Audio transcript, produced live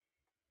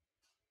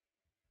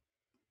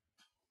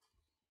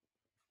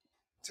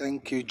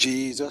Thank you,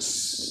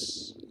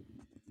 Jesus.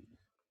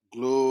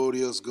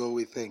 Glorious God,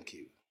 we thank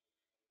you.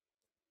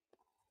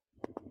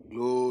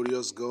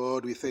 Glorious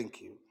God, we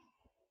thank you.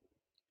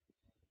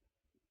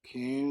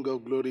 King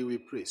of glory, we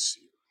praise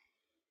you.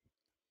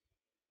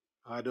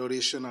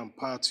 Adoration and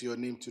power to your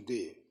name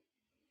today.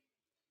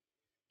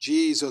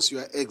 Jesus, you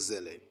are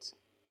excellent.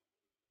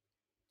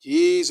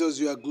 Jesus,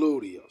 you are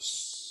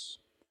glorious.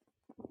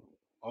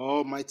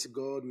 Almighty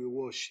God, we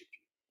worship you.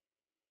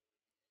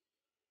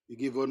 We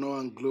give honor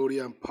and glory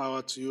and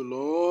power to you,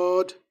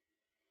 Lord.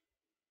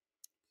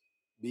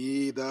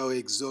 Be thou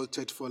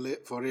exalted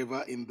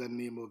forever in the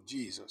name of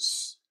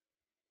Jesus.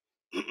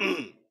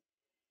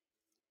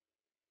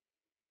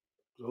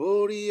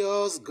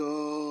 Glorious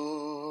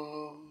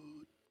God,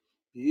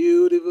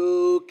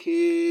 beautiful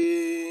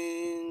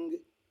King,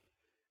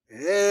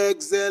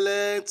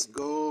 excellent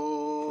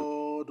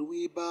God,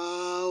 we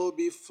bow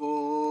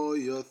before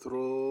your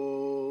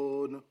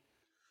throne.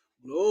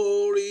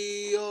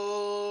 Glorious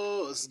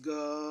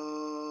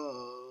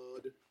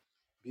God,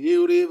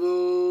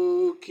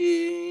 beautiful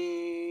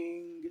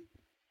King,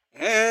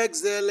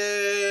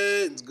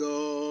 excellent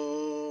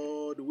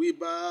God, we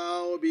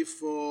bow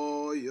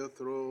before your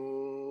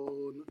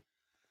throne.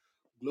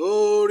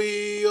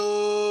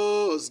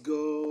 Glorious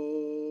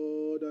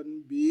God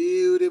and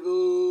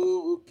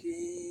beautiful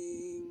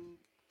King,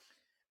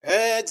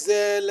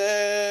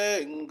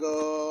 excellent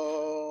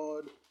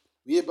God,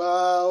 we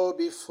bow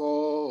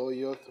before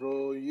your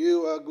throne.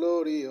 You are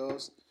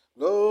glorious,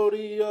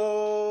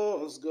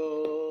 glorious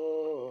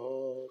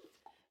God,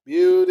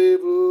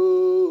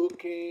 beautiful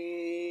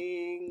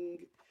King,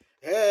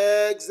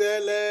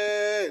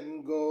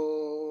 excellent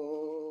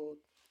God,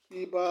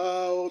 we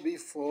bow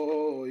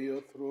before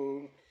your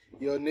throne.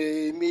 Your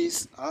name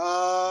is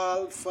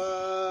Alpha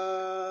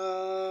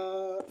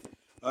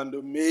and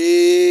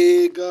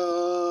Omega,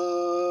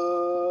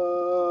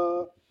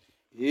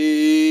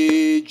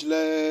 ageless,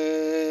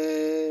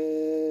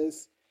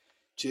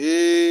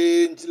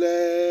 changeless,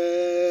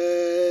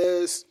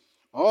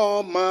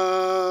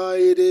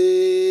 almighty,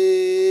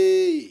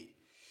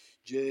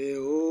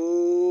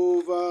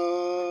 Jehovah,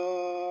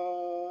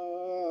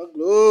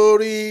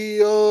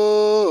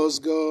 glorious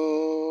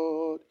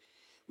God,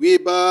 we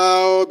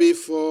bow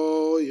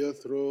before your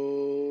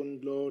throne,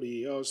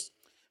 glorious,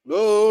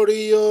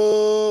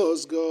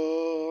 glorious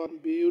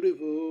God,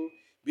 beautiful,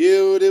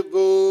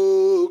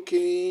 beautiful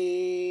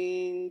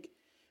King,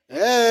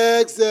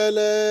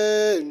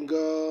 excellent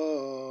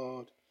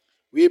God,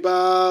 we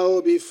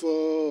bow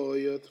before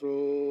your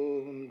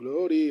throne,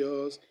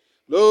 glorious,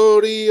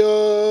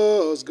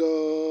 glorious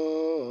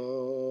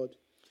God,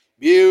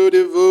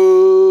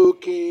 beautiful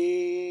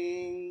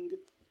King,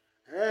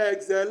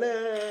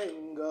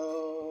 excellent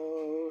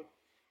God,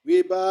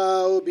 we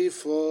bow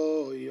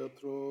before your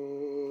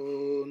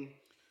throne.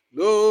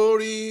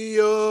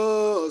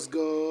 Glorious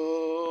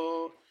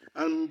God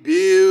and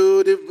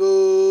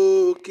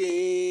beautiful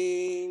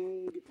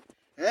King,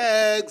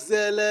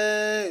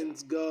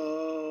 excellent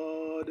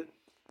God,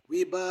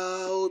 we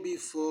bow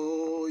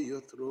before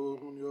your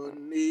throne. Your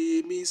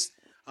name is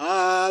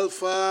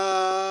Alpha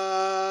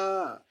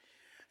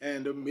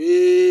and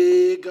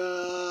Omega,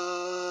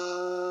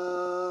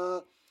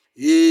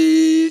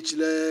 ageless,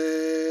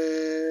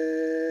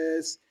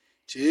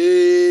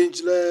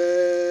 changeless,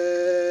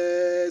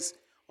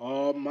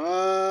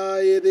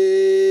 almighty,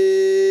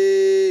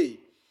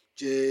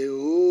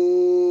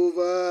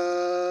 Jehovah,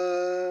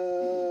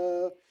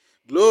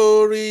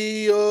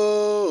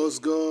 glorious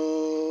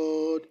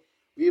God,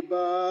 we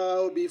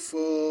bow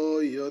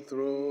before your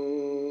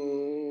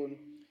throne.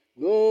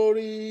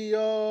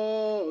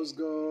 Glorious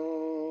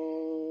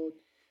God,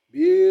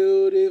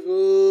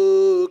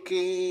 beautiful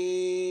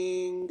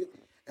King,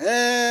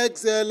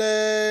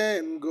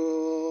 excellent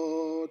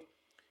God,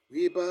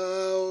 we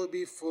bow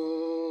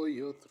before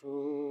your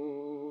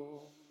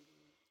throne.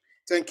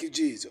 Thank you,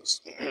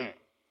 Jesus.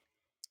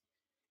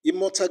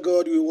 Immortal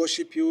God, we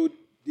worship you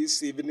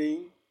this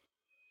evening.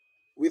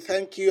 We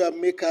thank you, our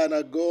Maker and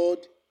our God,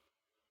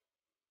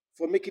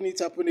 for making it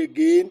happen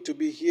again to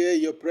be here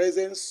in your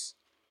presence.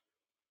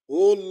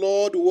 O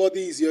Lord,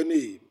 worthy is your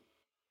name.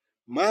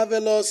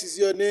 Marvelous is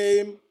your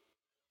name.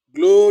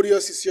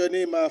 Glorious is your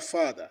name, our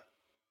Father.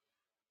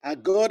 Our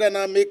God and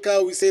our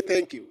Maker, we say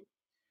thank you.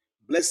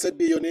 Blessed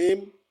be your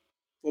name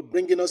for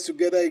bringing us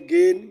together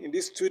again in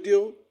this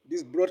studio,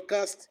 this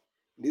broadcast,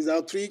 this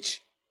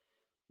outreach.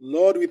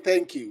 Lord, we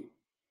thank you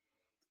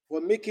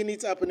for making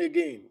it happen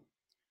again.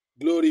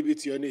 Glory be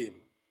to your name.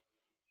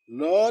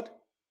 Lord,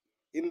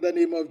 in the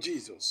name of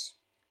Jesus,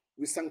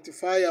 we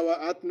sanctify our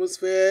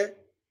atmosphere,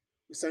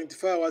 we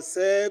sanctify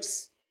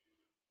ourselves,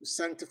 we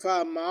sanctify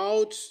our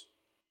mouths,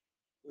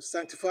 we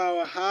sanctify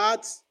our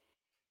hearts.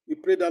 We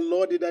pray that,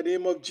 Lord, in the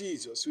name of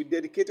Jesus, we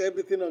dedicate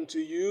everything unto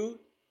you,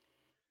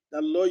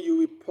 that, Lord, you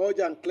will purge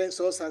and cleanse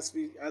us as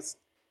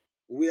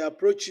we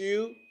approach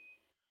you,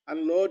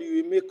 and, Lord,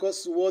 you will make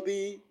us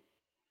worthy,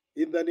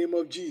 in the name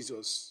of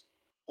Jesus,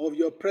 of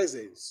your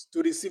presence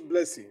to receive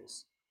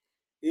blessings,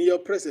 in your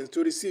presence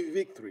to receive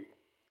victory,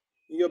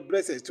 in your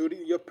presence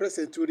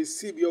to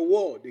receive your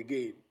word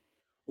again.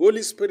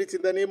 Holy Spirit,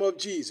 in the name of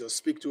Jesus,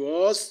 speak to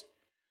us.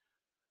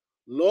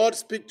 Lord,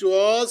 speak to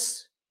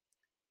us.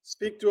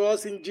 Speak to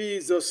us in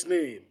Jesus'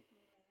 name.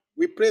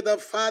 We pray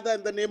that, Father,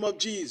 in the name of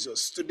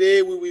Jesus,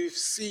 today we will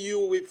see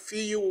you, we will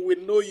feel you, we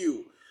will know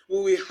you,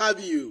 we will have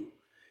you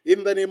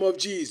in the name of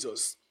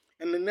Jesus.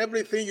 And in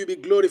everything you be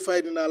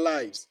glorified in our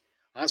lives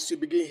as we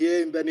begin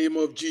here in the name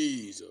of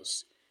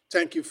Jesus.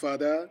 Thank you,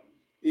 Father.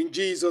 In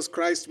Jesus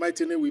Christ's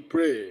mighty name we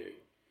pray.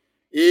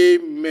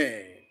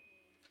 Amen.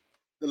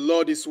 The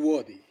Lord is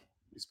worthy.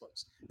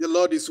 Response. The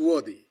Lord is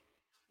worthy.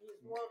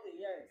 He's worthy,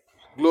 yes.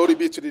 Glory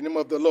be to the name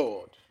of the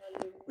Lord.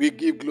 We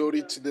give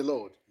glory to the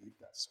Lord.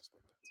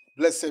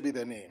 Blessed be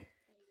the name.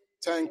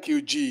 Thank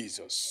you,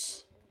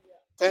 Jesus.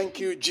 Thank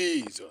you,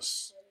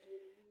 Jesus.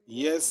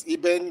 Yes,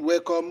 Eben,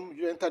 welcome.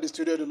 You enter the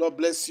studio. The Lord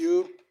bless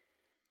you.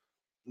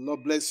 The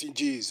Lord bless you in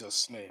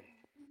Jesus' name.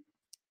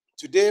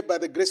 Today, by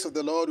the grace of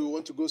the Lord, we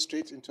want to go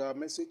straight into our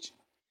message.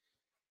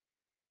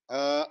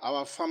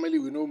 Our family,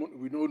 we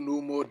know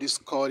no more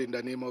discord in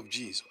the name of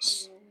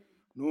Jesus.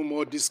 No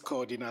more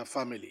discord in our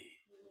family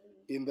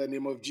in the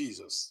name of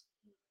Jesus.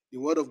 The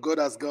word of God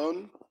has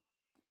gone,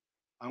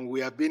 and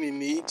we have been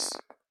in it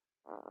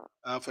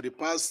for the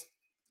past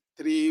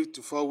 3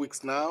 to 4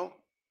 weeks now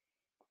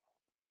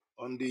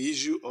on the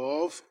issue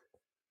of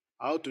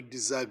how to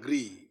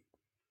disagree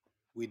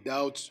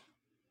without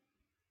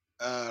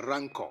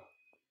rancor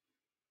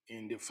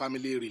in the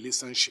family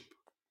relationship.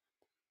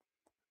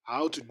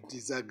 How to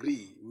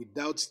disagree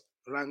without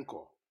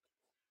rancor.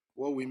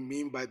 What we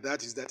mean by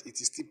that is that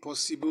it is still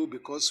possible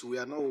because we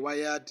are not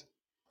wired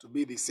to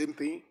be the same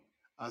thing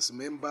as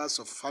members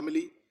of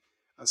family,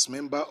 as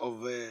member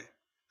of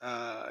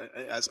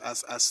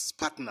as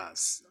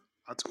partners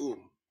at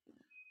home.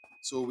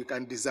 So we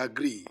can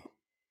disagree,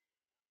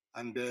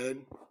 and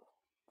then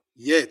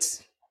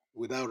yet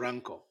without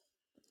rancor.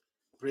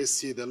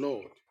 Praise ye the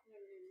Lord.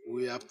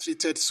 We have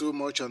treated so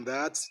much on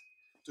that.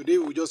 Today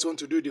we just want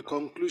to do the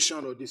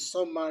conclusion or the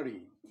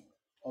summary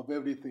of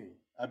everything.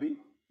 Abi?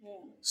 Yeah.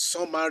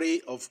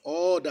 Summary of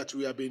all that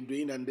we have been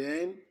doing, and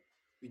then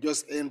we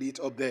just end it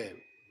up there.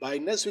 By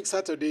next week,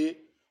 Saturday,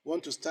 we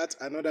want to start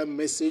another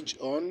message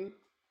on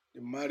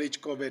the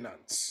marriage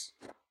covenants.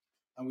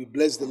 And we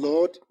bless the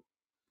Lord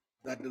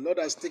that the Lord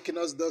has taken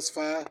us thus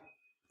far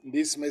in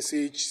this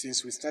message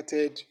since we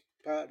started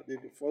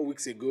 4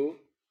 weeks ago.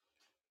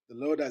 The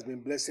Lord has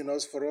been blessing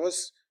us for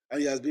us,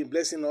 and He has been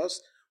blessing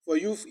us. For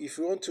you, if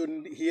you want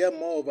to hear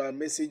more of our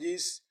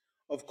messages,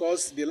 of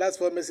course, the last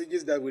 4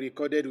 messages that we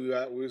recorded,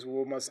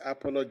 we must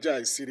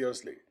apologize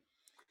seriously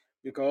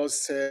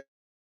because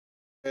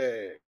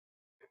we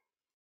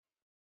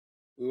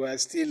were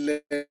still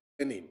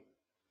learning.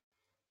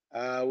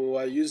 We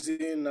were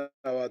using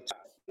our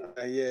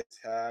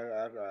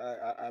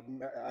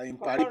in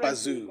pari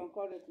passu.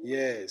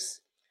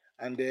 Yes,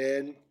 and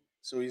then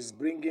so it's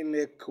bringing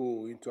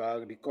echo into our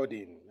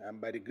recording, and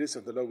by the grace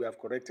of the Lord, we have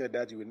corrected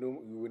that. You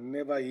will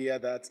never hear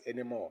that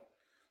anymore.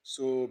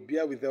 So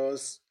bear with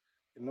us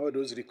in all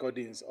those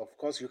recordings. Of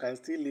course, you can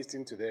still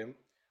listen to them,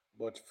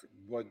 but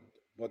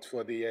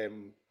for the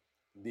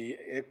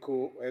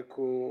echo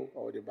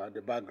or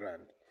the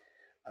background,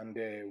 and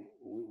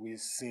we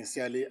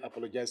sincerely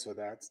apologize for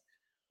that.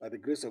 By the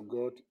grace of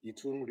God,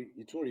 it won't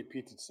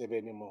repeat itself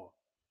anymore.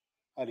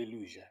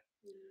 Hallelujah.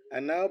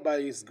 And now,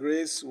 by His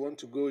grace, we want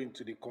to go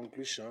into the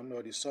conclusion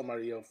or the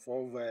summary of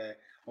all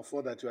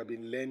that we have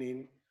been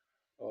learning,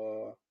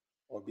 the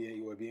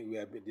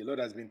Lord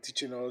has been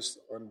teaching us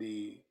on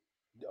the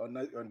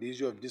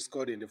issue of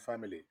discord in the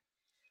family.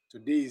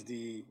 Today is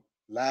the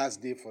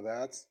last day for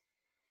that.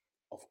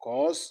 Of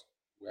course,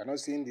 we are not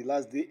saying the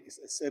last day,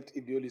 except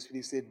if the Holy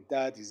Spirit said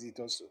that is it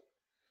also.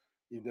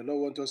 If the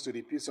Lord wants us to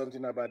repeat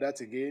something about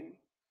that again,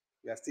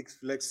 we are still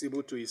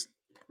flexible to His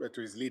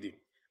leading.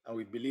 And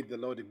we believe the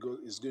Lord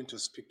is going to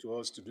speak to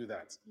us to do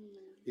that.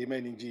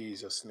 Amen in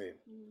Jesus' name.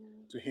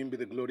 To Him be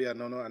the glory and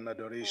honor and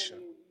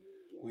adoration.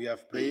 We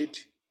have prayed.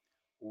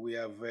 We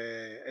have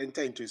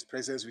entered into His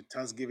presence with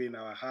thanksgiving in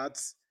our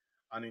hearts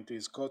and into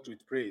His court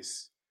with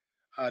praise.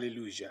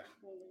 Hallelujah.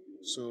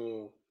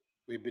 So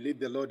we believe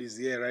the Lord is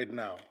here right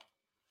now,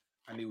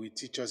 and He will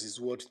teach us His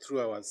word through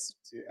our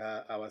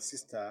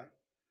sister,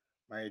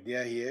 my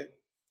dear here.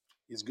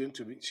 She's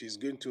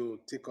going to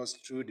take us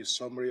through the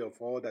summary of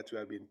all that we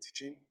have been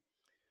teaching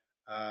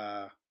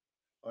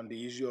on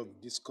the issue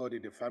of discord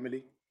in the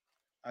family.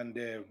 And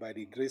by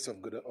the grace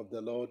of God, of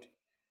the Lord,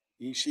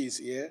 she is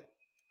here.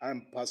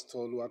 I'm Pastor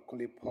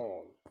Luakunle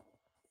Paul.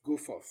 Go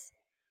forth.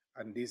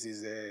 And this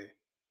is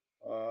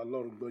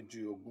Lord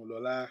Gboju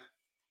Ogunlola.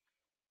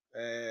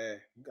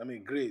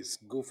 Grace.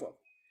 Go forth.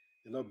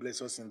 The Lord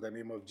bless us in the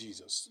name of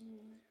Jesus.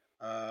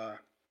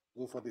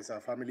 Go forth is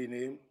our family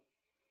name,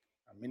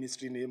 our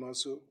ministry name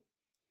also.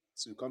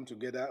 So we come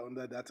together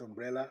under that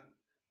umbrella,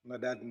 under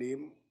that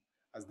name,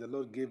 as the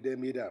Lord gave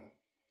them Adam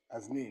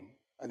as name.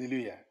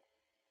 Hallelujah.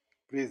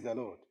 Praise the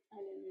Lord.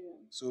 Hallelujah.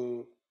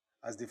 So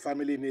as the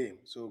family name,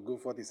 so Go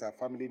forth is our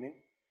family name,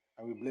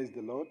 and we bless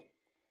the Lord.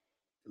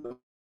 The Lord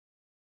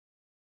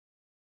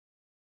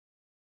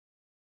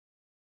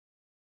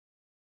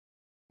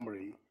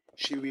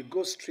she will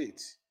go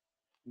straight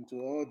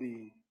into all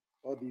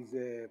these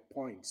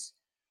points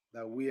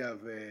that we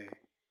have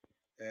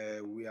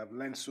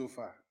learned so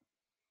far.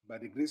 By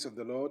the grace of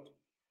the Lord,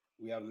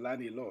 we have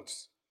learned a lot,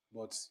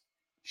 but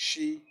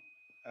she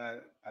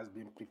has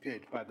been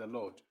prepared by the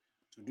Lord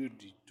to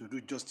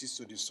do justice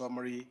to the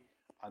summary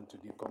and to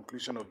the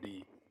conclusion of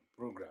the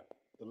program.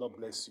 The Lord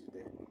bless you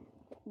there.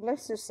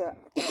 Bless you, sir.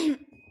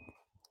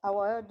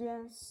 Our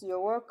audience, you're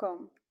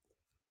welcome.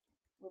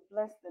 We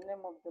bless the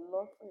name of the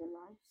Lord for your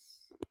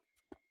lives.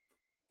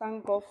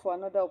 Thank God for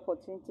another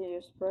opportunity in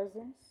His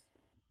presence.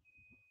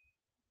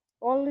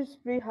 Holy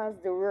Spirit has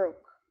the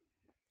work.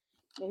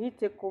 May He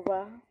take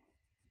over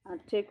and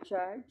take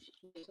charge.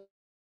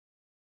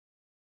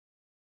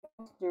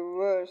 The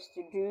words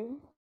to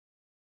do.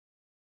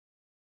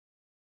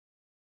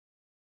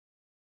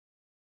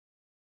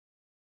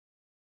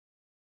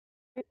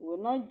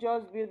 Will not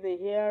just be the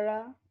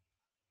hearer,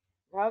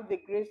 have the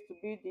grace to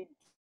be the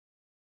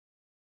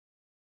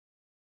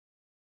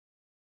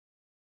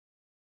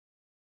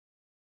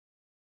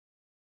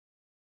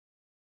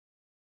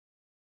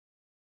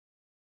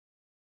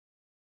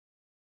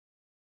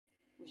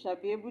we shall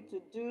be able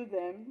to do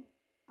them,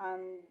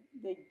 and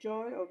the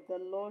joy of the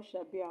Lord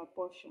shall be our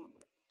portion.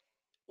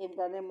 In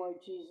the name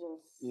of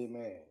Jesus.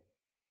 Amen.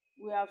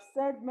 We have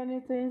said many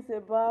things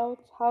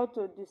about how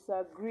to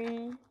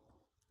disagree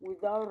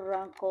without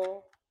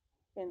rancor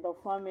in the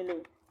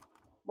family.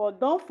 But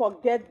don't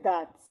forget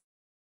that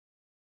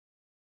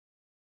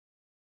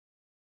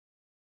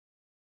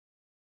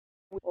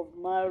of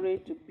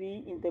marriage to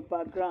be in the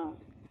background.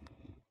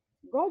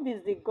 God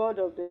is the God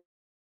of the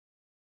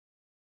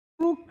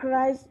through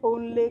Christ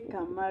only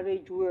can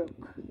marriage work,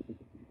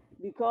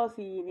 because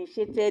He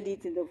initiated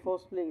it in the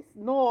first place.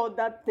 No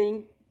other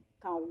thing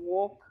can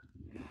work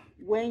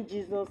when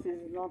Jesus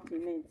is not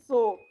in it.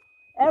 So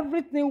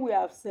everything we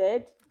have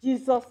said,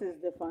 Jesus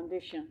is the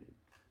foundation.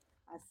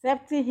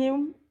 Accepting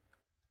Him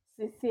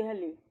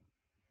sincerely,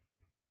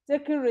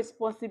 taking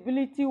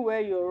responsibility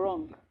where you're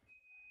wrong.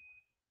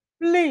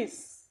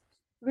 Please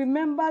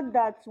remember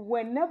that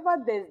whenever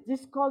there's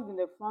discord in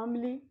the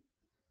family,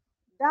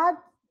 that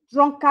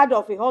drunkard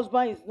of a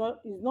husband is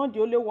not the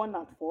only one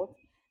at fault.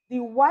 The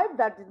wife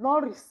that did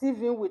not receive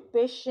him with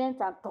patience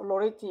and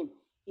tolerate him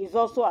is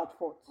also at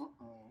fault.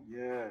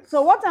 Yes.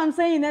 So what I'm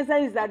saying in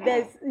essence is that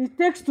it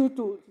takes two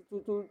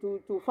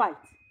to fight.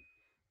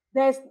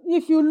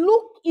 If you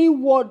look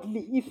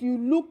inwardly, if you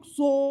look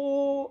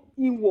so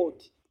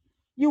inward,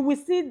 you will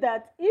see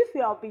that if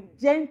you have been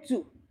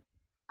gentle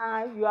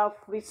and you have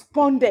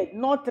responded,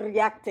 not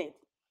reacted,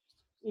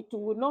 it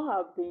would not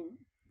have been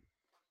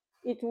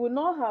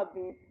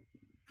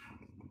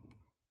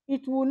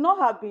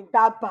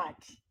that bad.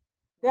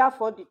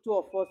 Therefore, the two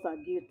of us are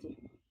guilty.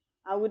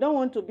 And we don't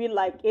want to be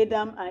like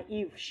Adam and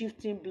Eve,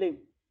 shifting blame.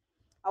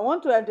 I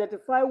want to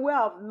identify where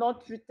I've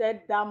not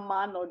treated that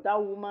man or that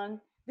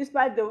woman,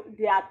 despite the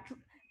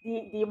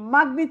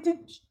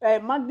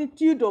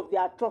magnitude of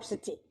the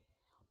atrocity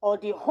or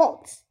the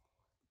hurt.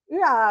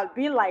 Here I have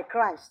been like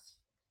Christ,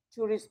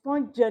 to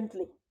respond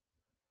gently.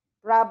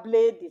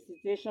 Probably the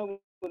situation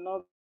will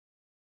not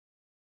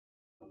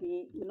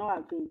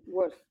have been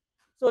worse.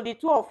 So the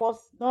two of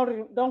us,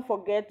 don't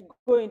forget,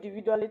 go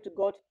individually to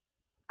God,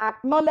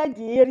 acknowledge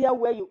the area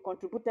where you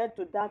contributed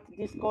to that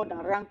discord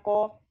and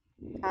rancor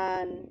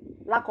and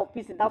lack of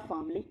peace in that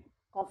family.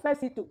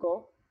 Confess it to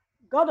God.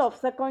 God of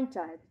second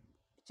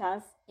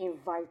chance,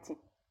 invite Him.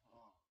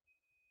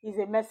 He's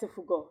a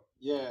merciful God.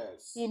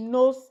 Yes. He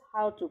knows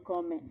how to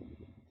come in.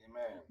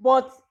 Amen.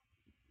 But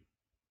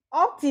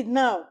up till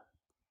now,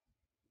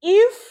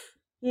 if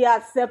He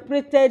has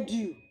separated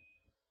you,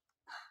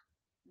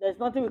 there's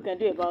nothing we can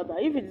do about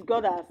that. If it's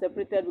God that has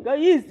separated, because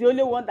He is the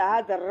only one that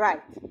has the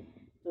right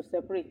to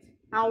separate.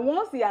 And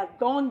once He has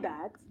done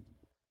that,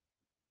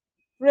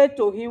 pray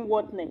to Him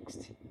what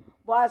next.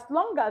 But as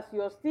long as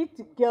you're still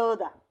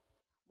together,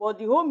 but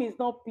the home is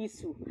not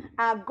peaceful,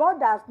 and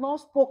God has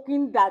not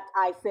spoken that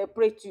I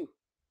separate you,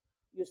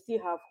 you still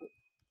have hope.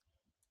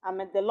 And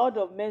may the Lord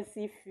of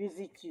mercy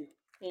visit you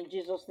in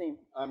Jesus' name.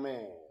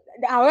 Amen.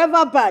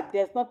 However bad,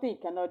 there's nothing He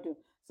cannot do.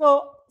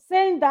 So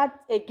saying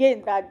that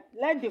again, that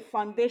let the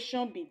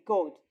foundation be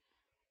God.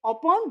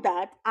 Upon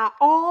that are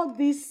all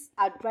these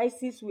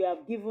advices we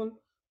have given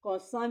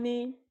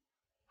concerning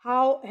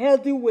how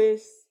healthy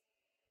ways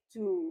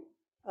to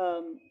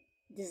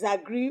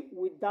disagree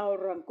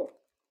without rancor.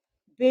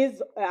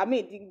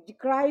 The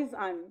Christ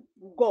and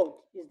God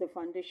is the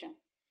foundation.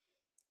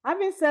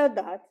 Having said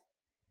that,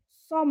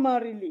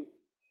 summarily,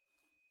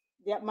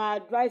 my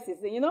advice is,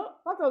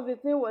 part of the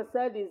thing was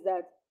said is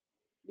that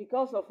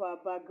because of our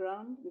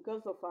background,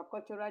 because of our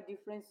cultural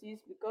differences,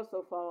 because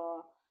of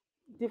our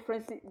the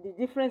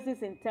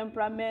differences in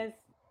temperaments,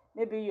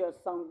 maybe you're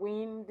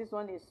sanguine, this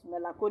one is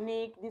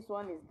melancholic, this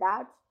one is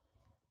that.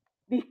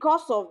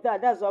 Because of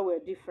that, that's why we're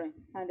different.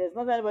 And there's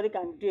nothing anybody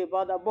can do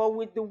about that. But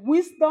with the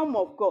wisdom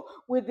of God,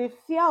 with the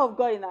fear of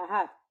God in our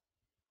heart,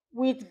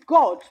 with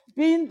God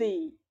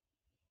being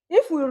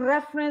if we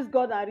reference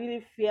God and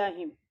really fear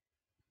Him,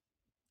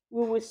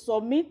 we will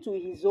submit to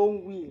his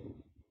own will.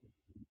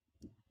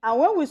 And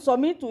when we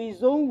submit to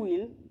his own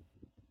will,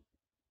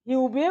 he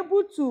will be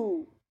able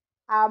to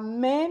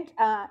amend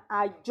and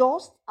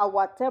adjust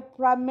our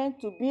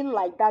temperament to be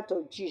like that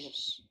of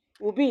Jesus.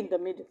 We'll be in the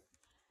middle.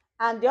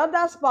 And the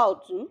other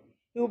spouse too,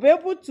 he will be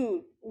able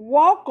to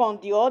walk on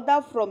the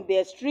other from the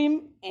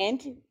extreme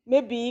end,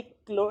 maybe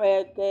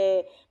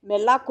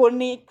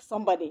melancholic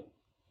somebody.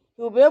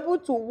 He will be able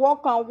to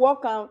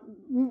walk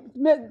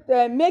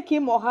and make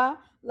him or her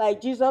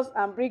like Jesus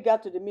and bring her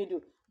to the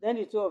middle. Then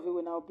the two of you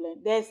will now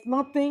blend. There's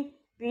nothing,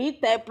 be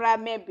it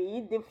temperament, be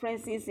it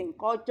differences in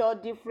culture,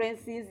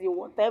 differences in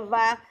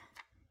whatever,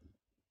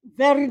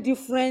 very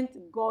different,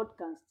 God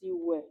can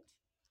still work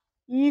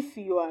if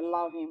you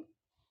allow him.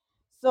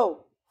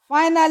 So,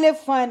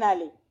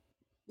 finally,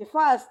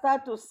 before I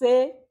start to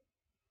say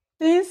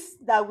things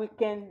that we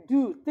can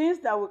do, things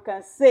that we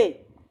can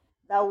say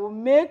that will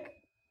make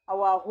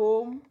our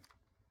home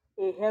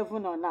a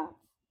heaven on earth,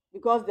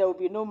 because there will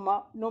be no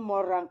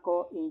more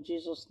rancor in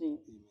Jesus' name.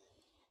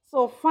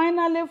 So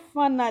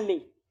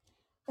finally,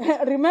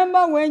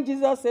 remember when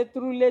Jesus said,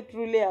 truly,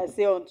 truly, I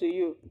say unto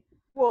you,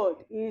 word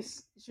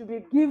is should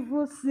be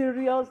given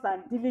serious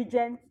and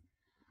diligent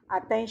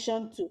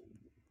attention to,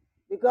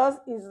 because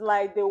it's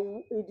like the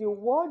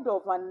word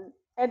of an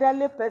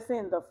elderly person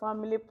in the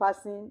family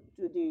passing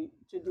to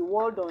the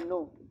world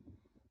unknown.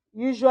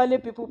 Usually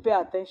people pay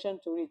attention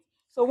to it.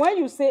 So when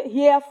you say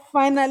here,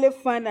 finally,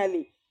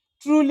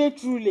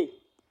 truly,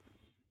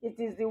 it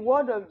is the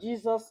word of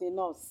Jesus in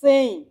us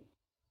saying,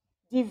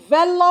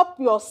 develop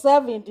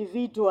yourself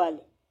individually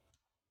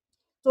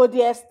to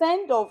the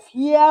extent of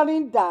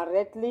hearing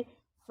directly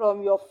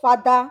from your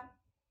Father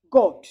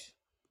God.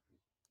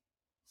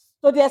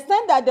 To the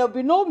extent that there will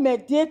be no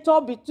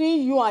mediator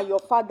between you and your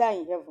Father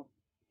in heaven.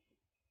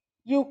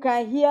 You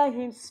can hear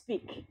him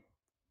speak.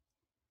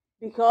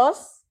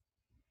 Because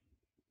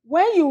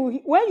when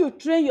you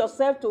train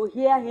yourself to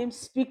hear him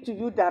speak to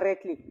you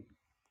directly,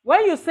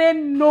 when you say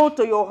no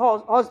to your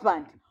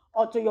husband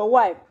or to your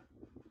wife,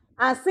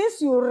 and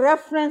since you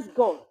reference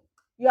God,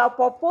 you are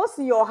proposed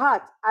in your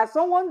heart as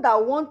someone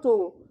that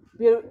will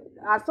be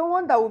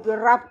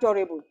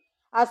rapturable,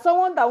 as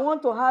someone that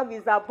want to have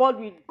his abode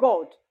with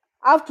God.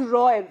 After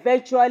all,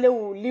 eventually we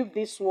will leave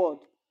this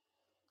world.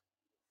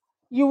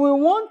 You will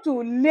want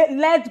to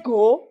let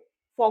go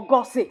for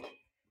God's sake,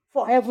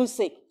 for heaven's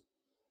sake.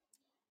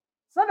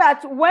 So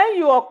that when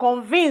you are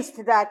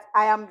convinced that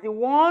I am the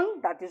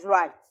one that is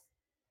right,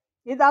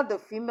 either the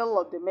female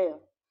or the male,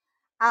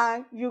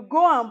 and you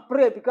go and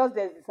pray because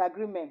there's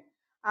disagreement,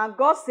 and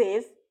God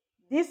says,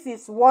 this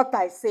is what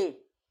I say.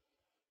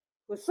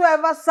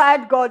 Whosoever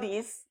side God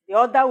is, the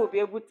other will be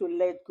able to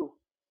let go.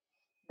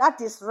 That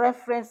is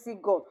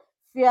referencing God,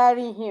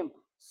 fearing him,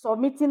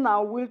 submitting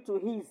our will to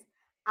his,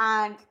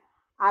 and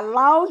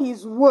allow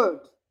his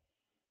word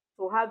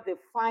to have the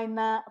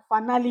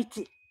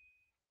finality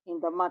in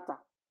the matter.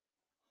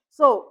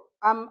 So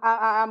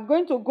I'm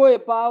going to go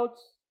about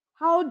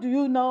how do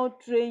you now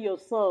train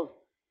yourself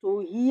to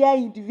hear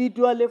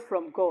individually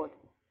from God.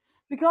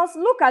 Because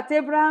look at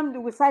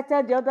Abraham, we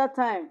cited the other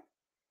time.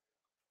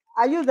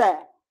 Are you there?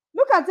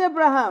 Look at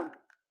Abraham.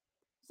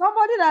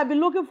 Somebody that had been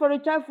looking for a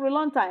child for a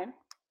long time.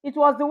 It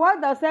was the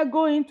one that said,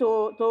 go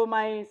into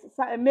my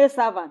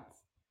maidservant.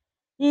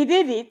 He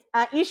did it,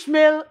 and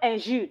Ishmael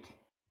ensued.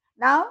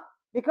 Now,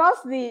 because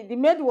the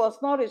maid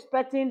was not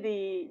respecting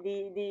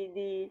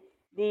the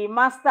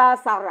master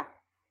Sarah.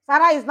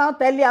 Sarah is now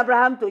telling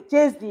Abraham to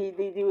chase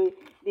the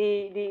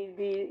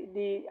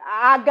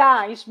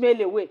Agar and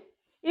Ishmael away.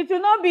 It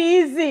will not be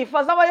easy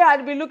for somebody who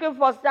had been looking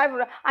for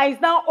child and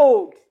is now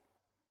old.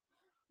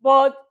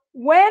 But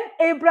when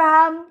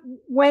Abraham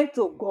went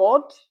to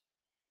God,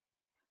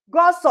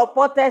 God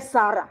supported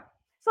Sarah.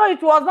 So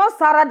it was not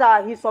Sarah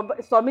that he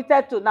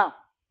submitted to now.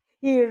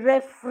 He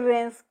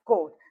referenced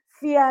God,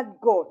 feared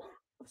God,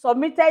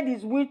 submitted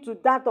his will to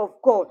that of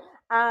God,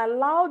 and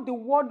allowed the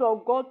word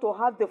of God to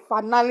have the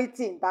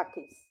finality in that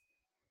case,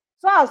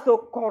 so as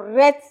to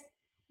correct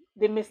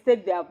the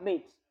mistake they have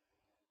made.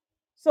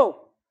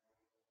 So,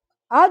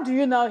 how do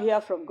you now hear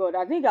from God?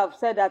 I think I've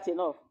said that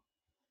enough.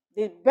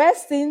 The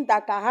best thing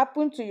that can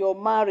happen to your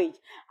marriage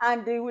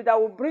and that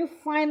will bring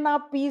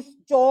final peace,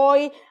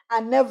 joy,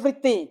 and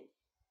everything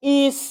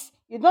is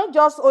you don't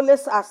just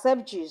always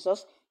accept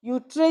Jesus,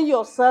 you train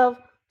yourself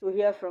to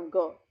hear from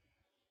God.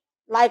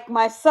 Like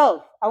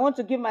myself, I want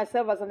to give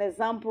myself as an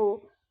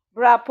example.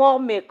 Brother Paul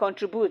may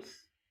contribute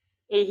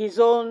in his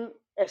own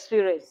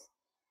experience.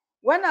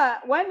 When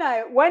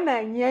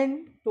I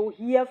yearn to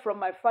hear from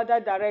my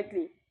Father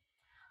directly,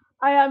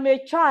 I am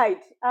a child.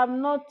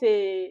 I'm not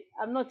a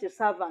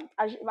servant.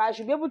 I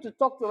should be able to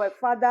talk to my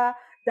Father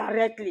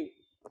directly.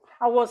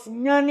 I was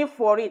yearning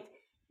for it.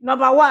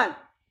 Number one,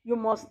 you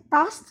must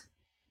thirst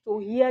to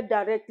hear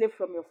directly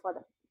from your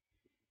Father.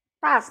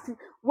 Thirst.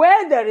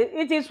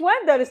 It is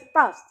when there is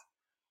thirst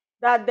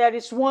that there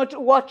is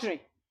watering.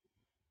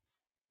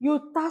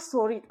 You thirst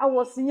for it. I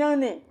was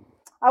yearning.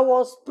 I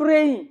was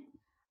praying.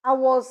 I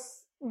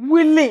was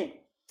willing.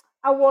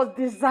 I was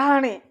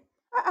desiring.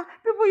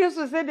 People used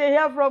to say they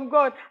hear from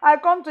God. I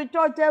come to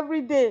church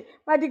every day.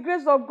 By the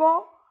grace of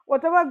God,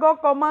 whatever God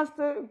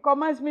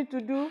commands me to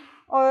do,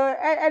 or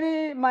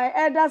any my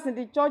elders in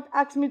the church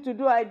ask me to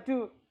do, I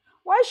do.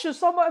 Why should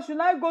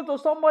I go to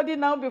somebody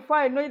now before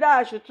I know that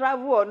I should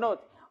travel or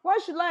not? Why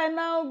should I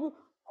now?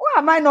 Why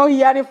am I not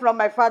hearing from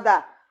my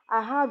father?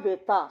 I have a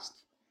task.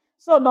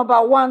 So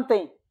number one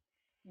thing,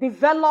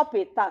 develop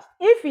a task.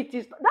 If it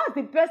is, that's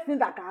the best thing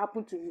that can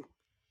happen to you.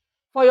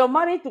 For your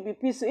marriage to be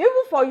peaceful,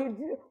 even for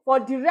you, for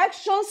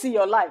directions in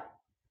your life.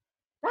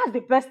 That's the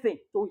best thing,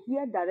 to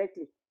hear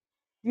directly.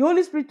 The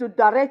Holy Spirit to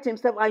direct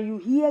himself and you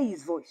hear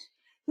his voice.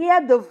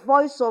 Hear the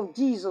voice of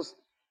Jesus.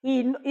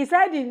 He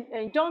said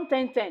in John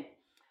 10:10,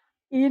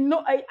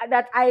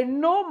 that I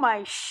know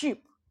my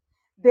sheep.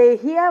 They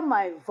hear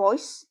my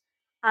voice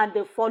and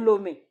they follow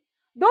me.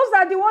 Those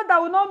are the ones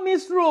that will not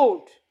miss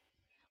road.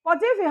 But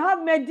if you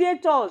have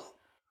mediators,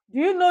 do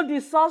you know the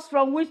source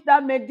from which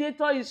that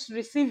mediator is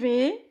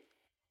receiving?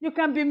 You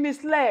can be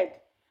misled.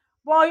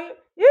 But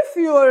if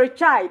you are a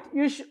child,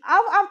 you should,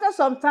 after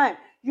some time,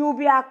 you will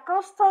be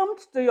accustomed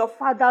to your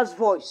father's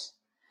voice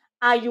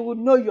and you will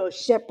know your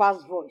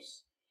shepherd's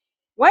voice.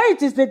 When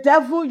it is the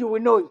devil, you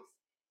will know it.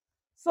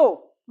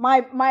 So,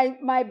 my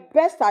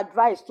best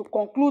advice to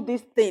conclude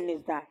this thing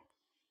is that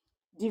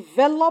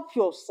develop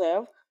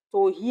yourself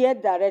to hear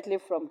directly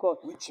from God.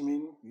 Which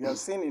means you are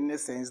saying in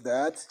essence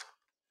that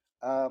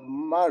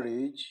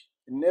marriage,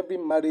 in every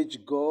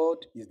marriage, God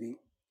is the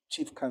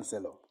chief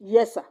counselor.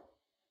 Yes, sir.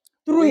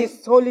 Through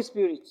his Holy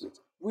Spirit.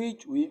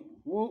 Which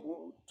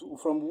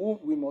from whom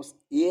we must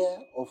hear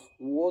of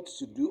what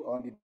to do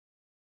on the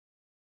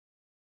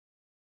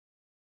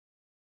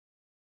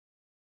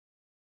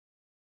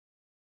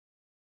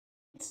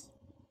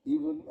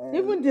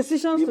even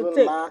decisions even to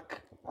take.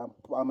 lack,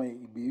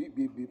 be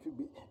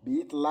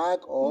it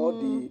lack or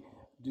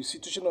the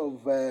situation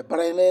of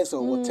barrenness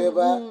or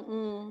whatever.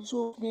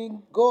 So, I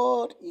mean,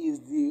 God is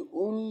the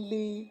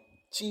only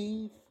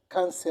chief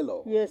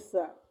counselor. Yes,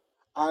 sir.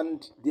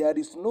 And there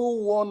is no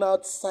one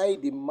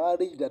outside the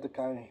marriage that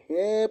can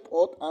help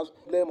us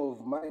problem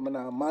of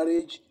our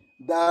marriage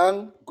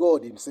than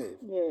God Himself.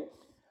 Yes.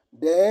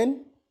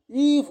 Then,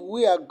 if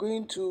we are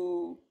going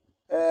to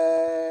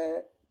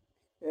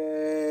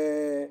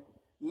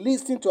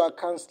listen to our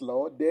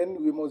counselor, then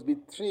we must be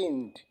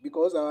trained,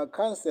 because our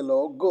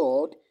counselor,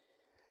 God,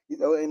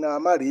 in our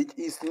marriage,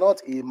 is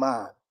not a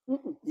man.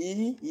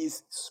 He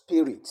is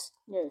spirit.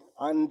 Yes.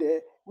 And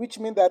which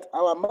means that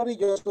our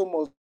marriage also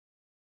must.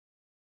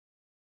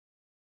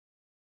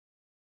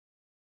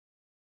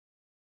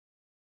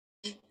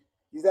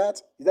 Is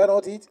that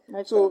not it?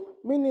 Yes, So, sir.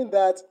 meaning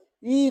that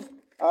if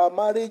our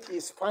marriage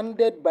is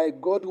founded by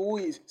God, who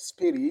is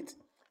spirit,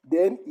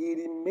 then He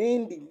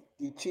remains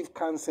the chief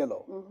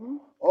counselor,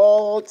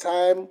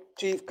 all-time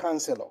chief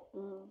counselor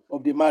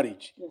of the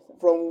marriage, Yes, sir.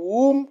 from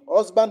whom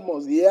husband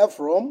must hear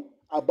from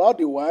about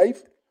the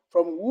wife,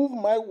 from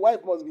whom my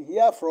wife must be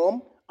hear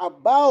from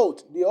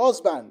about the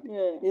husband,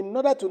 Yeah. in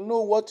order to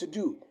know what to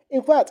do.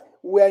 In fact,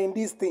 we are in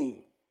this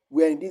thing,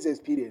 we are in this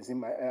experience in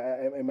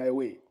my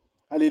way.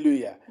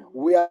 Hallelujah.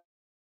 We are.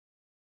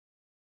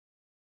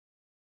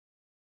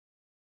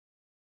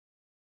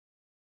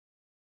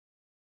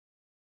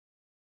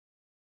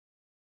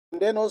 And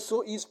then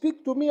also, He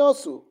speaks to me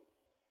also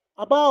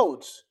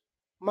about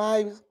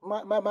my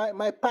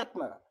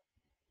partner.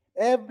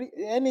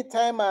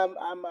 Anytime I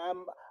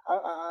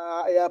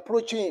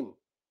approach Him,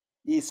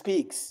 He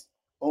speaks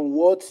on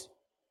what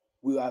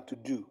we are to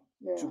do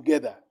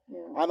together.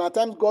 Yeah. And at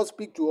times, God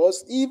speaks to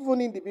us even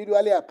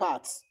individually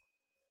apart.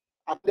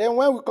 And then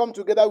when we come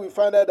together, we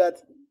find out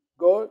that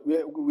God,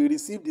 we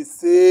receive the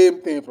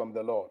same thing from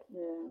the Lord,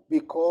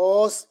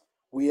 because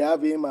we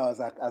have Him as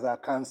our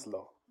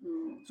counselor.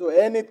 So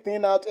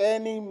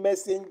any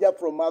messenger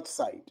from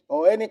outside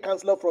or any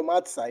counselor from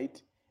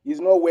outside is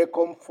not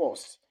welcome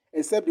first,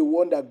 except the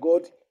one that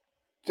God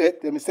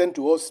sent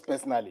to us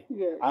personally.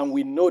 Yes. And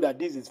we know that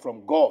this is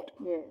from God.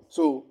 Yes.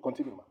 So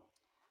continue, ma'am.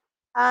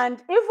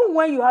 And even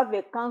when you have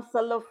a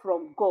counselor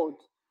from God,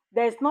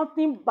 there's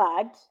nothing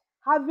bad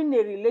having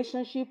a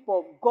relationship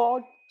of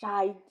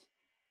God-child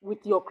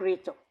with your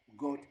creator.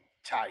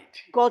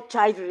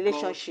 God-child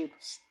relationship.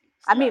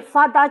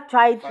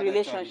 Father-child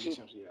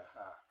relationship.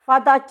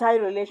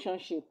 Father-child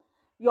relationship.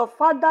 Your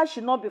father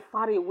should not be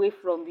far away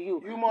from you.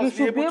 You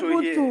should be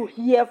able to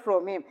hear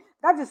from him.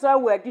 That is why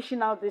we're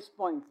dishing out this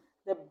point.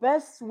 The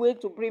best way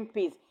to bring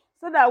peace.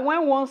 So that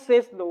when one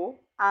says no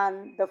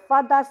and the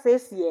father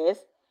says yes,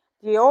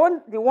 the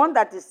one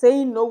that is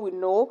saying no will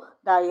know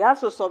that he has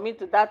to submit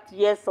to that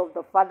yes of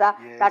the father,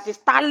 that is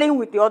tallying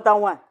with the other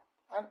one.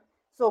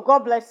 So God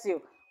bless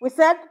you. We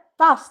said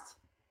thirst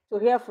to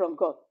hear from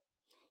God.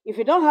 If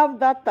you don't have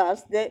that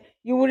thirst, then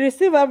you will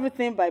receive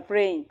everything by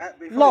praying.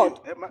 Lord.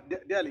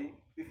 Dearly,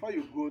 before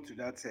you go to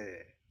that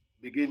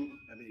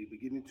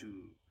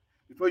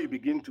before you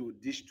begin to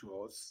dish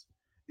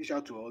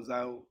out to us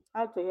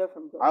How to hear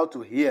from God. how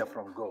to hear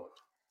from God.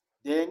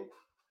 Then,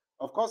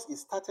 of course, it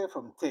started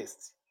from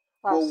taste.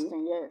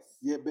 Fasting, yes.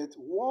 Yeah, but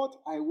what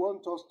I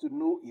want us to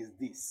know is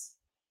this.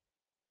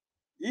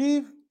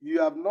 If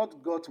you have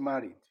not got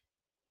married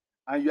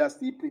and you are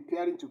still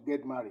preparing to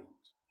get married,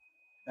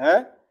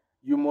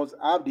 you must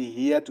have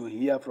the ear to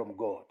hear from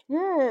God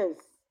Yes.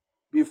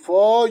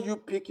 before you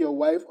pick your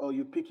wife or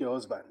you pick your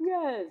husband.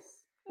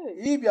 Yes. Hey.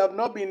 If you have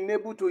not been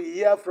able to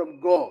hear from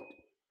God,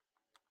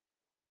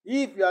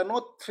 if you are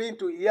not trained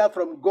to hear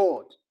from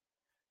God,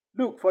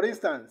 look, for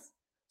instance,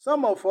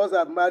 some of us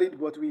are married,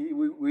 but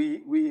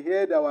we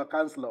heard our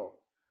counselor,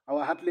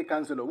 our earthly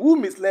counselor, who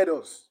misled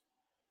us.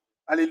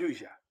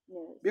 Hallelujah.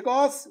 Yes.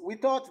 Because we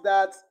thought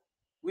that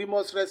we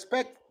must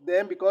respect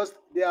them because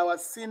they are our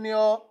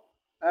senior,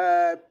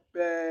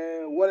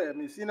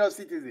 senior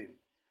citizen,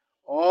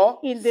 or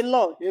In the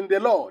Lord. in the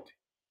Lord.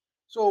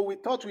 So we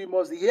thought we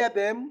must hear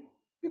them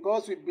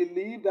because we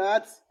believe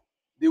that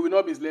they will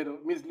not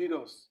mislead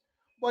us.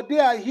 But they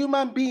are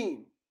human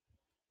beings.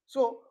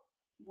 So,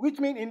 which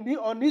means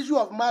on issue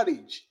of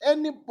marriage,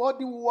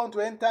 anybody who want to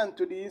enter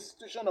into the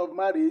institution of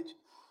marriage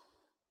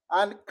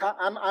and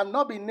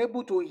not being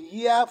able to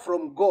hear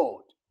from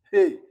God,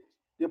 hey,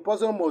 the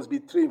person must be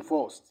trained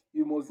first.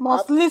 You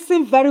Must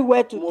listen very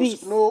well to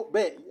this. Know,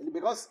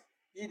 because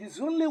it is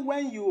only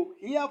when you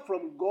hear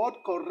from God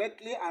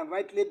correctly and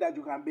rightly that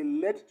you can be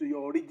led to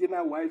your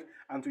original wife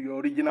and to your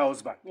original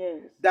husband.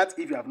 Yes. That's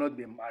if you have not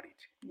been married.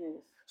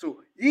 Yes. So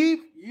if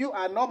you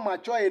are not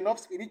mature enough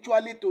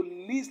spiritually to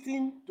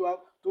listen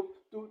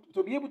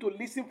to be able to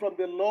listen from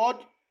the Lord,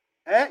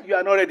 you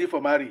are not ready for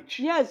marriage.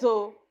 Yes,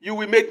 so you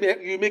will make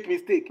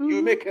mistake. You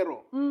will make error.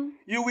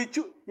 You will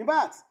choose. In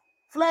fact,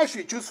 flesh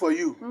will choose for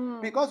you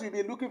because you'll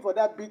be looking for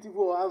that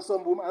beautiful,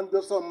 handsome woman,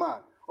 handsome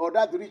man, or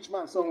that rich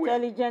man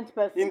somewhere.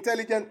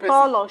 Intelligent person.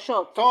 Tall or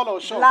short. Tall or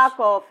short. Black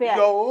or fair.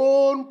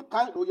 Your own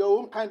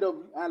kind of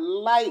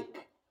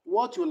like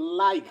what you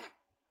like.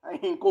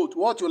 In quote,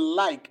 what you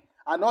like,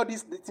 and all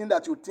these the thing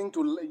that you think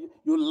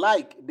you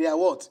like, they are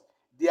what?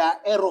 They are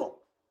error.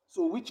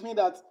 So which means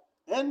that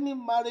any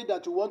marriage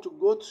that you want to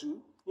go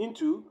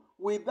into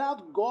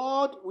without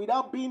God,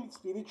 without being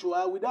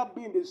spiritual, without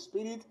being the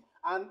spirit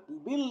and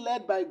being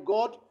led by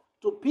God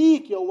to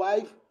pick your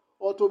wife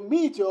or to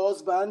meet your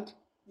husband,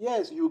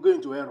 yes, you go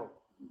into error.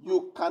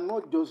 You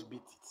cannot just beat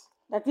it.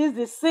 That is,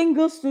 the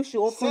singles too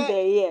should open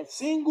their ears.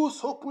 Singles,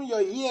 open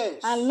your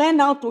ears. And learn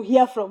how to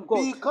hear from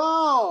God.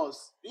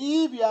 Because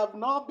if you have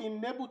not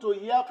been able to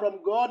hear from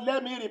God,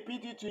 let me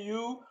repeat it to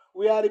you.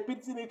 We are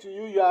repeating it to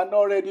you. You are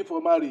not ready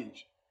for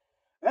marriage.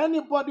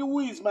 Anybody who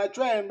is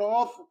mature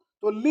enough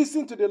to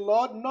listen to the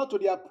Lord, not to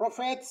their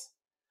prophets,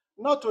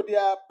 not to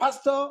their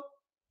pastor,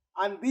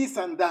 and this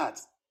and that,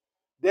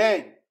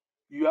 then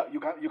you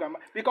can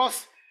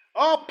because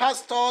all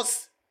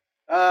pastors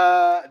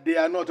they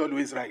are not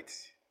always right.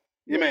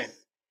 Amen. Yes.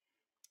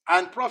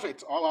 And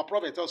prophets, our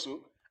prophets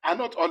also, are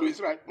not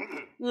always right.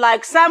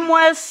 Like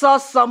Samuel saw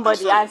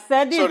somebody and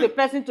said, this is the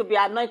person to be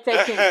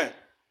anointed king.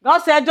 God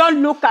said,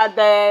 don't look at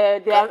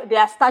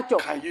their stature.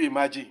 Can you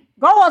imagine?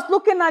 God was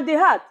looking at the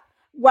heart.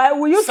 Why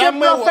will you say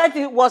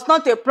prophet was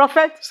not a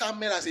prophet?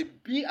 Samuel as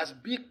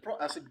big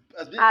prophet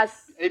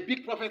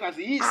as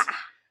he is.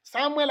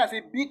 Samuel as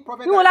a big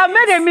prophet. He would have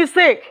made a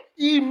mistake.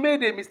 He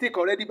made a mistake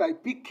already by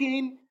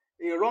picking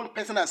a wrong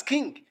person as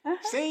king,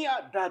 saying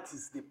that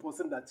is the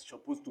person that's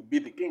supposed to be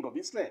the king of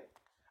Israel.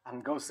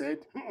 And God said,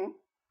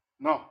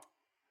 no,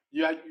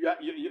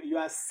 you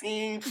are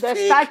seeing the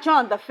stature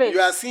on the face.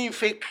 You are seeing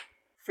fake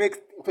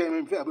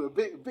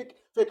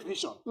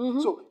vision.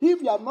 So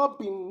if you have not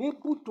been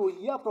able to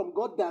hear from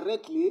God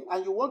directly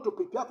and you want to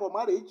prepare for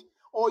marriage,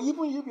 or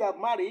even if you are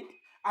married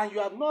and you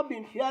have not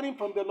been hearing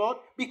from the Lord,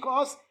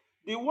 because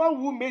the one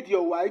who made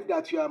your wife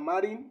that you are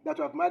marrying, that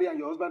you have married, and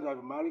your husband that you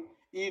have married,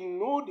 he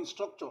knew the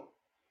structure.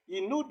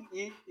 He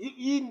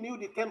knew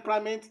the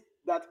temperament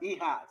that he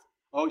had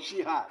or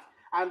she had.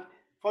 And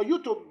for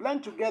you to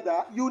blend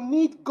together, you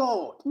need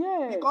God.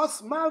 Yes.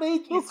 Because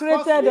marriage is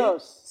firstly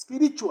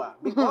spiritual.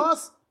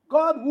 Because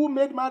God who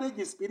made marriage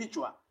is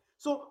spiritual.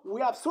 So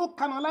we have so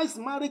canalized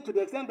marriage to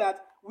the extent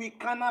that we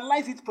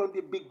canalize it from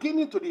the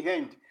beginning to the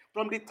end.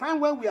 From the time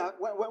when we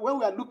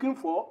are looking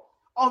for,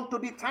 unto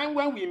the time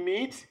when we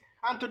meet,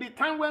 and to the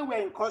time when we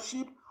are in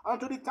courtship,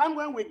 unto the time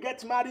when we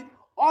get married,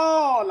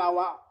 all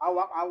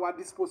our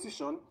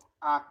disposition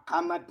are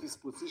carnal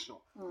disposition.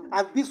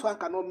 And this one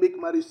cannot make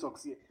marriage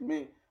succeed.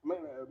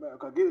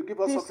 Give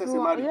us success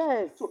in marriage.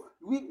 Yes. So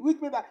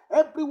which means that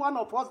every one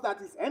of us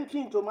that is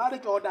entering into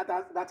marriage or that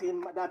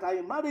are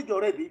in marriage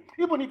already,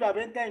 even if you have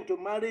entered into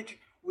marriage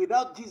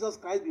without Jesus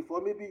Christ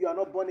before, maybe you are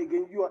not born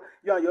again, you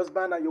are your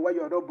husband and your wife,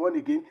 you are not born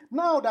again.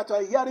 Now that you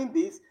are hearing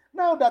this,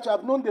 now that you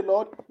have known the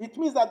Lord, it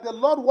means that the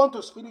Lord wants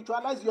to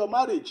spiritualize your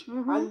marriage.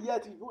 And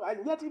yet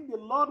if the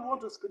Lord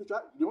wants to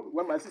spiritualize,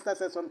 when my sister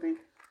said something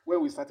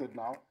when we started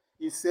now,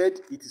 he said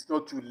it is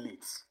not too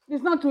late.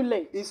 It's not too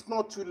late. It's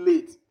not too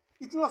late.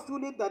 It's not too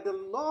late that the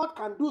Lord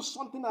can do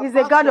something about He's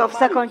a God of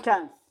second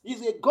chance.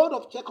 He's a God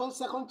of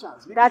second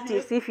chance. That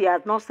is if he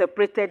has not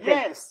separated them.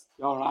 Yes.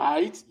 All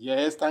right.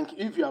 Yes, thank you.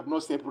 If you have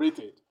not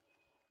separated.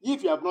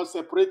 If you have not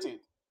separated.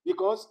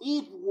 Because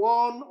if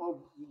one of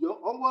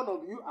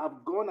you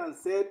have gone and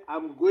said,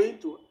 I'm going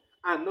to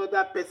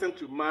another person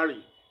to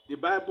marry, the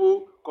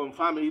Bible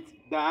confirms it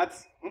that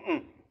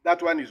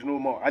that one is no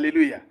more.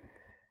 Hallelujah.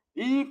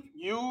 If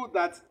you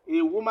that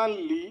a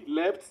woman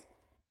left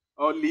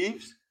or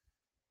leaves,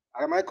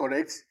 am I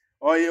correct?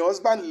 Or a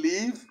husband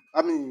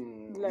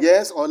Left.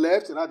 yes, or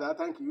left, rather,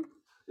 thank you.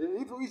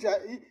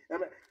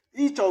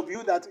 Each of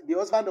you that the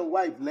husband or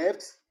wife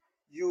left,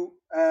 you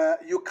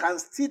can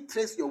still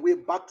trace your way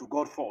back to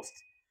God first.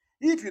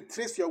 If you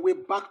trace your way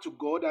back to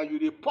God and you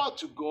report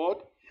to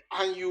God,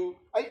 and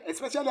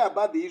especially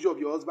about the issue of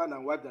your husband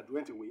and wife that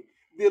went away,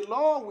 the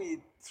Lord will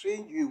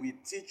train you, will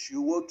teach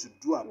you what to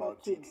do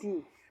about it.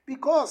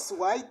 Because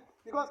why?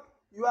 Because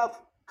you have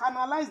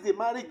canalized the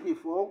marriage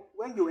before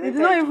when you entered. You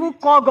did not even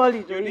call God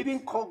into it. it. You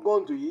didn't call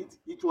God to it.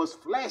 It was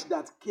flesh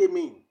that came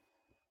in,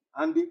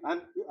 and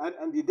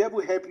the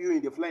devil helped you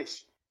in the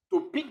flesh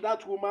to pick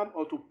that woman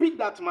or to pick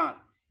that man.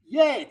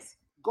 Yet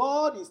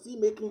God is still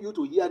making you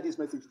to hear this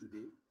message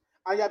today,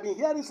 and you have been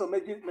hearing some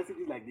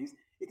messages like this.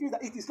 It means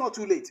that it is not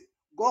too late.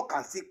 God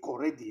can still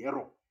correct the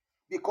error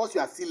because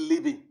you are still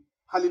living.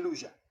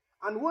 Hallelujah.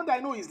 And what I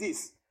know is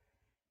this: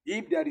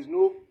 if there is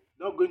not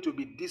going to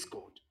be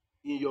discord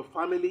in your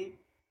family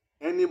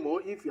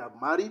anymore, if you are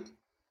married,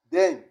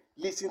 then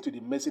listen to the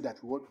message that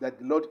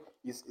the Lord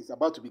is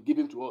about to be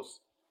given to us.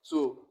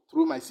 So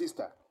through my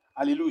sister,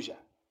 hallelujah.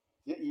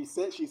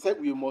 She said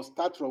we must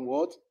start from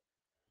what?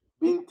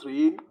 Being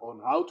trained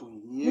on how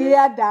to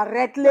hear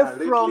directly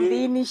from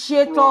the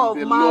initiator of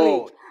marriage,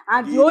 Lord,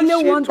 and the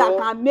only one that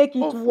can make it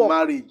work.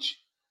 Marriage.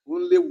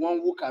 Only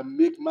one who can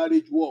make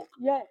marriage work.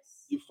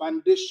 Yes. The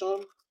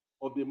foundation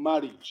of the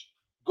marriage,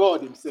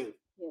 God Himself.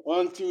 Yes.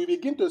 Until we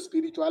begin to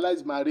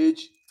spiritualize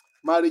marriage,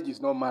 marriage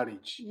is not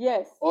marriage.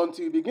 Yes.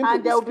 Until we begin and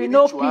to there will be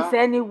no peace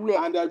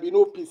anywhere. And there will be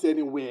no peace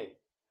anywhere.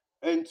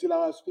 Until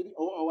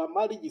our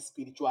marriage is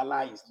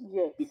spiritualized.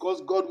 Yes.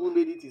 Because God who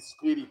made it is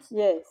spirit.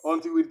 Yes.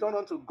 Until we return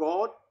unto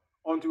God,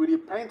 until we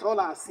repent all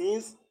our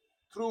sins,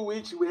 through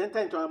which we enter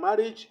into our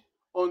marriage,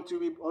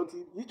 until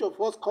each of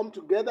us come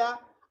together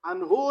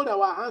and hold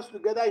our hands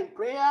together in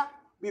prayer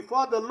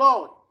before the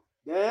Lord,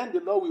 then the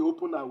Lord will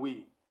open our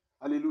way.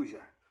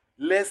 Hallelujah.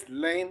 Let's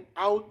learn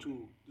how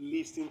to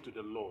listen to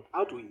the Lord,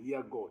 how to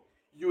hear God.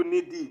 You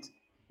need it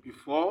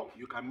before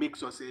you can make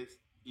success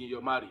in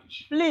your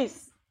marriage.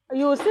 Please,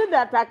 you will see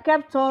that I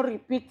kept on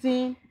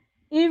repeating,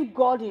 if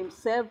God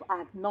Himself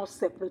had not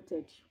separated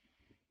you.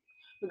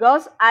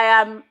 Because I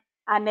am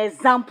an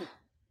example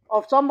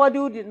of somebody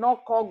who did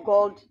not call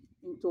God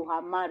into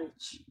her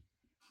marriage.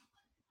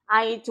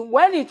 And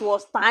when it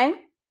was time,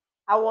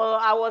 I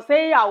was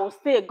saying I will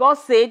stay. God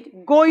said,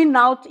 going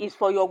out is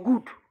for your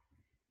good.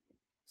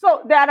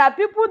 So there are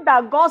people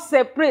that God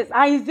separates,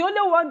 and He's the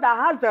only one that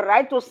has the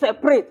right to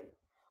separate.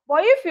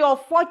 But if you're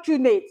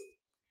fortunate,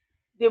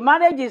 the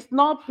marriage is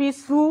not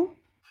peaceful,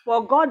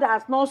 for God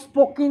has not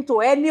spoken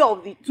to any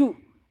of the two,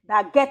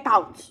 that get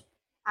out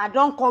and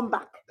don't come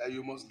back. That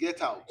you must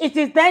get out. It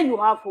is then you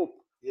have hope.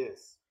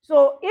 Yes.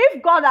 So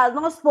if God has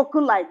not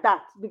spoken like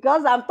that,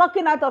 because I'm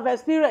talking out of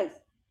experience.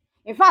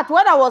 In fact,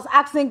 when I was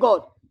asking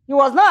God, He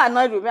was not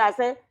annoyed with me. I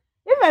said,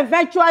 if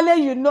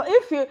eventually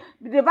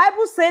the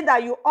Bible said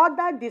that you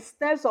order the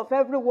steps of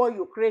everyone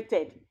you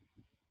created,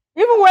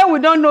 even when we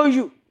don't know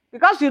you,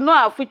 because you know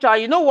our future,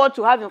 you know what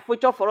to have in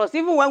future for us,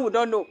 even when we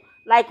don't know.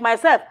 Like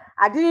myself,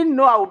 I didn't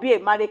know I would be a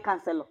marriage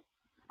counselor.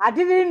 I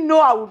didn't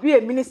know I would be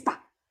a minister.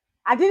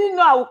 I didn't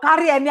know I would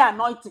carry any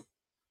anointing.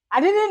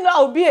 I didn't know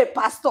I would be a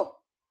pastor.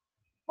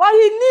 But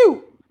He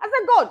knew. I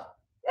said, God,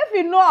 if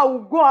You know I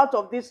will go out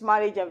of this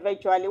marriage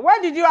eventually, why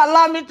did You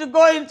allow me to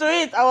go into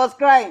it? I was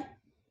crying.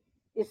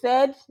 He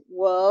said,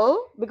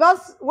 well,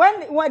 because when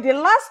the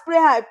last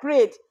prayer I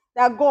prayed,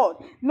 that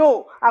God,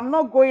 no, I'm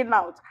not going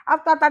out.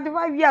 After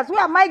 35 years,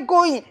 where am I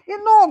going?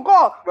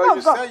 God. But no,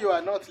 you God. say you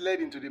are not led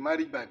into the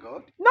marriage by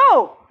God?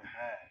 No.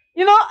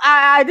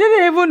 I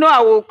didn't even know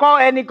I would call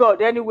any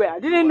God anywhere. I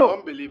didn't know.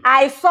 Unbeliever.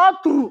 I saw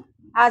through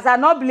as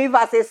an unbeliever,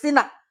 as a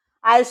sinner.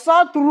 I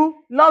saw through,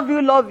 love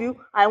you,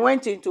 I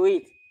went into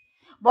it.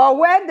 But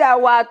when there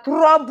were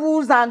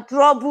troubles,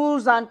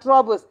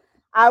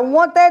 I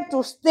wanted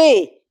to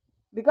stay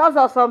because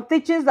of some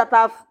teachings that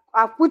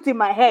I've put in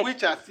my head.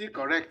 Which are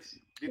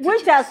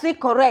still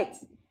correct.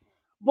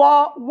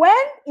 But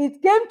when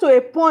it came to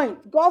a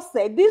point, God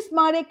said, this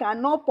marriage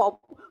cannot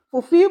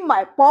fulfill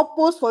my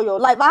purpose for your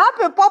life. I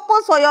have a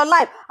purpose for your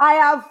life. I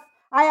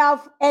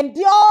have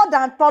endured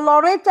and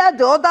tolerated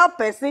the other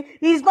person.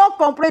 He is not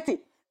cooperating.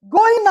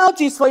 Going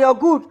out is for your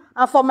good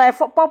and for my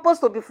purpose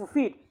to be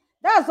fulfilled.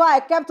 That's why I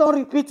kept on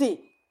repeating,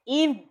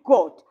 if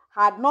God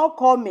had not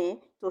called me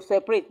to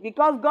separate,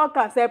 because God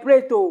can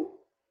separate too.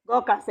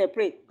 God can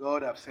separate.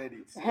 God have said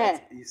it.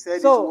 He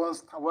said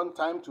it one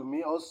time to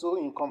me also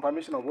in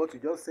confirmation of what you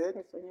just said.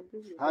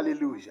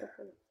 Hallelujah.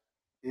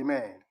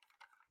 Amen.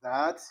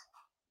 That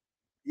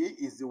He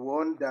is the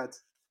one that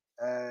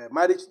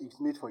marriage is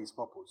made for His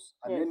purpose.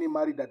 And any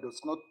marriage that does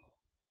not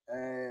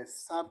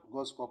serve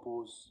God's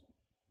purpose,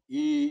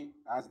 He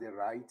has the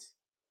right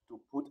to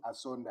put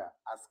asunder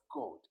as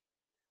God.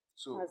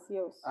 So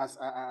as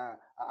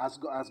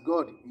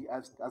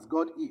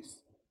God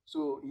is.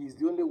 So he's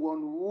the only one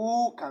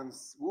who can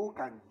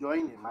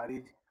join a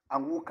marriage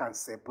and who can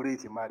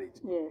separate a marriage.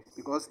 Yes.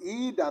 Because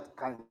he that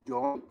can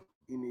join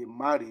in a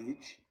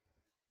marriage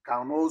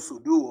can also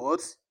do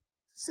what?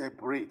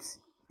 Separate.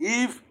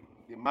 If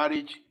the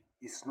marriage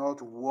is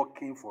not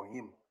working for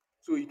him.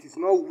 So it is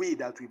not we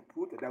that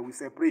we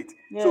separate.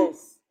 Yes. So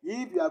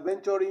if you are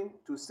venturing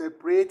to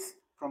separate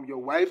from your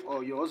wife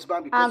or your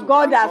husband because and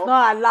God has alcohol,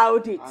 not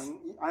allowed it.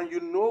 and you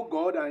know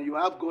God and you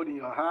have God in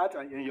your heart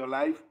and in your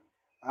life,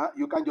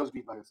 you can't just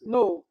be by yourself.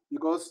 No.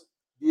 Because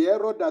the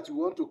error that you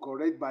want to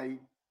correct by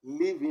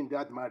leaving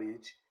that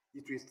marriage,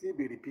 it will still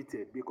be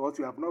repeated because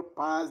you have not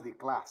passed the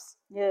class.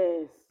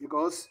 Yes.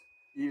 Because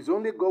it's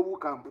only God who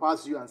can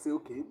pass you and say,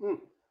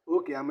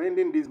 okay, I'm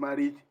ending this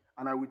marriage,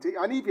 and I will take.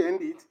 And if you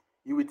end it,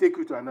 He will take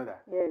you to another.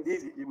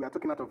 Yes. We are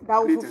talking out of that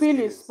will great fulfill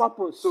experience. His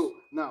purpose. So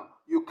now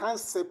you can't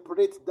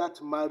separate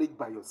that marriage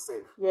by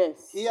yourself.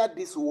 Yes. Hear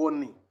this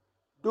warning: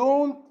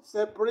 don't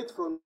separate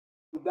from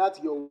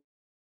that your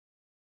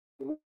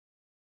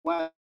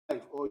wife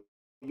or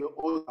your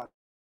husband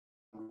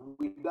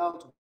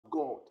without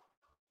God.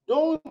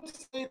 Don't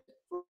say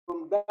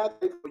from that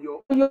for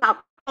your You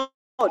are called.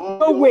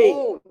 No your way.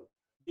 own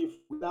if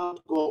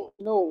without God.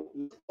 No.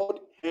 Let God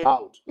help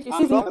out. You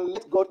And see-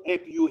 let God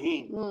help you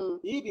in.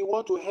 If He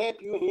want to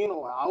help you in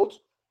or out,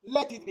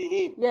 let it be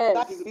Him. Yes.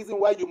 That is the reason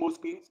why you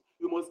must be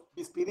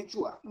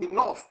spiritual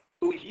enough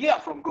to hear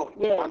from God.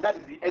 Yes. And that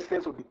is the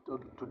essence of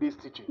today's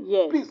teaching.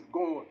 Yes. Please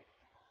go on.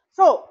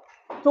 So,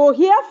 to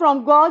hear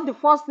from God, the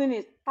first thing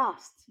is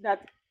fast.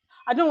 That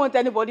I don't want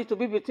anybody to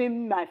be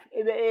between my.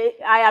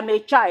 I am a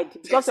child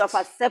because you have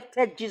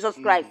accepted Jesus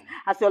Christ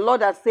as your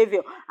Lord and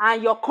Savior,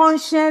 and your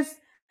conscience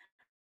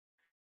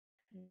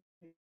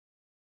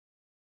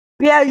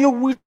bear you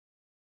witness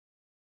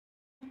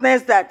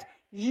that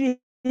He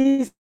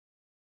is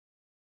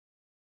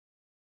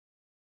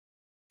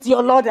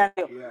your Lord and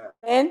Savior.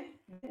 And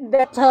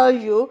they tell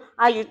you,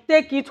 and you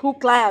take it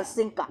hook, line, and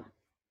sinker,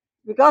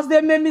 because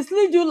they may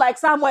mislead you like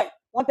Samuel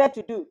wanted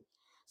to do.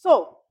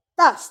 So,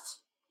 thirst.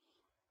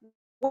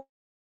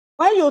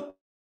 When you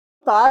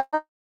thirst,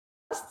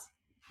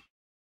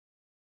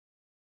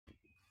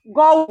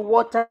 God will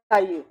water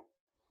you.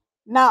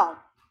 Now,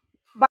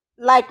 but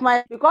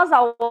because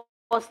I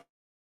was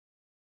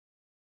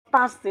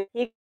fasting,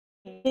 He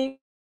gave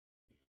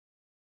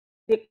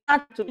the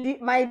count to be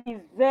my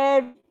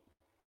very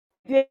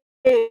days.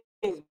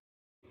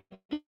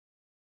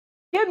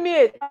 Give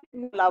me a time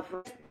will have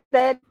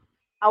rested.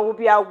 I will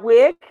be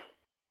awake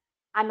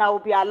and I will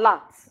be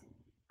alert.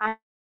 And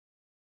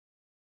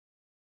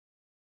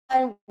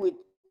I'm with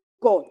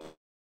God.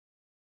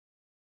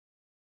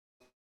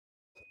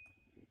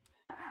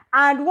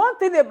 And one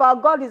thing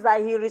about God is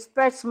that He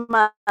respects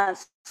man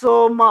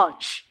so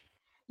much.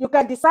 You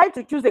can decide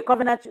to choose a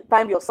covenant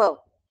time yourself.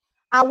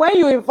 And when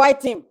you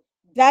invite Him,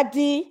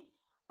 Daddy,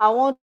 I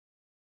want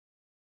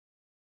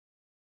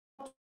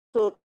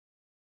to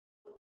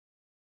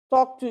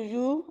talk to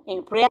you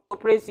in prayer to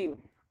praise you.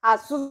 At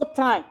some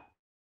time,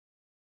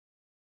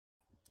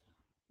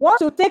 once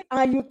you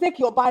take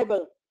your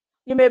Bible,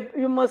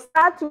 you must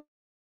start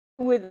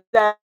with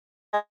the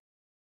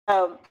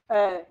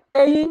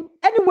saying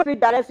anywhere it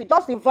directs you.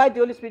 Just invite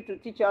the Holy Spirit to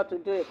teach you how to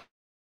do it.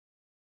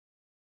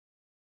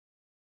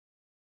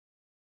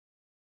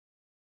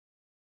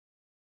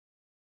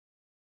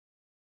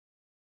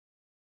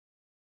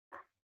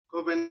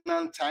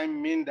 Covenant time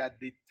means that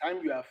the time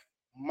you have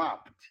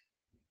mapped,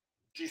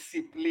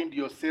 disciplined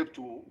yourself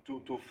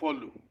to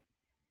follow,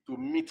 to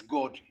meet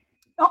God.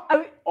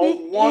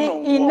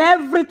 In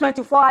every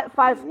 25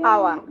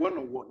 hours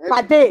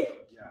per day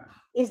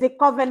is the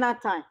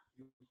covenant time.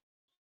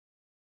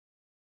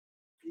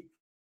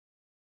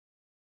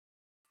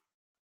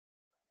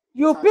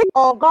 You pick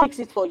or God picks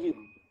it for you.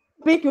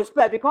 Pick your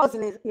respect because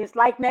in his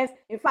likeness,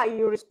 in fact,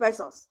 He respects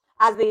us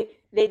as the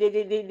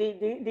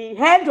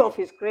head of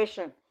His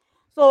creation.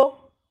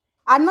 So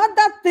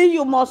another thing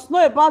you must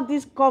know about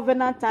this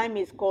covenant time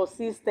is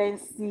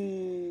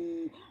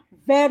consistency.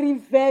 Very,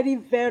 very,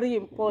 very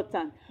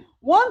important.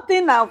 One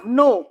thing I've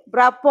known,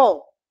 Brother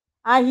Paul,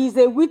 and he's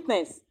a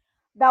witness,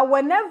 that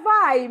whenever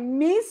I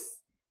miss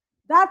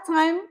that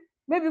time,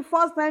 maybe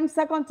first time,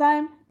 second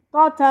time,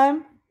 third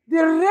time, the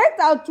rate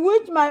at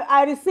which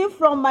I receive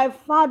from my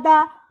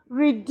Father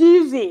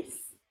reduces.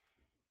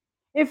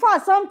 In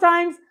fact,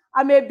 sometimes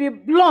I may be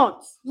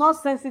blunt, not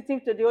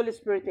sensitive to the Holy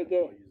Spirit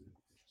again.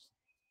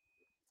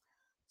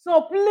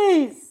 So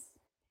please,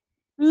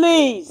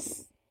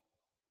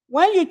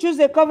 when you choose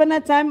a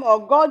covenant time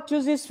or God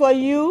chooses for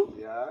you,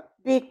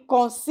 be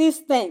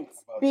consistent.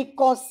 Be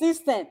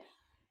consistent.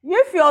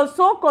 If you're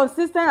so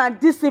consistent and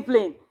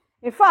disciplined,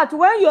 in fact,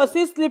 when you're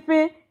still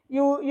sleeping,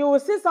 you will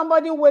see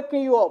somebody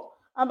waking you up.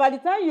 And by the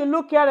time you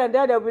look here and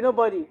there will be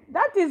nobody.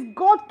 That is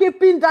God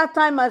keeping that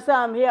time and say,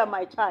 I'm here,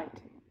 my child.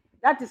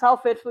 That is how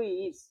faithful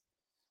He is.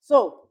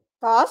 So,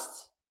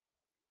 first,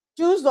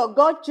 choose or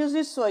God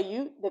chooses for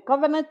you the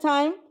covenant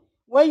time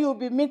where you'll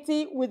be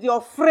meeting with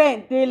your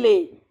friend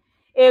daily.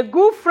 A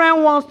good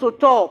friend wants to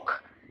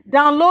talk.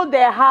 Download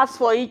their hearts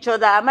for each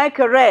other. Am I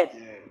correct?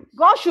 Yeah.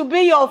 God should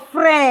be your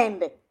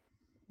friend.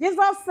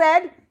 Jesus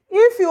said,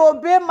 if you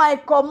obey my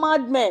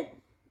commandment,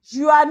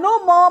 you are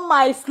no more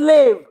my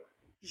slave.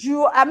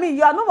 You are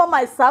no more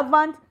my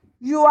servant.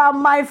 You are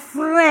my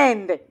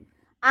friend.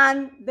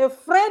 And the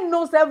friend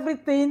knows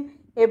everything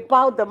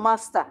about the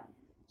master.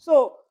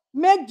 So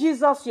make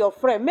Jesus your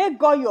friend. Make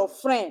God your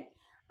friend.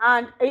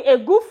 And a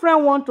good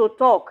friend want to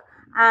talk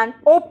and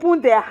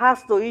open their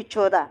hearts to each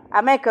other.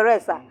 Am I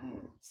correct, sir?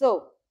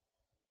 So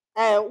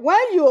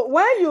when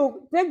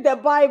you take the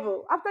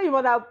Bible, after you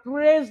would have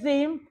praised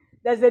him,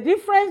 there's a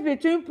difference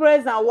between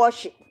praise and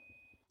worship.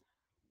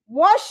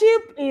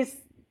 Worship is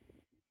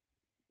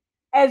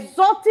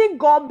exalting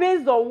God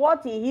based on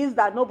what he is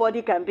that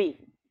nobody can be.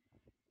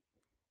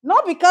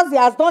 Not because he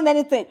has done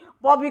anything,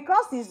 but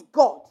because he's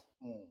God.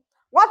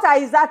 What are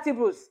his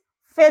attributes?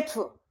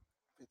 Faithful,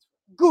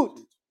 good,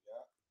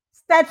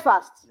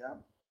 steadfast,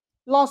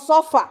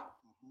 long-suffering.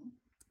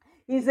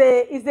 He's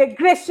a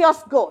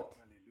gracious God.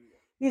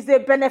 He's a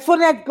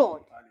benevolent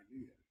God.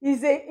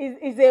 He's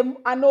an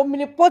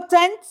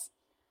omnipotent,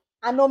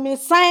 an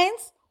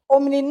omniscience,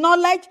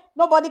 omni-knowledge.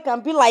 Nobody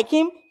can be like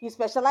him. He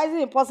specializes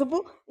in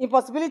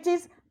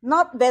impossibilities.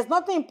 There's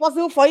nothing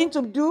impossible for him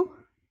to do.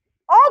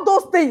 All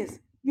those things,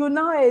 you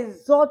now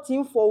exalt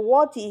him for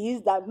what he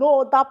is that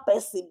no other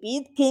person, be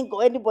it king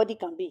or anybody,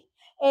 can be.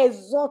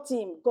 Exalt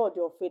him. God,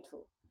 you're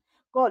faithful.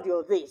 God,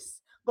 you're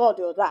this. God,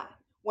 you're that.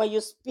 When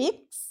you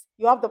speak,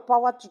 you have the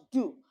power to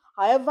do.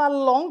 However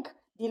long,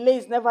 delay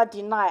is never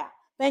denial.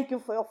 Thank you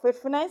for your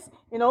faithfulness.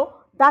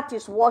 That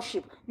is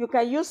worship. You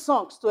can use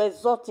songs to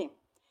exalt him.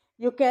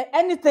 You can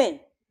anything.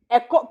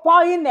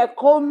 Pouring a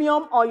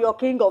encomium on your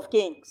King of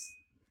Kings.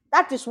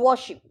 That is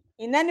worship.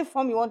 In any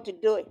form you want to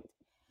do it.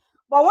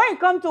 But when it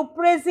comes to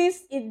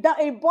praises,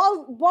 it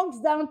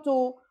boils down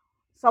to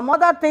some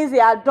other things he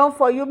has done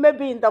for you,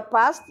 maybe in the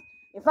past.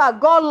 In fact,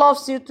 God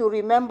loves you to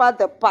remember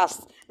the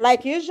past.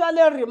 Like he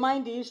usually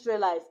remind the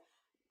Israelites,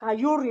 can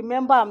you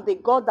remember I'm the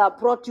God that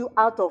brought you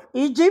out of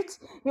Egypt?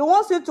 He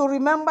wants you to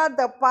remember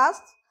the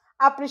past.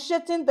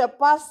 Appreciating the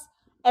past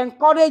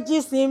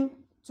encourages him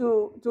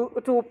to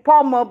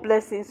pour more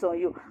blessings on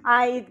you.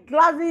 And it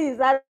gladdens his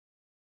heart.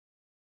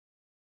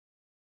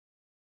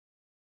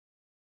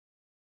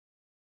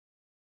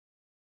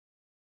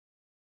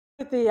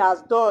 He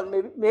has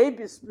done,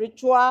 maybe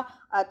spiritual.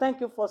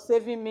 Thank you for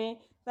saving me.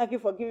 Thank you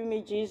for giving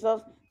me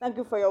Jesus. Thank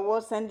you for your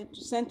word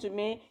sent to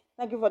me.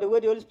 Thank you for the way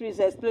the Holy Spirit is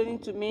explaining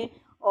to me,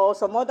 or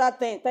some other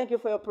thing. Thank you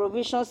for your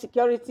provision,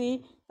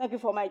 security. Thank you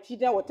for my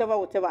children,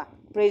 whatever.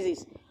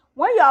 Praises.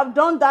 When you have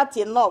done that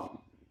enough,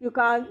 you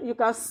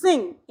can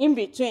sing in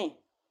between.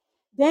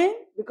 Then,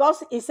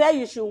 because he said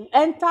you should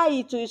enter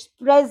into his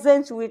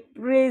presence with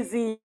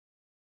praising.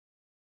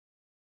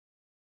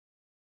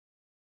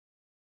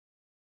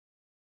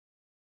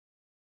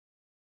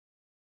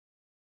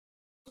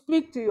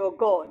 Speak to your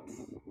God.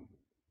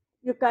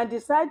 You can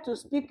decide to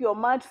speak your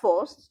mind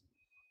first,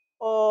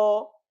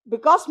 or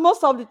because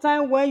most of the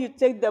time when you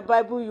take the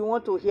Bible, you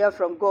want to hear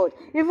from God.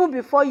 Even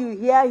before you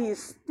hear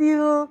his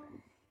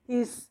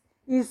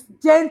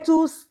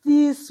gentle,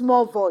 still,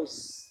 small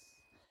voice.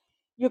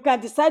 You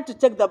can decide to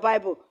take the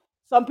Bible.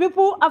 Some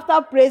people,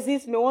 after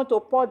praises, may want to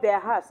pour their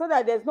heart so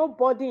that there's no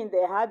body in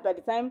their heart by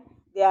the time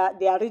they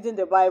are reading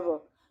the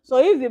Bible. So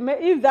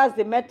if that's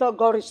the method,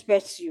 God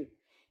respects you.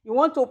 You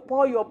want to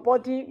pour your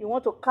body, you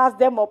want to cast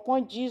them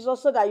upon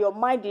Jesus so that your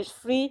mind is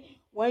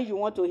free when you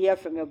want to hear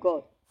from your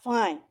God.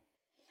 Fine.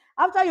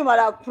 After you might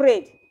have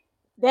prayed,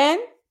 then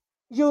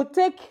you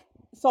take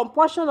some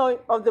portion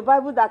of the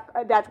Bible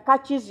that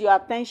catches your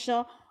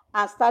attention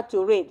and start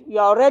to read.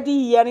 You're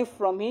already hearing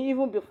from him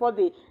even before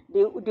the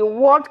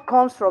word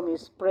comes from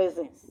his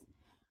presence.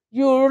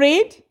 You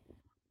read,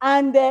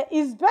 and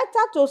it's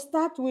better to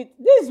start with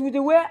this. With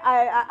the way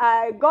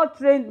God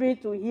trained me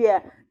to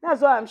hear.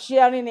 That's why I'm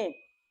sharing it.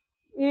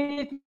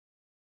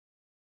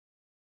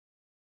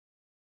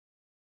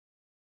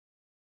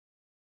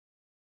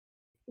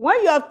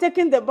 When you have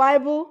taken the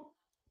Bible,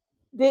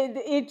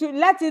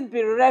 let it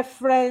be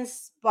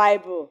reference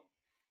Bible,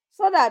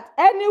 so that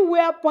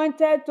anywhere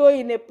pointed to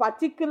in a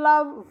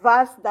particular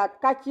verse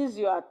that catches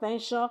your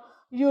attention,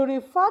 you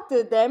refer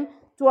to them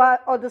to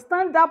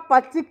understand that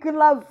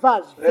particular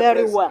verse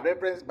very well.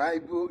 Reference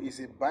Bible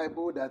is a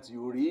Bible that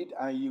you read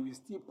and you will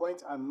still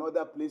point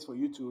another place for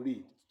you to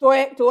read.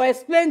 To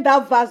explain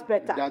that verse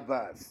better. That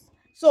verse.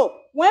 So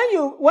when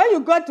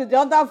you go to the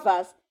other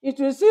verse, it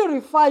will still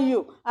refer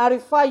you.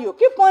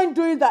 Keep on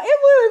doing that.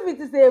 Even if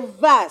it is a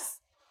verse,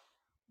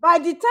 by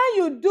the time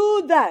you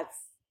do that,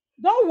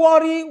 don't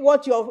worry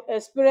what your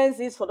experience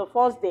is for the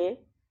first day.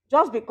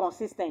 Just be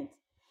consistent.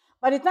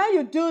 By the time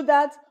you do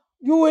that,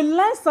 you will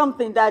learn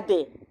something that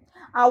day.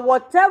 And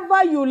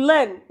whatever you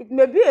learn, it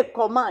may be a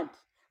command.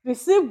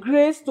 Receive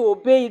grace to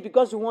obey it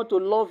because you want to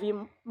love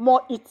him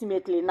more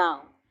intimately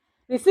now.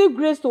 Receive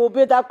grace to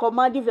obey that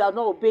command if you are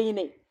not obeying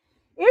it.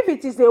 If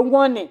it is a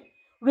warning,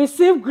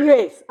 receive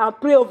grace and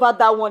pray over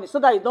that warning so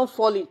that you don't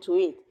fall into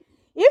it.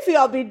 If you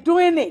have been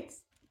doing it,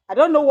 I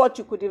don't know what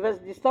you could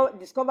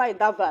discover in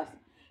that verse.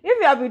 If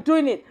you have been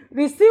doing it,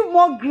 receive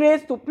more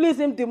grace to please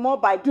him the more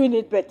by doing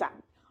it better.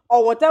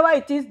 Or whatever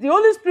it is, the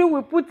Holy Spirit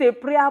will put a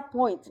prayer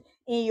point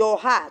in your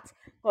heart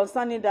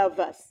concerning that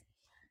verse.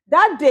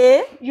 That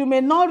day, you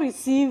may not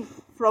receive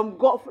from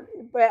God,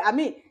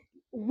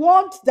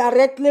 want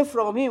directly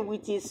from him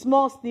with his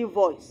small, still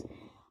voice.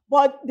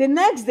 But the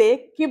next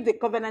day, keep the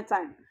covenant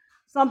time.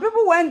 Some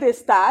people, when they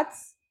start,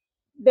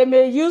 they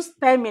may use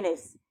 10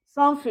 minutes,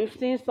 some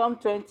 15, some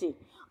 20.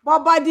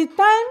 But by the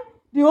time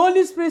the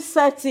Holy Spirit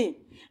sets in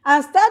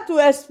and start to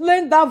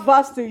explain that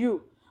verse to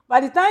you, by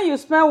the time you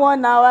spend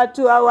 1 hour,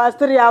 2 hours,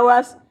 3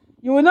 hours,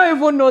 you will not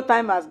even know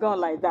time has gone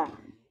like that.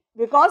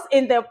 Because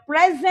in the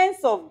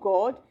presence of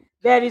God,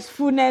 there is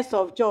fullness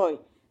of joy.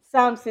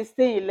 Psalm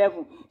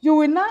 16:11. You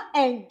will not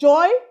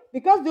enjoy,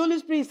 because the Holy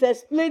Spirit is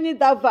explaining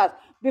that verse.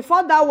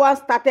 Before that one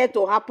started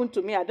to happen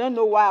to me, I don't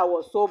know why I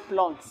was so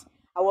blunt.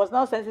 I was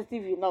not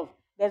sensitive enough.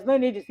 There's no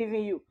need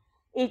deceiving you.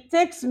 It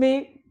takes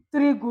me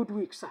 3 good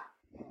weeks, sir.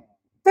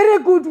 3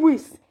 good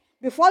weeks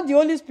before the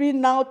Holy Spirit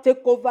now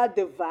take over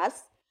the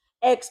verse,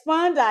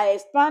 expand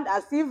as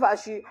if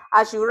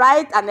I should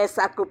write an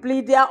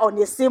encyclopedia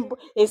on a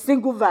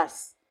single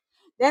verse.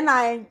 Then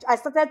I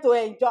started to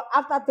enjoy,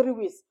 after 3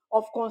 weeks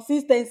of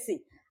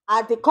consistency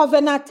at the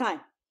covenant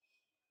time.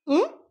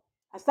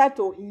 I started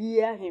to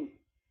hear him.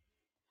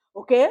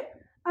 Okay?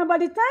 And by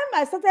the time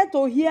I started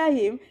to hear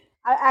him,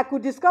 I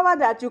could discover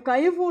that you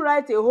can even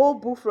write a whole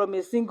book from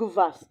a single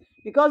verse,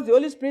 because the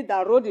Holy Spirit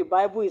that wrote the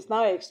Bible is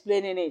now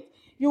explaining it.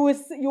 You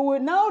will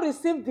now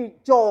receive the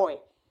joy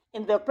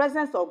in the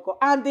presence of God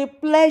and the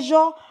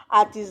pleasure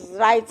at his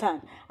right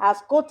hand,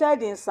 as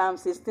quoted in Psalm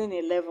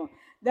 16:11.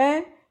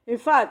 Then, in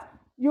fact,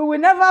 you will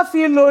never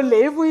feel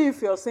lonely, even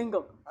if you're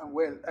single.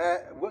 Well,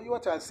 what you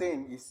are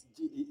saying is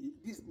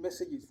this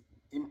message is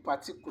in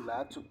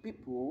particular to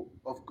people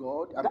of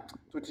God, and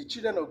to the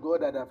children of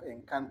God that have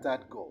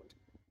encountered God,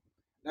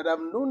 that have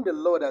known the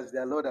Lord as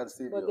their Lord and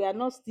Savior. But they are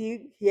not still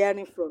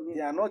hearing from him.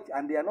 They are not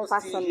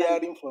Personally. still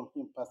hearing from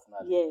him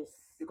personally. Yes.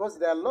 Because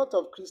there are a lot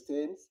of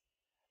Christians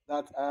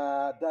that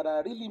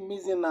are really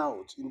missing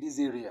out in this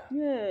area.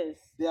 Yes.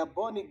 They are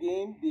born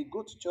again, they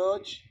go to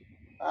church,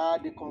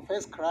 they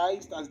confess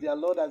Christ as their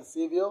Lord and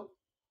Savior,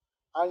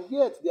 and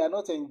yet they are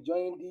not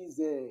enjoying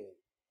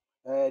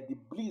the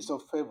bliss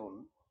of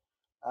heaven,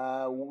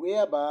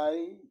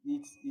 whereby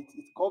it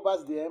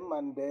covers them,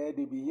 and they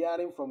be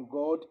hearing from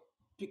God,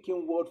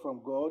 picking word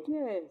from God.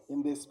 Yes.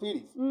 In the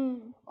spirit.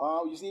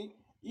 You see,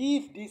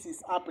 if this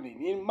is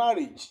happening in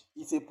marriage,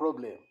 it's a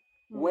problem.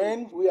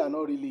 When we are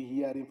not really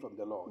hearing from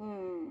the Lord,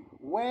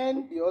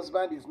 when the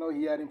husband is not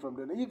hearing from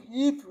the Lord,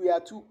 if we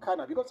are too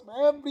carnal, because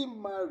every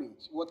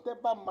marriage,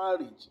 whatever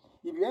marriage,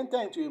 if you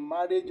enter into a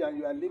marriage and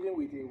you are living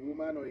with a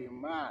woman or a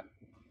man,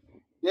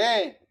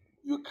 then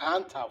you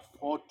can't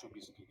afford to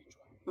be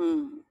spiritual.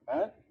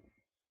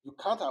 You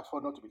can't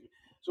afford not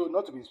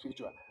to be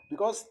spiritual,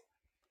 because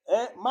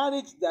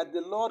marriage that the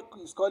Lord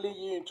is calling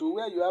you into,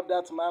 where you have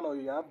that man or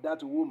you have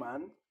that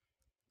woman,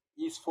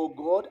 is for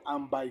God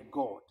and by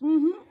God.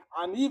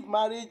 And if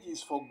marriage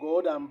is for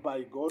God and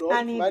by God, or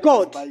And if in marriage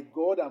God. is by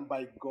God and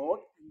by God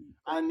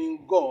and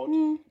in God,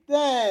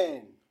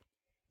 then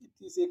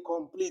it is a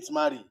complete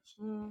marriage.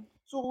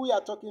 So we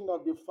are talking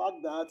of the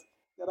fact that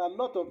there are a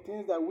lot of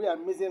things that we are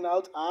missing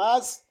out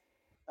as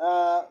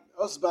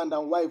husband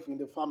and wife in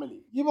the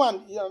family,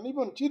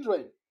 even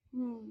children,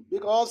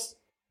 because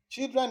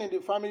children in the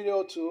family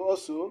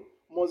also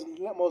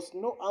must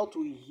know how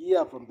to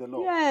hear from the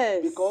Lord.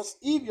 Yes. Because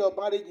if your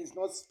marriage is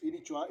not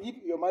spiritual,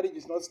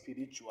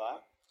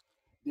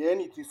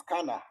 then it is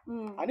carnal.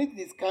 And if it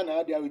is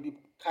carnal, there will be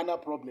carnal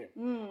problem.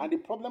 And the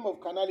problem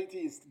of carnality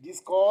is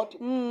discord,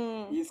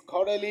 is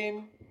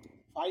quarreling,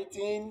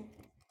 fighting,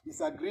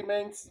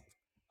 disagreements,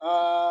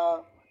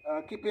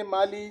 keeping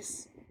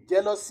malice,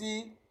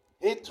 jealousy,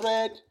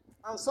 hatred,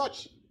 and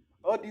such.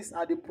 All these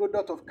are the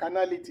product of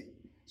carnality.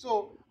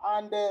 So,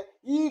 and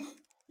if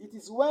it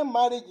is when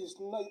marriage is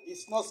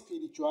not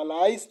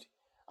spiritualized,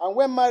 and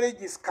when marriage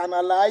is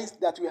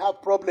canalized, that we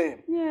have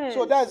problem. Yes.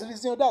 So that's the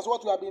reason. That's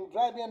what we have been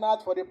driving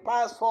at for the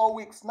past 4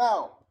 weeks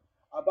now,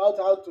 about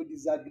how to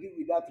disagree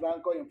with that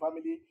rancor in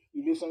family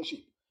relationship.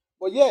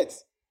 But yet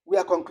we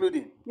are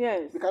concluding.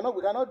 Yes. We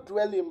cannot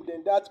dwell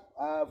in that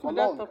for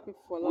long. Topic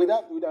for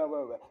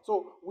long.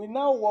 So we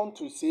now want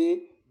to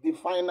say the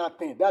final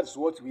thing. That's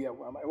what we are.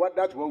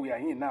 That's what we are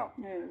in now.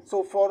 Yes.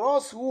 So for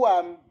us who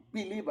are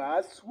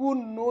believers, who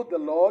know the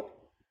Lord,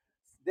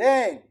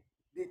 then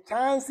the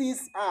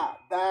chances are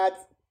that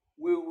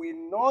we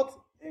will not,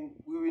 and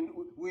we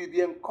will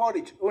be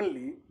encouraged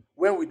only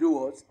when we do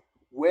what?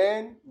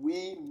 When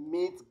we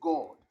meet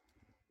God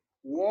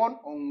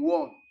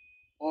one-on-one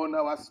on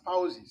our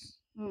spouses.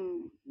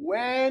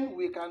 When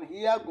we can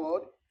hear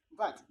God. In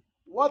fact,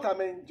 what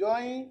I'm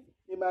enjoying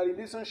in my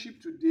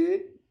relationship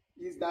today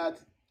is that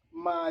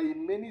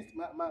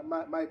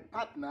my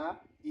partner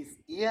is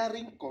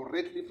hearing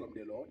correctly from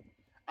the Lord,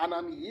 and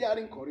I'm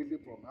hearing correctly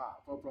from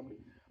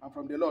her,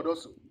 from the Lord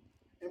also.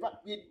 In fact,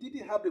 we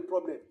didn't have the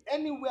problem.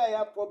 Anywhere I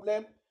have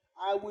problem,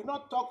 I will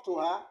not talk to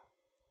her.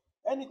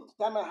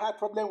 Anytime I had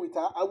problem with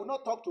her, I will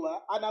not talk to her,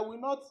 and I will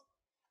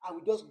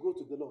just go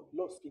to the Lord.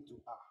 Lord, speak to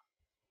her.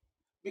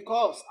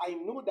 Because I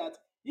know that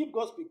if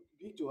God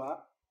speak to her,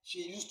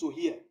 she used to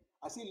hear.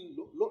 I say,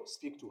 Lord,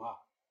 speak to her.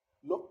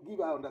 Lord, give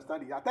her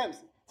understanding. At times,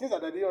 things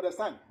that I didn't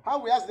understand.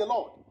 How we ask the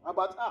Lord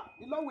about her.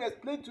 The Lord will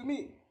explain to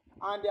me.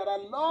 And there are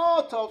a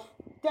lot of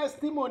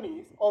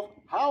testimonies of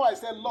how I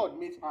said, Lord,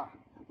 meet her.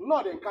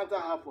 Lord, encounter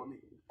her for me.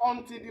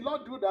 Until the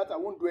Lord do that, I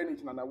won't do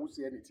anything and I won't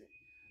say anything.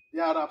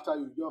 Thereafter,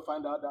 you just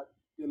find out that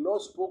the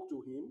Lord spoke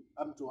to him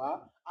and to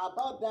her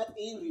about that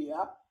area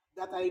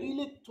that I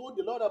really told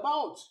the Lord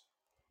about.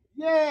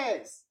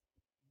 Yes,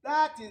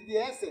 that is the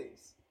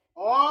essence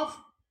of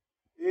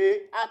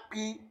a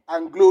happy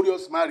and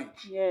glorious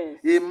marriage. Yes.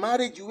 A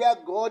marriage where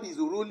God is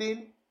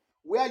ruling,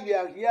 where you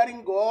are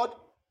hearing God,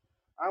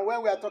 and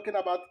when we are talking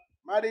about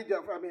marriage,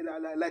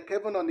 like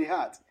heaven on the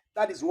earth,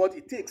 that is what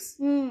it takes.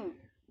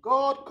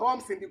 God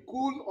comes in the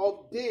cool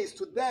of days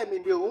to them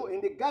in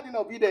the Garden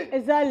of Eden.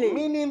 Exactly.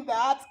 Meaning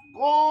that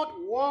God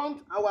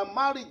wants our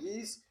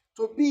marriages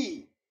to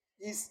be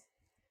His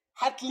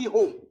heartly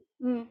home,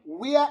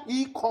 where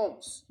He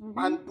comes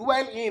and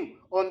dwell in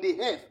on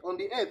the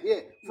earth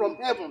here from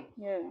heaven.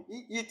 Yeah.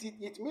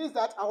 It means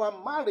that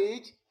our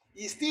marriage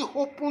is still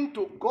open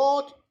to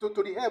God, to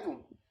the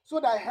heaven,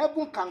 so that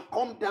heaven can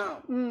come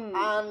down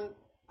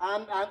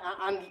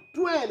and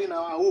dwell in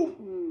our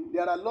home.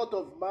 There are a lot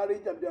of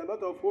marriage and there are a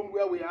lot of home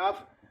where they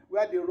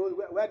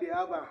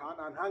have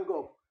an hang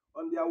up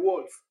on their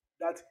walls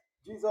that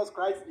Jesus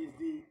Christ is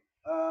the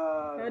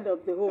Head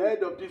of the home.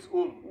 head of this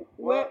home.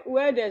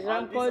 Where there's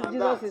rancor,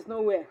 Jesus is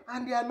nowhere.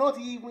 And they are not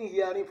even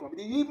hearing from him.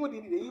 They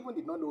even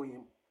did not know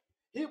him.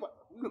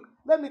 Look,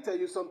 let me tell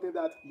you something,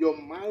 that your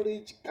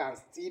marriage can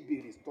still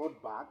be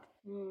restored back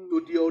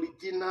to the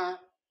original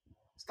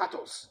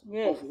status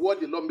of what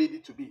the Lord made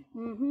it to be.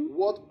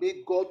 What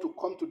made God to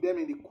come to them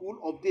in the cool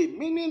of day.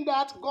 Meaning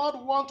that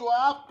God wants to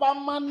have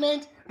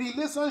permanent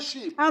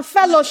relationship. And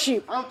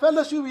fellowship.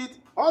 With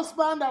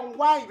husband and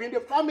wife in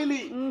the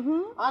family.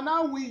 And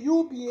how will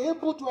you be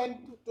able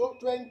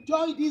to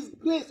enjoy this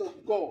grace of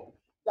God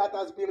that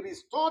has been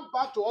restored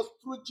back to us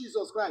through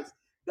Jesus Christ,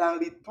 than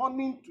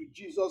returning to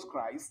Jesus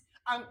Christ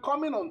and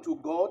coming unto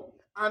God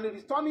and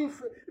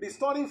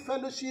restoring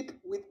fellowship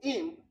with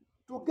Him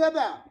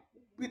together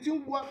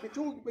between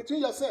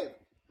yourself,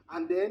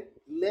 and then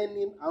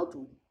learning how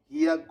to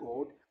hear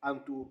God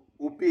and to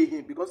obey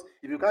Him. Because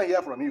if you can't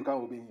hear from Him, you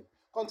can't obey Him.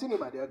 Continue,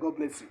 my dear. God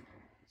bless you.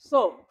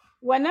 So,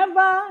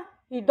 whenever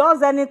he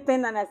does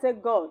anything and I say,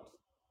 God,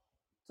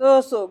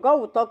 so God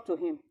will talk to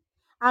him.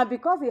 And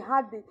because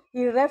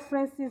he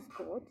references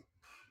God,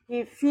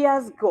 he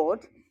fears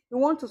God,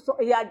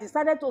 he had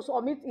decided to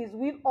submit his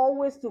will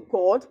always to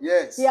God.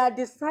 Yes. He had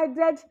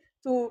decided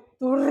to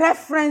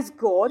reference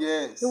God.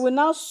 Yes. He will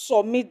now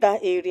submit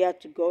that area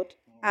to God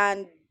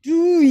and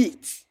do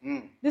it.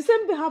 The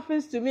same thing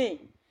happens to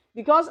me,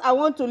 because I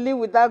want to live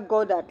with that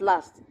God at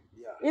last.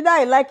 Yeah. Either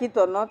I like it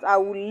or not, I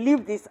will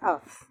leave this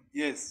earth.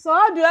 Yes. So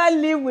how do I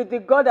live with the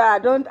God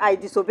that I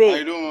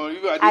disobey? I don't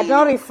know. I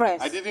don't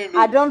reference. I didn't know.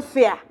 I don't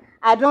fear.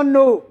 I don't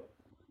know.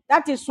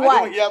 That is why I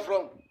don't hear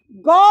from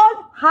God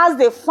has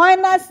the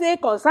final say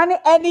concerning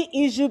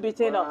any issue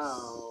between us.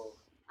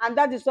 And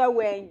that is why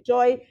we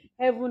enjoy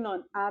heaven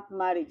on earth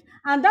marriage.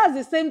 And that's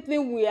the same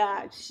thing we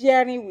are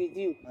sharing with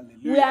you. Hallelujah.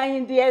 We are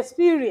in the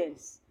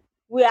experience.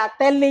 We are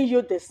telling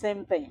you the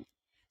same thing.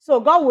 So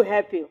God will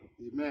help you.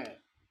 Amen.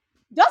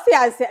 Just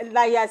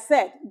like I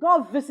said,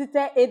 God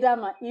visited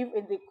Adam and Eve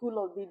in the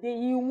cool of the day.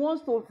 He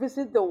wants to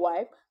visit the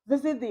wife,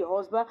 visit the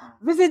husband,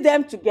 visit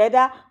them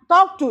together,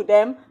 talk to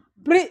them.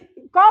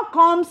 God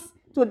comes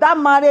to that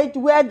marriage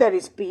where there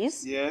is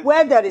peace, yes,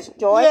 where there is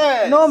joy,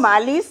 yes, no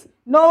malice,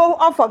 no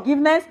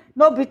unforgiveness,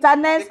 no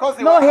bitterness, because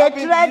they no were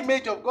hatred. Having the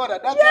image of God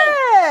at that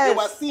yes, time. They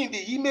were seeing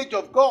the image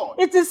of God.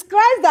 It is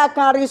Christ that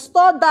can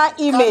restore that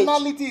image.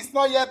 Carnality is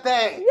not yet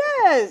there.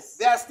 Yes.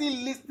 They are still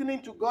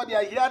listening to God. They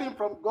are hearing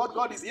from God.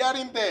 God is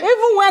hearing them.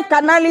 Even when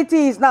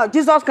carnality is now,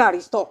 Jesus can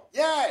restore.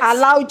 Yes.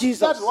 Allow Jesus.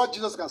 That's what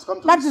Jesus can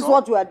come to that restore. Is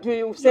what we are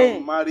doing. Saying.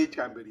 Your marriage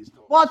can be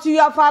restored. But you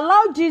have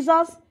allowed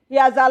Jesus. He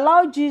has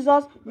allowed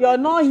Jesus. You are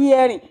not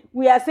hearing.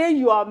 We are saying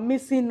you are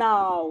missing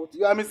out.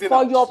 You are missing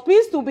For out. your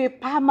peace to be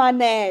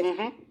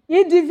permanent.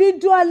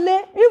 Individually,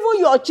 even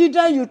your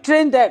children, you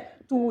train them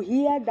to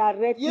hear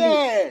directly.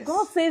 Yes.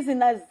 God says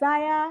in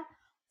Isaiah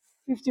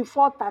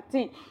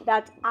 54:13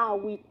 that I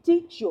will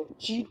teach your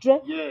children,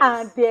 yes,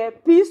 and their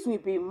peace will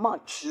be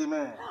much.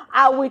 Amen.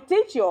 I will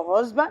teach your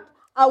husband.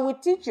 I will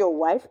teach your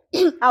wife.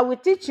 I will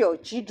teach your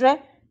children.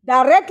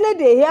 Directly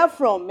they hear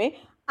from me.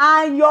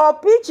 And your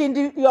peace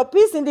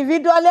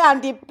individually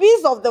and the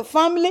peace of the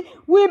family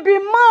will be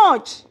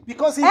much.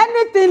 Because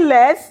anything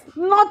less,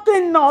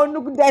 nothing,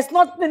 no, there's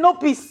no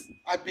peace.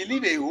 I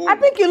believe a home. I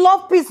think you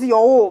love peace in your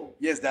home.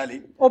 Yes,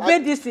 darling. Obey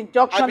this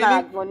injunction and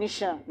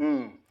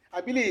admonition. I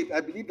believe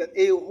that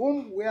a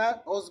home where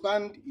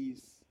husband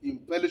is in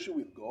fellowship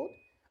with God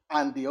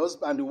and the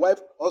husband and the wife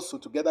also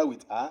together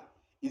with her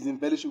is in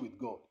fellowship with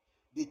God.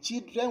 The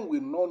children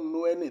will not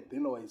know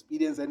anything or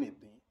experience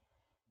anything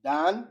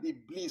than the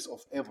bliss of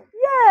heaven.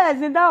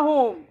 Yes, in that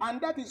home.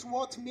 And that is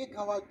what makes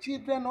our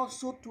children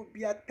also to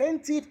be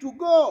attentive to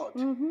God.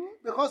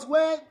 Because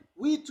when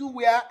we too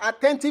we are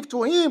attentive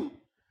to Him,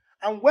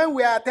 and when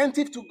we are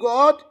attentive to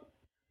God,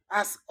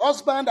 as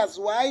husband, as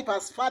wife,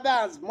 as father,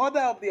 as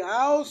mother of the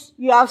house,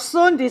 You have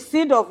sown the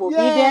seed of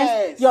obedience.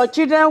 Yes. Your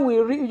children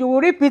you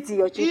will reap it in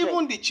your children.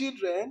 even the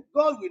children,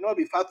 God will not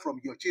be far from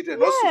your children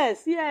also.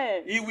 Yes,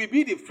 yes. He will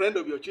be the friend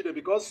of your children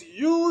because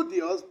you,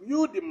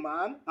 the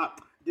man,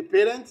 the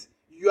parents,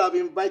 you have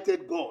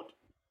invited God.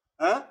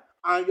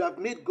 And you have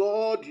made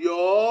God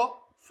your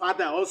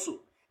father also.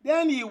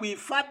 Then He will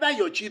father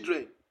your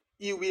children.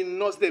 He will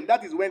nurse them.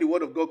 That is when the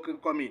word of God can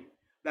come in.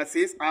 That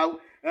says,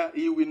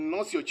 He will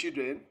nurse your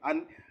children,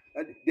 and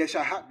they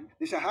shall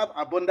have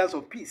abundance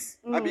of peace.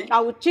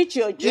 I will teach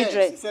your children.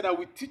 Yes, He said, I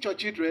will teach your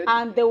children.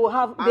 And they will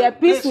have and their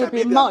peace grace will shall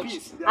be their much.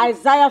 peace.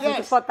 Isaiah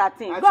Yes.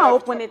 54:13. Go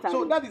and open it.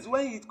 So that is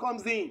when it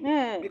comes in.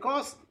 Yeah.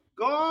 Because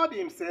God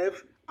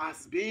Himself,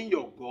 as being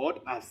your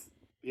God, as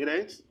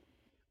parents,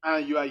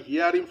 and you are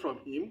hearing from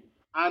Him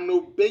and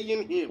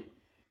obeying Him.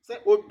 Say,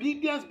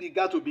 obedience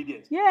begat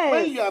obedience. Yes.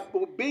 When you are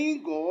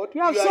obeying God,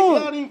 You are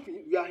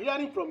you are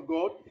hearing from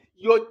God.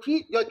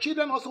 Your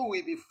children also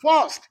will be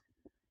forced.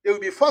 They will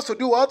be forced to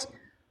do what?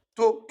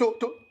 To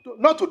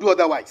not to do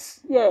otherwise.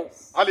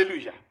 Yes.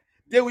 Hallelujah.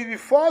 They will be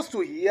forced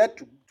to hear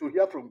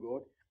from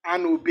God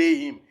and obey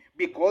Him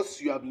because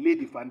you have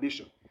laid the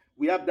foundation.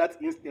 We have that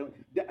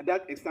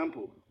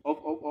example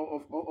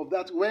of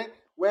that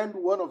when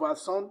one of our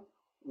sons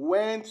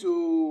went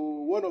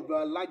to one of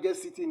the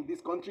largest cities in this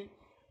country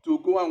to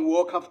go and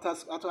work after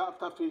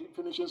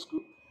finishing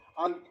school,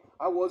 and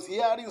I was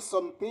hearing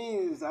some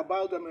things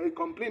about them,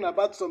 complain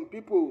about some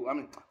people.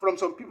 From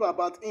some people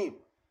about him,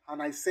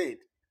 and I said,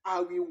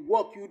 I will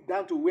walk you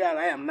down to where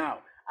I am now.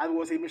 I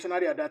was a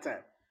missionary at that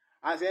time.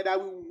 I said, I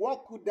will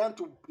walk you down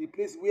to the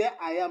place where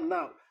I am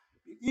now.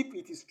 If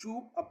it is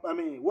true,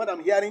 what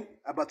I'm hearing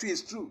about you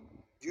is true.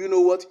 Do you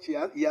know what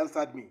he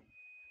answered me?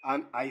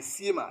 And I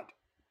simmered.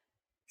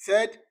 He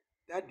said,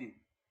 Daddy,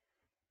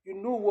 you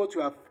know what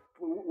you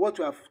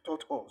have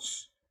taught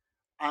us,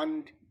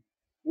 and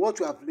what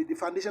you have laid, the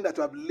foundation that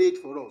you have laid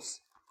for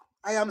us.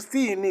 I am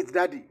still in it,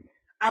 Daddy.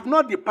 I've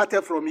not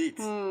departed from it.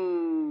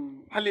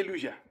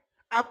 Hallelujah.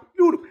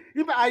 Look,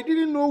 if I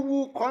didn't know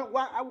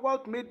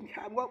what made me,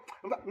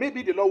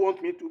 maybe the Lord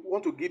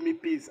want to give me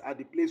peace at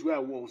the place where I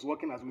was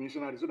working as a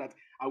missionary, so that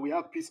I will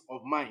have peace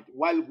of mind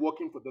while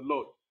working for the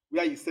Lord,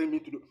 where He sent me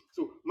to do.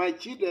 So my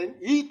children,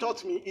 He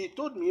told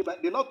me,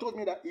 but the Lord told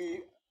me that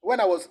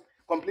when I was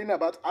complaining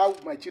about how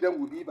my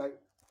children would be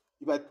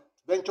if I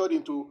ventured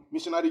into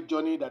missionary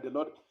journey that the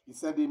Lord is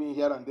sending me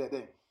here and there,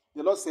 then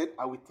the Lord said,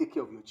 I will take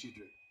care of your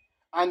children.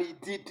 And He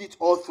did it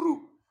all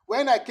through.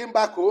 When I came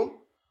back home,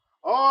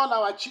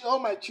 all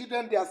my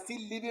children, they are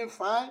still living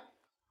fine.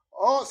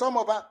 Some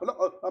of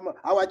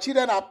our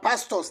children are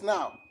pastors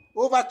now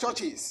over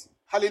churches.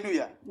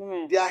 Hallelujah.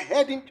 They are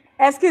heading.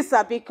 Excuse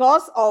sir,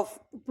 because of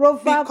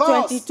Proverbs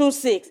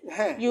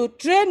 22:6. You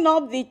train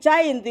up the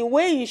child in the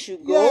way he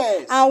should go,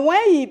 Yes. and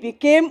when he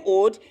became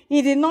old,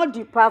 he did not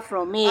depart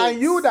from it.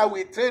 And you that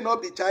will train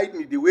up the child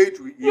in the way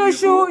to you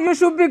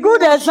should be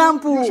good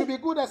example. You should be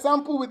good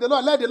example with the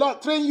Lord. Let the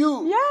Lord train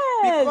you.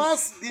 Yes.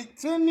 Because the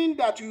training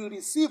that you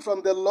receive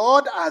from the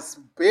Lord as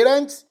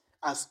parents,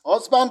 as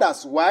husband,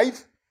 as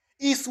wife,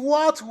 is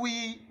what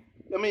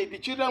the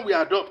children we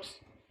adopt.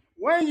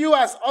 When you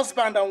as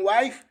husband and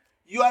wife,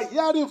 you are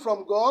hearing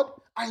from God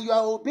and you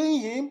are obeying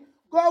Him,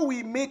 God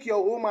will make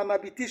your home an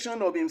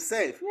habitation of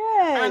Himself.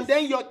 Yes. And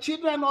then your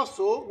children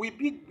also will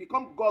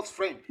become God's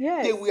friend.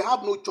 Yes. They will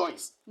have no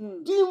choice.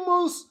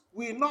 Demons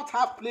will not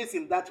have place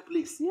in that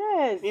place.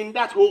 Yes. In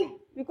that home.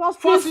 Because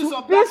Forces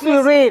of peace will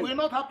darkness reign. will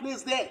not have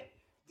place there.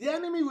 The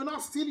enemy will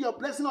not steal your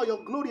blessing or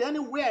your glory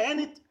anywhere.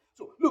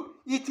 So look,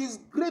 it is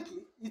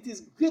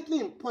greatly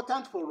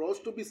important for us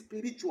to be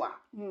spiritual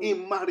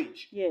in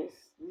marriage. Yes.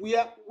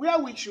 Where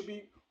we should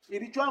be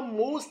spiritual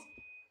most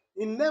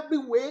in every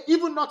way,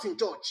 even not in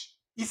church,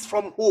 is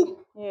from home.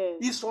 Yes.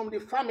 Is from the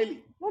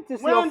family. What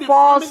is your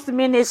first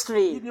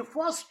ministry? The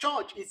first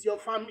church is your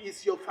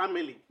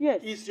family.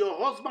 Yes. It's your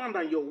husband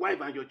and your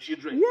wife and your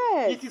children.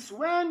 Yes. It is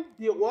when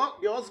the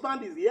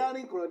husband is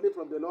hearing correctly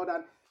from the Lord,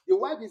 and the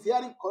wife is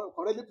hearing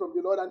correctly from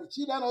the Lord, and the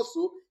children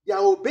also, they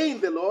are obeying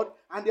the Lord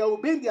and they are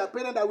obeying their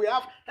parents, that we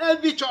have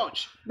healthy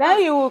church.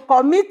 Then you will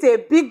commit a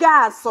bigger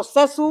and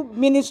successful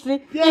ministry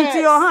into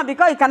your hand,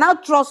 because He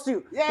cannot trust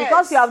you. Yes.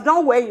 Because you have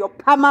done well your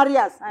primary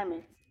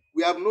assignment.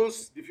 You have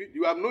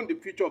known the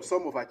future of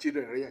some of our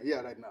children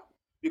here right now.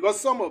 Because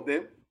some of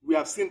them, we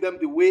have seen them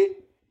the way,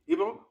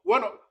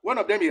 one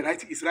of them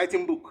is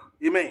writing book.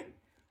 Amen.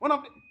 One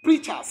of the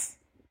preachers.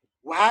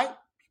 Why?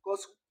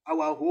 Because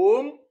our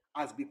home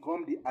has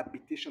become the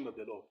habitation of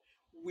the Lord.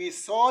 We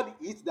saw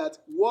it that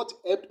what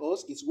helped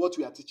us is what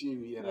we are teaching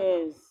you here.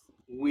 Yes.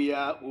 We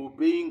are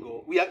obeying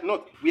God.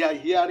 We are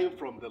hearing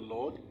from the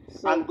Lord,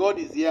 and God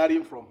is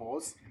hearing from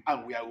us,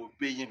 and we are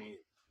obeying Him.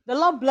 The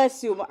Lord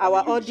bless you,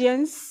 our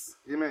audience.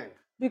 Amen.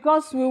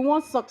 Because we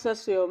want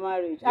success to your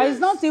marriage. Yes. And it's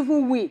not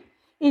even we.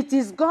 it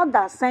is God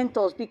that sent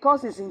us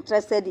because He's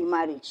interested in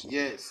marriage.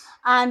 Yes.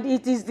 And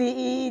it is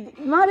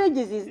marriage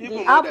is Even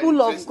the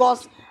more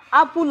than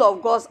apple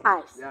of God's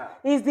eyes. Yeah.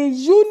 Is the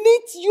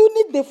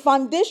unit, the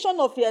foundation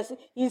of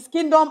his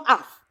kingdom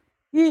earth.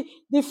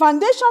 The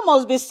foundation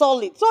must be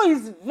solid. So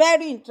he's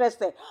very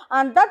interested.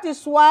 And that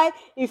is why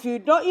if you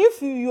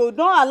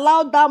don't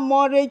allow that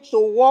marriage to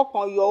work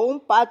on your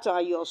own path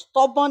and you're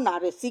stubborn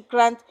and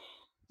recalcitrant,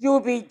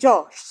 you'll be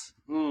judged.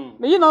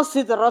 May you not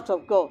see the wrath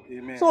of God.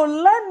 Amen. So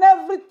learn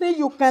everything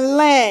you can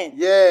learn.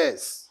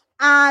 Yes.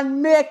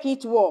 And make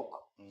it work.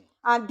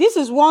 And this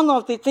is one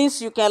of the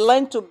things you can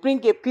learn to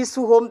bring a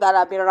peaceful home that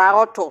have been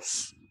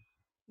riotous.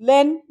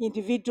 Learn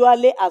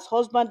individually as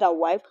husband and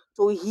wife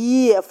to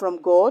hear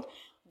from God.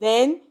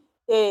 Then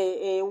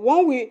the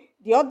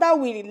other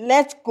will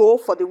let go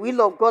for the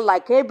will of God,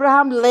 like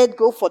Abraham let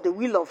go for the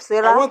will of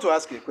Sarah. I want to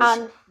ask you a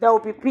question. And there will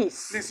be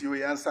peace. Please, you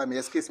will answer me.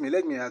 Excuse me.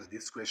 Let me ask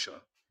this question.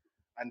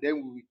 And then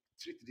we will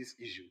treat this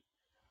issue.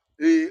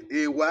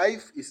 A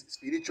wife is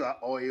spiritual,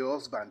 or a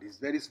husband is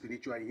very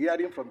spiritual,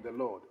 hearing from the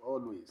Lord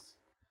always.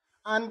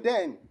 And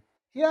then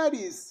here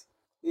is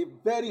a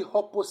very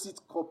opposite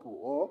couple,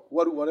 or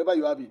whatever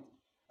you have it,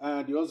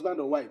 the husband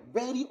or wife,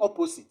 very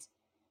opposite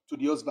to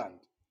the husband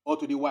or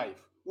to the wife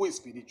who is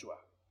spiritual.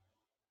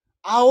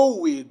 How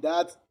will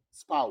that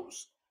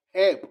spouse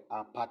help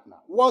her partner?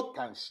 What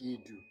can she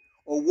do,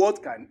 or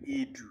what can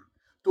he do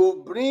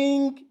to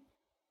bring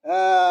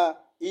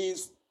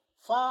his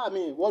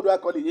what do I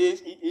call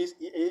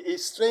it? A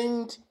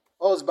strained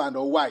husband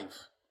or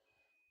wife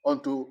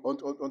onto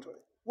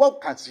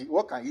what can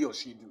he or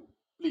she do?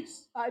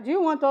 Please. Do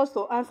you want us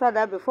to answer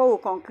that before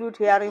we conclude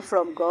hearing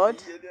from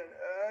God?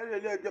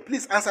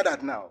 Please answer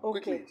that now,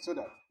 okay. Quickly, so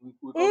that we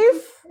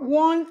if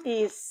one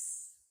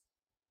is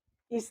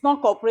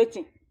not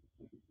cooperating.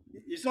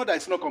 It's not that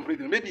it's not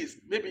cooperating. Maybe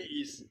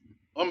it's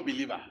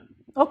unbeliever.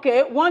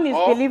 Okay, one is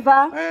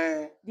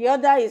believer, the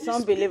other is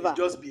unbeliever. He's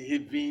just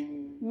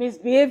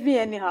misbehaving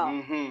anyhow.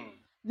 Mm-hmm.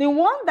 The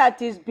one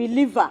that is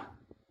believer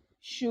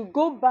should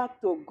go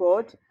back to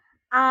God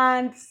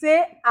and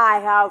say, I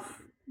have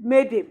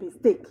made a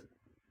mistake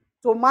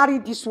to marry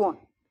this one.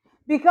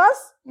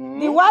 Because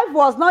the wife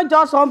was not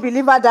just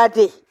unbeliever that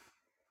day,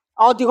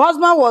 or the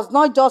husband was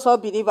not just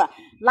unbeliever.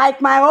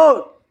 Like my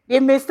own, the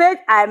mistake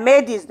I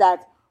made is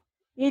that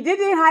he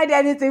didn't hide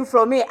anything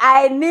from me.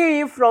 I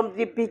knew him from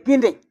the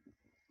beginning.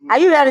 Are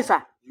you hearing,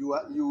 sir?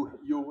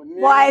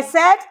 But I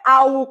said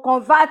I will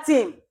convert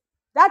him.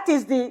 That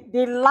is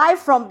the life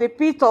from the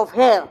pit of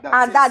hell.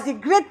 That's the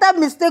greatest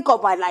mistake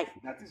of my life.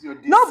 That is your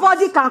deceased,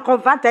 nobody can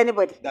convert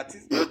anybody. That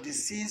is your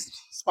deceased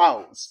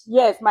spouse.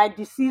 Yes, my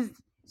deceased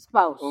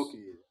spouse. Okay,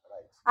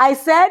 right. I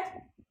said,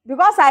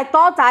 because I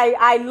thought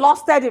I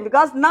lusted him,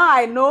 because now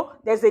I know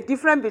there's a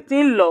difference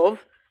between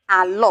love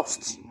and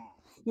lust.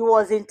 He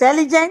was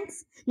intelligent.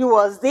 He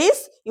was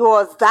this. He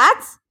was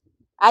that.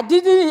 I've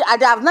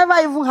never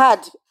even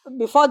heard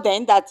before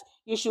then that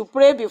you should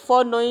pray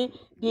before knowing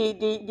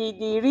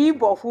the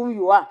rib of whom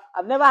you are.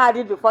 I've never heard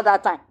it before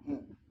that time.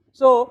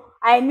 So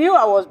I knew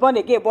I was born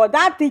again, but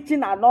that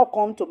teaching had not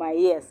come to my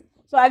ears.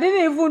 So I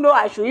didn't even know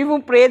I should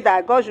even pray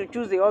that God should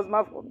choose a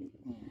husband for me.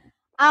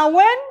 And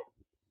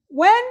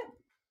when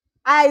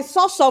I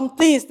saw some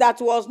things that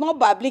was not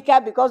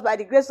biblical, because by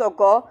the grace of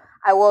God,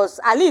 I was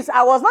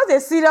not a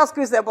serious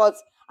Christian, but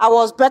I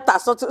was better,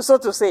 so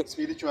to say.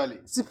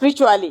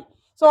 Spiritually.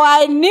 So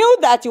I knew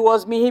that he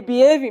was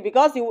misbehaving,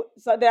 because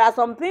so there are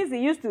some things he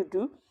used to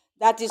do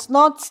that is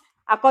not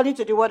according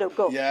to the word of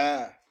God.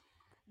 Yeah.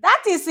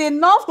 That is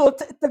enough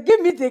to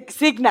give me the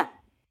signal.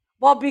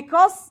 But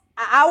because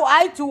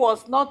I too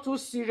was not too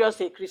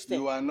serious a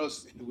Christian.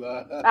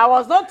 I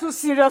was not too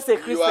serious a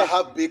Christian. You are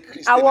half-baked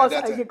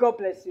Christian. God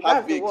bless you.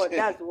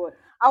 That's the word.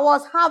 I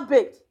was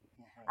half-baked.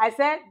 I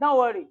said, don't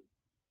worry.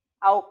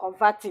 I will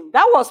convert him.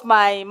 That was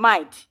my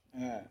mind.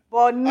 Yeah.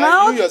 But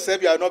now you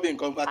yourself, you are not being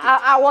converted.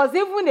 I was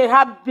even a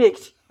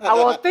half-baked. I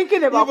was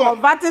thinking about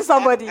converting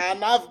somebody. An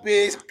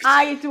half-baked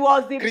it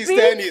was the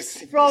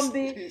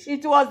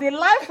it was the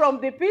life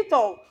from the pit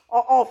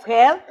of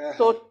hell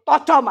to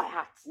torture my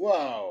heart.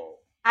 Wow.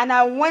 And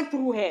I went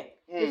through hell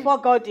before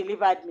God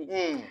delivered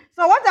me.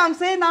 So what I'm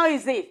saying now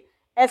is this.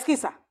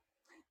 Excuse me.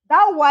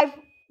 That wife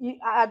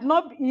had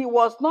not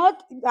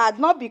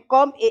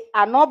become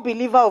an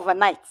unbeliever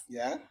overnight.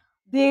 Yeah.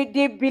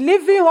 The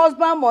believing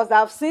husband must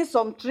have seen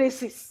some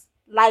traces,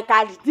 like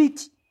I did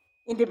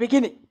in the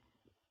beginning.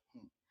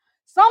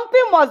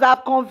 Something must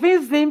have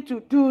convinced him to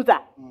do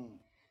that.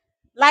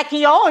 Like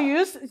your own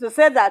used to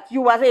say that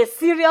you were a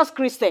serious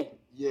Christian.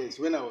 Yes,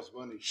 when I was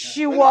born.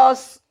 She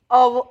was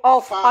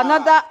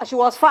she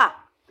was far.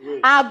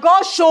 Yes. And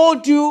God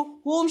showed you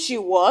whom she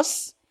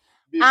was.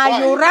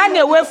 And you ran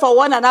away for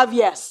 1.5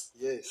 years.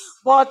 Yes.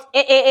 But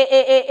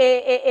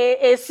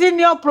a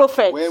senior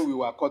prophet. When we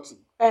were courting.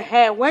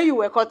 When you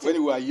were courting. When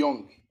you were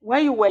young.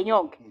 When you were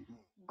young. Mm-hmm.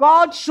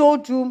 God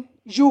showed you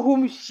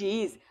whom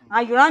she is.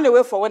 And you ran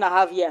away for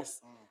 1.5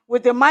 years.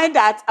 With the mind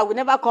that I will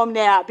never come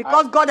near her,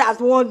 because God has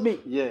warned me.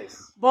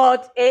 Yes.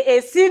 But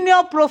a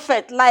senior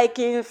prophet, like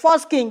in 1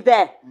 King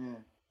there,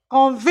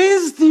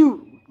 convinced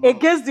you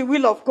against the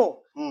will of God.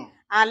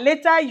 And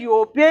later you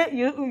obey,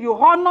 you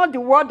honor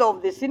the word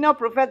of the senior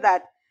prophet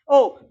that,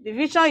 oh, the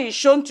vision is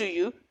shown to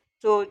you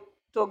to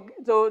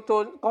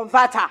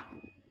convert her.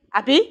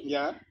 Abi?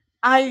 Yeah.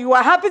 And you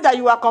are happy that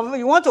you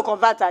want to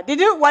convert her.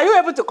 Were you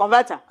able to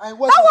convert her? I That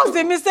wasn't was the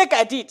able. mistake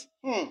I did.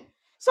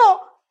 So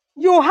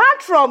You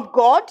heard from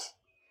God.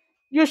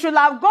 You should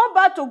have gone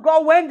back to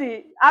God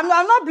when I'm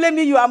not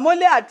blaming you. I'm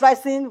only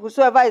advising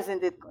whosoever is in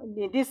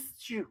this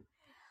shoe.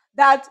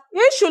 That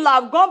you should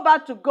have gone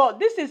back to God.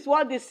 This is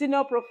what the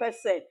senior prophet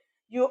said.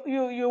 You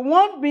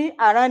want me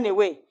and run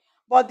away.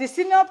 But the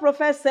senior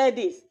prophet said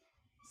this.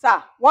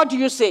 Sir, what do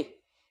you say?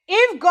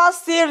 If God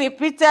still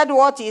repeated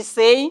what he's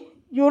saying,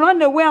 you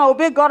run away and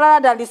obey God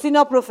rather than the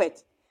senior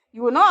prophet.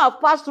 You will not have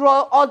passed through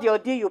all the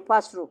ordeal you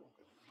passed through.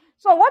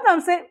 So what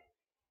I'm saying,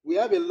 we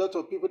have a lot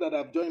of people that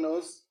have joined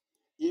us.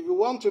 If you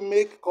want to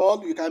make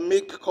call, you can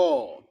make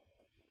call.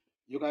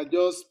 You can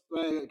just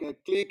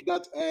click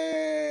that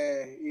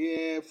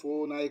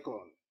phone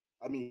icon.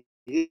 I mean,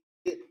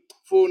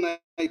 phone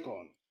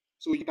icon.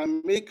 So you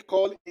can make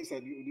call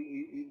inside.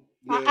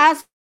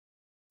 ask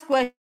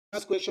questions.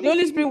 Ask question. The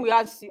Holy Spirit will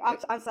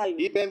answer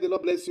you. Eben, the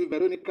Lord bless you.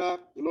 Veronica,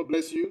 the Lord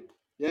bless you.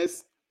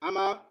 Yes.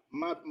 Ama,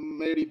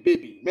 Mary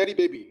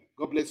baby,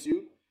 God bless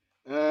you.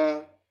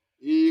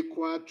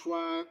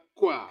 Ikwatwa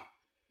Kwa,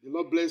 the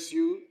Lord bless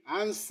you.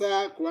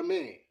 Answer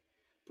Kwame,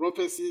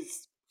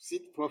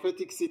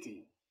 prophetic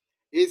city.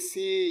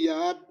 Esi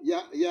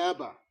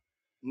Yaba,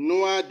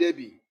 Noah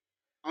Debbie,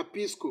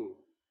 Apisco,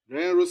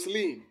 Ren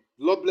Roslyn,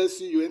 Lord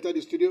bless you. You enter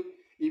the studio.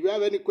 If you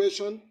have any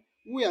question,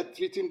 we are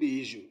treating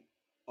the issue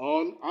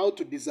on how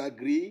to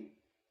disagree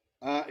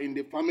in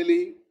the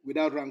family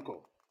without rancor.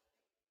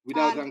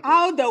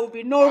 How there will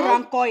be no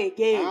rancor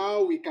again.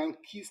 How we can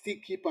still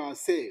keep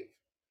ourselves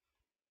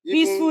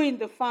peaceful in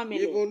the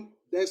family. Even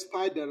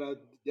despite there are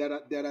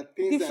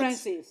things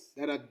differences.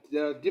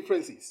 There are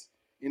differences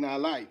in our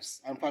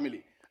lives and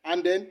family.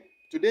 And then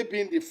today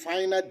being the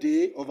final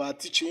day of our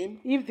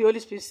teaching. If the Holy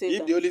Spirit says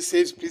that. If the Holy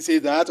Spirit please say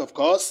that, of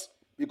course,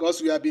 because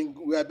we have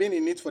been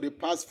in it for the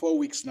past 4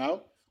 weeks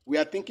now. We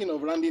are thinking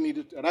of rounding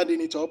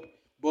it up.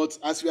 But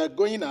as we are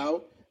going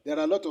now, there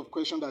are a lot of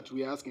questions that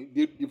we are asking.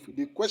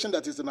 The question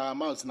that is in our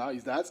mouths now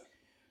is that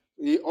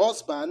the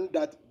husband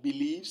that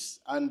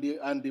believes and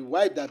the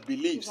wife that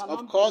believes,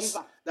 of course,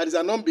 that is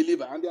a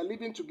non-believer, and they are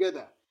living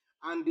together,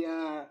 and they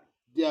are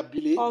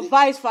believing. Or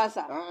vice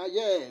versa.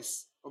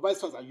 Yes, or vice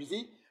versa. You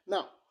see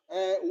now,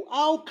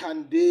 how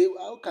can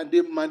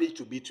they manage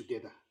to be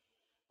together?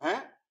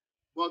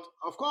 But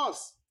of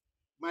course,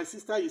 my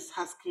sister is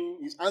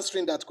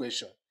answering that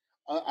question.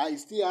 I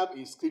still have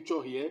a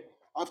scripture here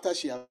after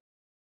she has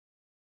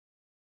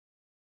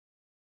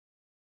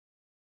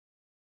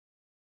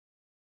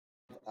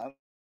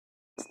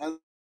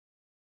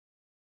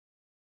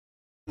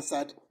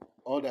answered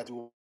all that we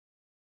want.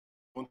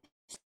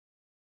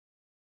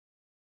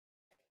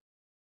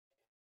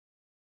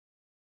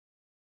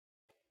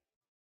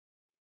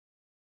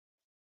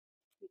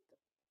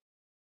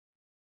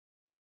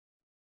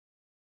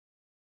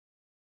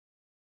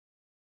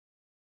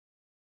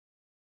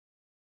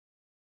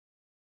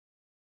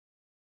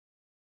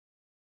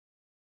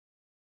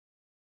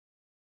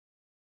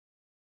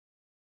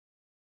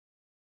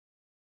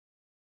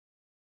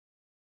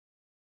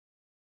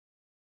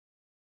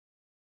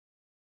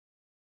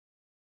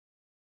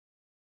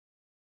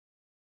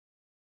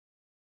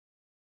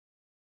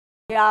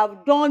 I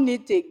have done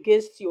it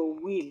against your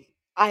will.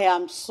 I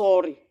am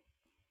sorry.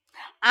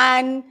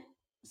 And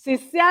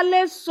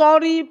sincerely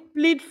sorry,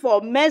 plead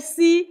for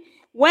mercy.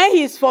 When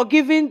he is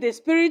forgiving, the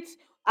Spirit,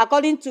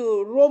 according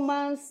to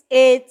Romans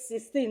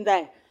 8:16,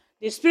 there,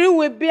 the Spirit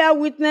will bear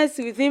witness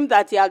with him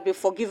that he has been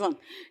forgiven.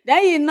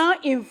 Then he now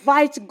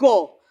invites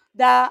God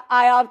that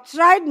I have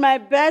tried my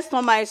best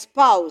on my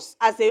spouse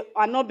as an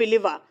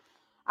unbeliever.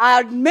 I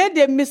had made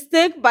a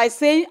mistake by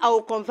saying I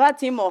will convert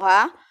him or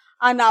her,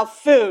 and I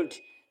failed.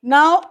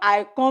 Now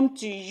I come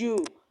to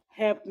you.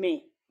 Help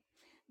me.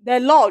 The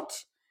Lord,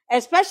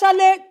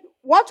 especially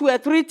what we're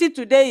treating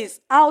today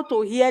is how to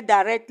hear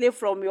directly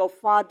from your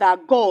Father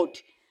God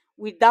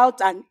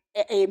without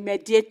a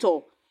mediator.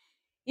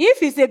 If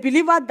he's a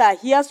believer that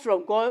hears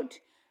from God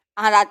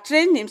and has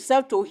trained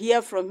himself to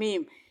hear from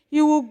him,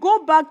 he will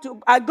go back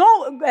to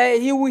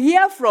he will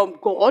hear from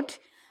God,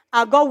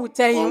 and God will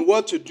tell him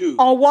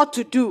on what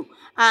to do,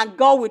 and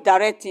God will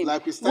direct him.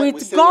 Like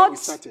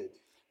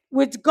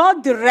with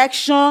God's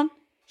direction,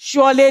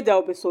 surely there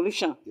will be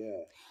solution.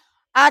 Yeah.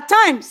 At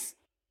times,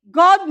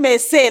 God may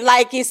say,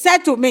 like he said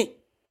to me,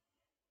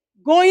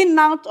 going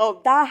out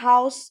of that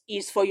house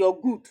is for your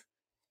good.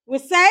 We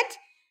said,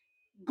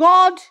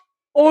 God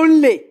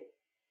only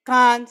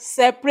can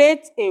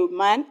separate a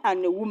man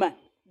and a woman.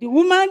 The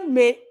woman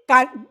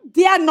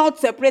dare not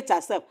separate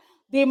herself.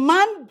 The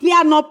man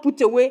dare not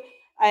put away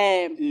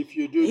if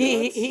you do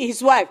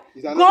his wife.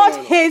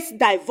 God hates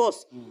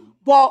divorce.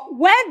 But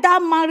when that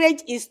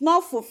marriage is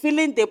not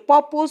fulfilling the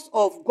purpose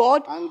of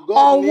God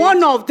on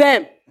one of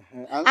them,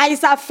 and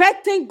it's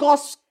affecting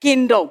God's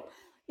kingdom,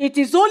 it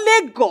is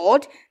only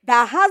God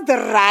that has the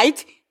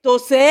right to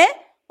say,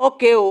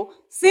 okay,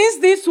 since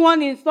this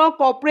one is not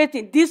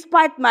cooperating,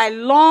 despite my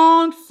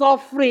long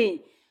suffering,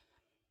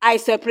 I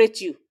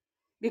separate you.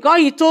 Because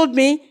he told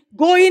me,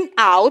 going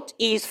out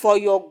is for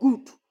your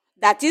good.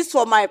 That is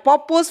for my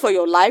purpose for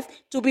your life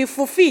to be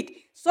fulfilled.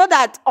 So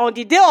that on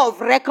the day of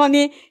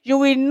reckoning, you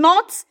will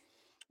not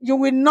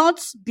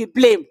be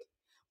blamed.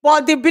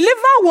 But the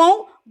believer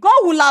one,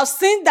 God will have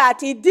seen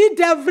that he did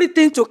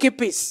everything to keep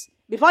peace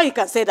before he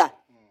can say that.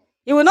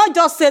 He will not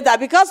just say that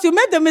because you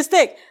made the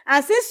mistake.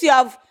 And since you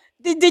have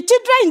the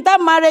children in that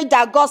marriage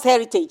are God's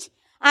heritage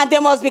and they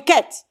must be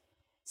kept.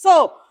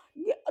 So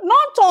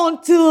not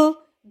until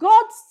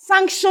God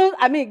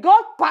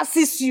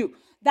passes you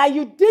that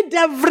you did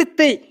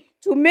everything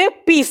to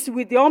make peace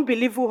with the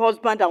unbelieving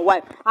husband and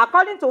wife.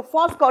 According to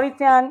 1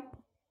 Corinthians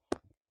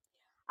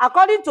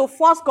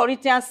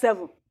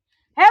 7,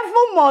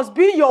 heaven must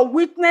be your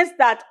witness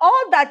that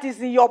all that is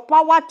in your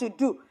power to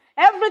do,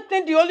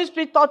 everything the Holy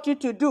Spirit taught you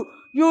to do,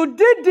 you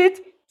did it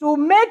to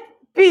make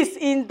peace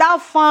in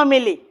that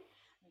family.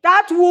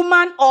 That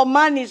woman or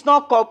man is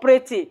not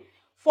cooperating.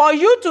 For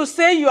you to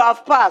say you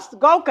have passed,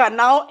 God can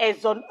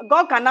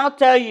now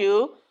tell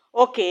you,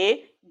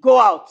 okay, go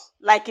out,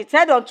 like he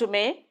said unto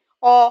me,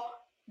 or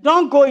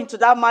don't go into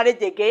that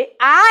marriage again.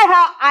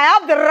 I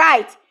have the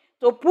right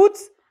to put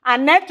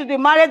an end to the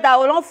marriage that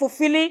will not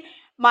fulfill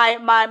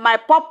my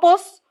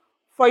purpose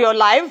for your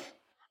life,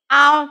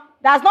 and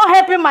that's not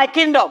helping my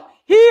kingdom.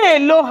 He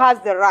alone has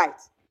the right.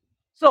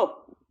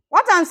 So,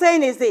 what I'm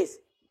saying is this.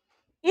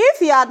 If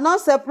he had not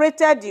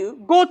separated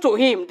you, go to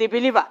him, the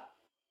believer,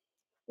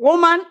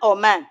 woman or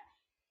man.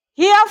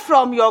 Hear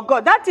from your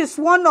God. That is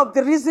one of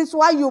the reasons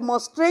why you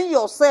must train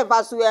yourself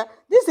as we are.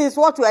 This is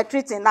what we are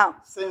treating now.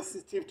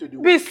 Sensitive to the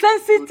Be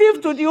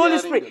sensitive to the Holy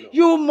Spirit.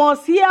 You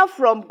must hear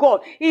from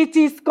God. It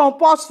is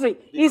compulsory.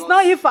 It's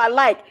not if I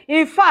like.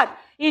 In fact,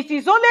 it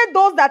is only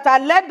those that are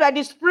led by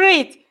the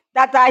Spirit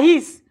that are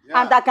his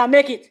and that can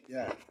make it.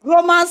 Yeah.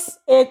 Romans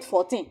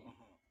 8:14.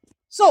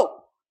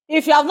 So,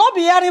 if you have not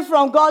been hearing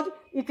from God,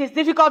 it is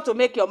difficult to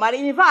make your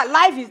marriage. In fact,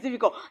 life is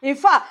difficult. In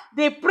fact,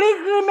 the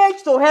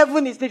pilgrimage to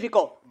heaven is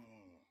difficult.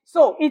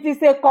 So, it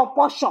is a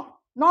compulsion,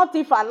 not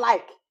if I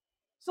like.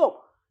 So,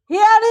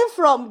 hearing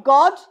from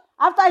God,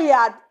 after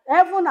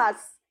heaven has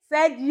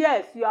said,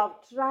 yes, you have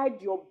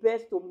tried your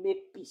best to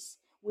make peace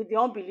with the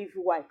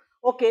unbelieving wife.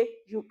 Okay,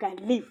 you can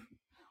leave.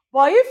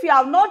 But if you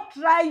have not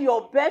tried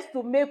your best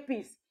to make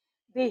peace,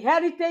 the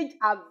heritage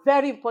are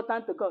very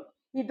important to God.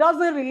 He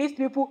doesn't release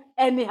people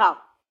anyhow.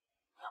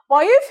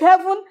 But if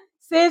heaven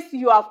says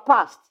you have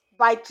passed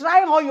by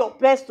trying all your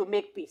best to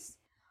make peace,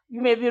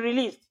 you may be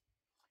released.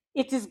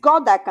 It is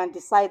God that can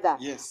decide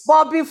that. Yes.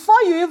 But before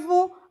you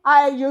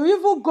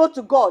even go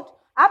to God,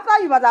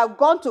 after you might have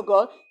gone to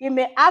God, he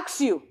may ask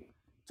you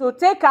to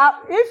take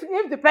out,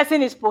 if the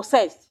person is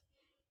possessed,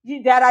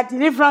 there are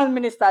deliverance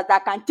ministers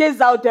that can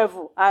chase out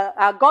devil,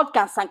 and God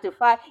can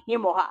sanctify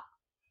him or her.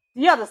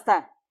 Do you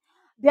understand?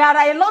 There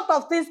are a lot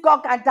of things God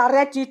can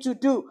direct you to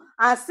do.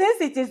 And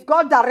since it is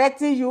God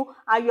directing you,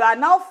 and you are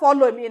now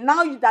following him,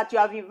 now that you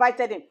have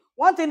invited him.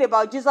 One thing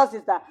about Jesus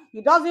is that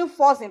he doesn't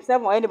force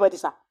himself on anybody,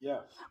 sir. Yeah.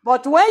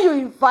 But when you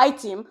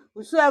invite him,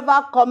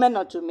 whosoever cometh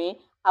unto me,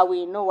 I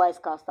will in no wise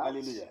cast out.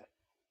 Hallelujah.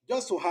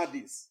 Just to add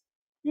this,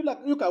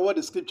 look at what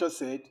the scripture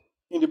said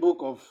in the book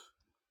of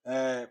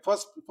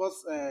First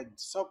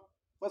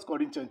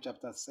Corinthians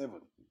chapter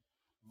 7,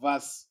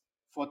 verse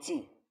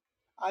 14.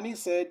 And he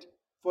said,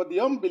 for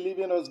the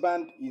unbelieving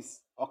husband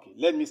is, okay,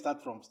 let me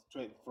start from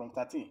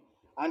 13.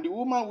 And the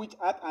woman which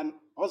hath an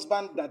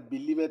husband that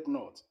believeth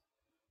not,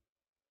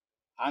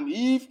 and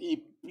if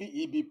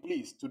he be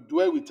pleased to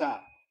dwell with her,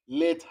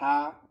 let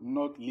her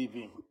not leave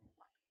him.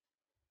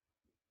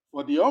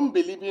 For the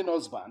unbelieving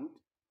husband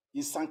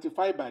is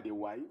sanctified by the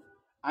wife,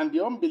 and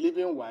the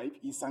unbelieving wife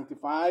is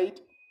sanctified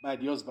by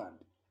the husband.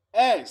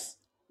 Else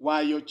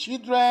were your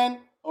children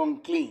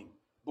unclean,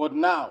 but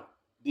now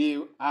they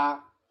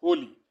are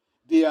holy.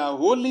 They are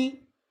holy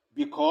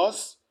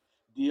because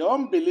the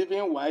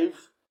unbelieving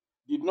wife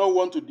did not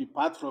want to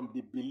depart from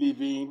the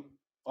believing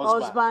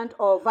husband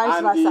or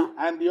vice versa.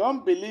 And the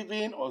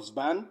unbelieving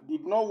husband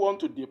did not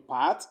want to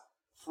depart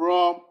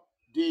from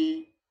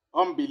the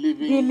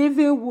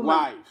unbelieving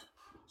wife.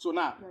 So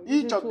now,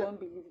 each of them...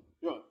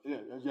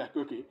 Yeah,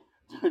 okay.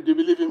 The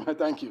believing,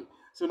 thank you.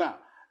 So now,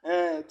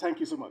 thank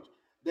you so much.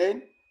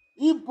 Then,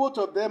 if both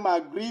of them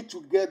agree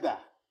together,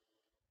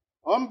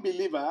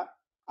 unbeliever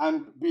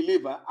and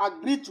believer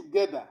agree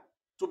together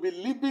to be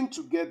living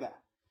together,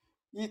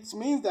 it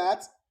means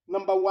that,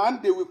 number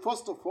one, they will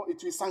first of all,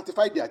 it will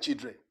sanctify their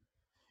children.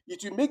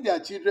 It will make their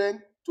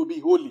children to be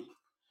holy.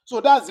 So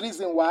that's the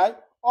reason why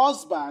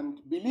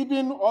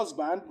believing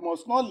husband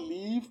must not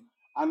leave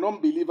an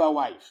unbeliever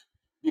wife,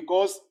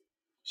 because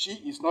she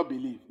is not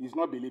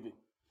believing.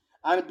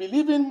 And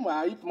believing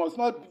wife must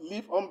not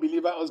leave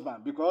unbeliever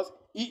husband, because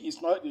he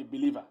is not a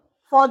believer.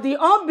 For the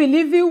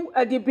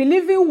the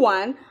believing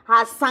one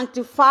has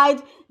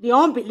sanctified the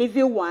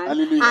unbelieving one.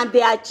 Hallelujah. And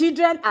their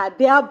children are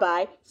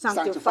thereby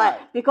sanctified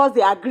because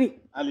they agree.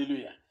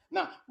 Hallelujah.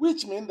 Now,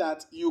 which means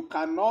that you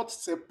cannot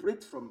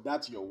separate from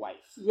that your wife.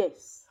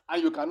 Yes.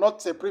 And you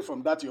cannot separate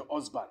from that your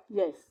husband.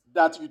 Yes.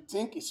 That you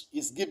think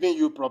is giving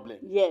you problem.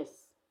 Yes.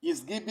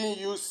 Is giving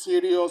you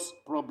serious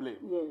problem.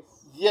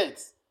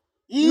 Yes.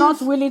 Yet,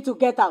 Not willing to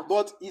get out.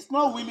 But is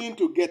not willing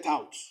to get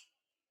out.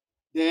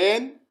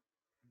 Then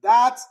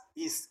that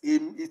is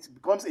it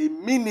becomes a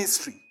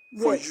ministry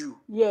for you.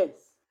 Yes.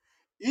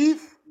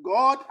 If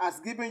God has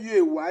given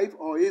you a wife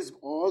or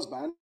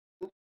husband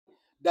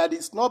that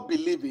is not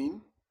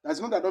believing, that's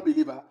not a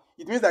believer,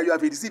 it means that you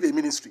have received a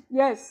ministry.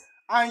 Yes.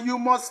 And you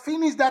must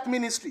finish that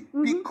ministry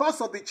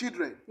because of the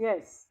children.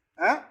 Yes.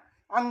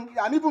 And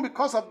even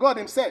because of God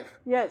himself.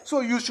 Yes. So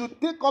you should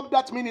take up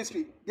that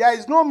ministry. There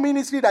is no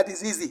ministry that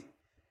is easy.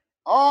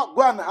 Or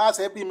go and ask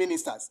every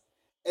ministers,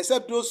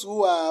 except those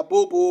who are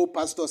Bobo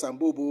pastors and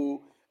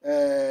Bobo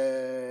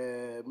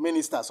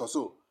ministers or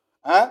so,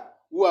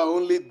 who are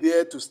only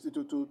there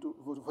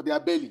for their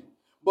belly.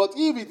 But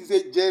if it is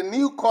a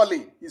genuine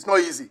calling, it's not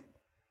easy.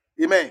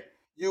 Amen.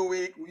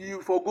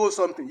 You forgo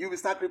something. You will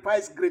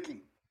sacrifice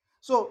greatly.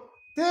 So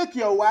take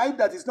your wife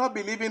that is not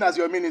believing as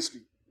your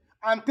ministry,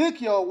 and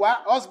take your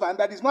husband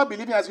that is not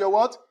believing as your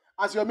what?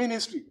 As your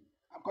ministry.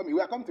 We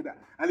are coming to that.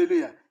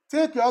 Hallelujah.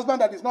 Take your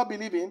husband that is not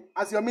believing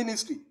as your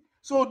ministry.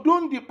 So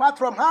don't depart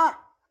from her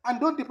and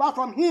don't depart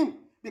from him,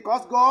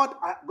 because God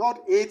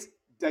hates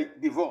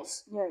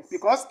divorce. Yes.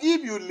 Because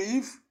if you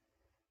leave,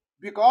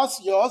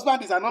 because your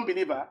husband is an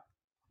unbeliever,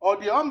 or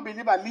the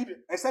unbeliever leave,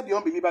 except the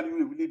unbeliever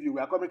will leave you. We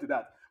are coming to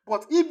that.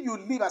 But if you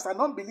leave as an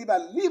unbeliever,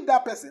 leave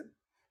that person,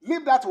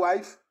 leave that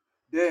wife,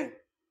 then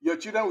your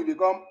children will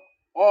become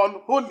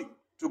unholy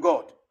to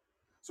God.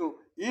 So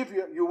if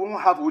you won't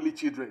have holy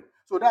children.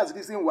 So that's the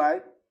reason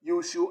why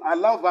you should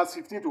allow verse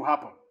 15 to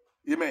happen.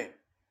 Amen.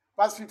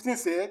 Verse 15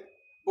 said,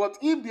 but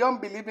if the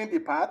unbelieving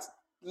depart,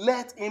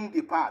 let him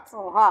depart.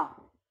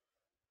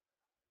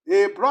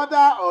 A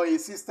brother or a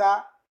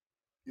sister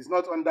is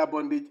not under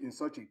bondage in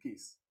such a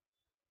case.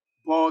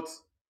 But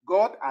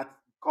God had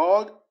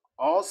called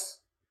us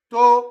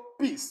to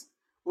peace.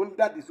 Only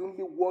that is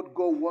only what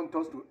God wants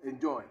us to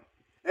enjoy.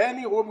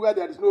 Any home where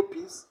there is no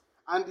peace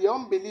and the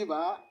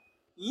unbeliever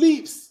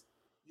leaves,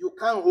 you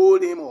can't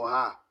hold him or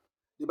her.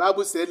 The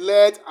Bible said,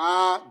 let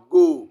her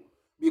go,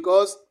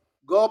 because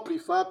God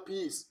prefers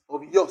peace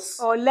of yours.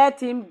 Or let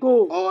him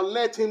go. Or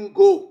let him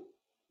go.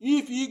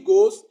 If he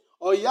goes,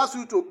 or he asks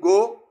you to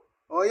go,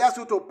 or he asks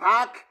you to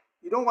pack,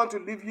 he don't want to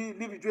leave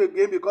you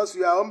again because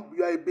you are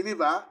a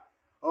believer,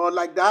 or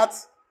like that.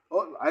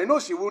 Or, I know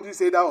she wouldn't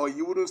say that, or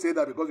he wouldn't say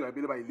that because you are a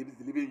believer, he is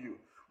leaving you.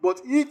 But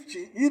if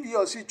he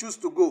or she chooses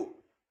to go,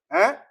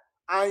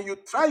 and you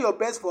try your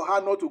best for her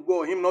not to go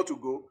or him not to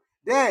go,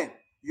 then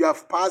you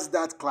have passed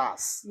that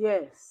class.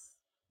 Yes.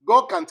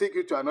 God can take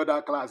you to another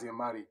class in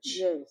marriage.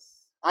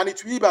 Yes. And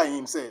it will be by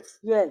himself.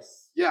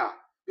 Yes. Yeah.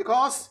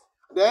 Because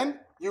then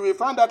you will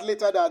find out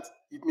later that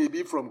it may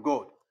be from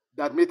God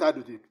that made her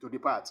to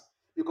depart.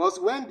 Because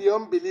when the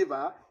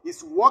unbeliever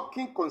is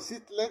working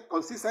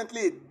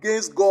consistently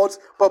against God's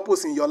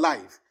purpose in your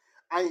life,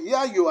 and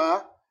here you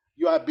are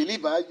a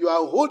believer, you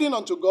are holding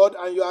on to God,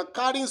 and you are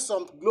carrying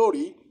some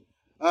glory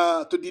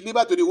to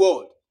deliver to the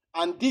world.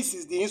 And this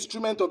is the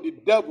instrument of the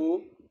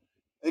devil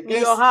against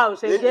in your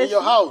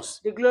house,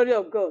 the glory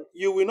of God.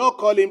 You will not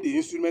call him the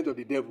instrument of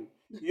the devil.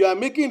 You are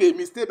making a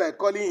mistake by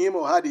calling him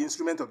or her the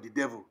instrument of the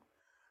devil.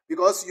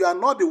 Because you are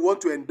not the one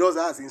to endorse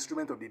her as the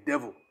instrument of the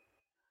devil.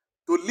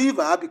 To leave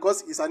her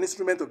because it's an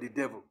instrument of the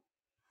devil.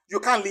 You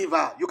can't leave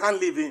her. You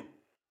can't leave him.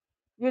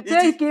 You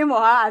take him or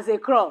her as a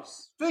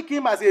cross. Take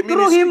him as a ministry.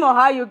 Through him or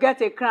her, you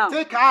get a crown.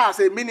 Take her as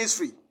a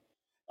ministry.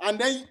 And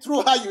then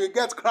through her, you will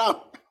get crown.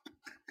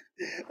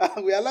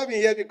 We are laughing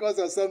here because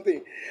of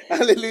something.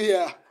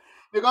 Hallelujah.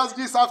 Because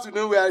this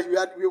afternoon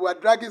we were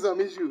dragging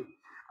some issue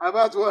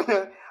about one.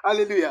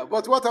 Hallelujah.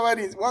 But what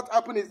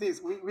happened is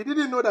this. We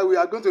didn't know that we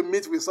are going to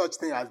meet with such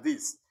thing as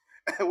this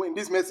in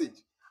this message.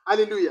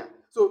 Hallelujah.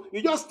 So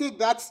you just take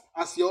that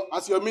as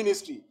your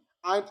ministry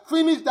and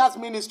finish that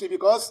ministry,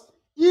 because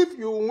if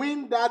you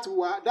win that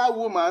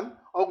woman,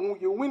 or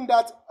you win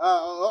that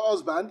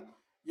husband,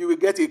 you will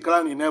get a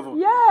crown in heaven.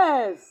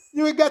 Yes.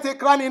 You will get a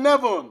crown in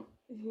heaven.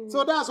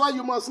 So that's why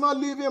you must not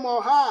leave him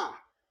or her.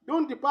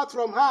 Don't depart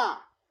from her.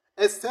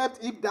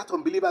 Except if that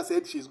unbeliever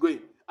said she's going.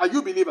 Are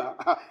you believer?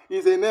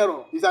 It's an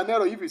error. It's an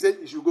error if you say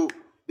you should go.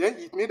 Then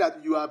it means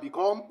that you have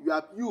become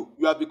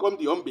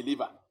the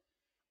unbeliever.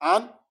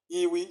 And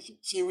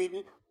she will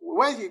be,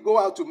 when he go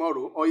out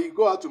tomorrow,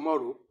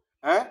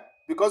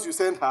 because you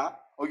send her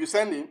or you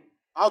send him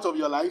out of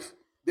your life,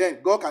 then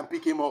God can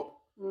pick him up.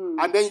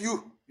 And then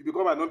you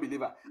become an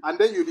unbeliever. And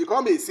then you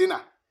become a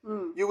sinner.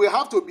 You will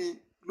have to be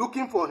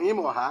looking for him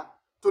or her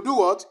to do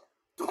what?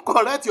 To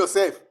correct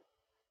yourself.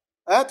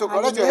 To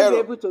correct your error.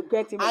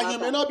 And you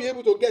may not be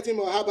able to get him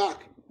or her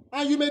back.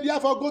 And you may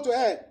therefore go to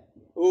hell.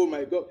 Oh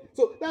my God.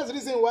 So that's the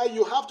reason why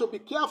you have to be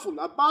careful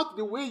about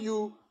the way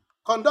you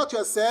conduct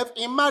yourself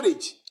in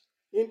marriage.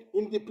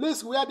 In the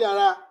place where there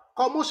are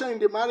commotion in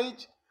the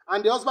marriage,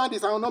 and the husband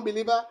is an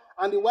unbeliever,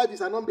 and the wife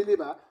is an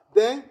unbeliever,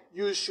 then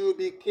you should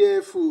be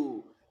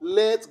careful.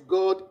 let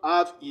God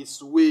have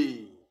his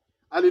way.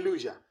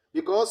 Hallelujah.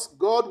 Because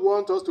God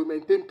wants us to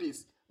maintain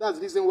peace. That's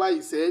the reason why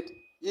he said,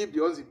 if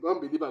the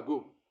unbeliever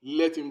go,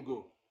 let him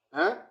go.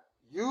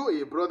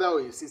 You, a brother or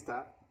a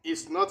sister,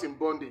 is not in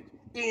bondage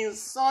in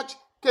such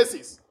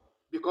cases,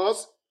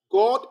 because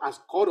God has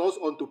called us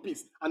unto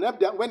peace. And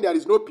when there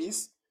is no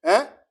peace,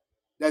 there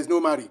is no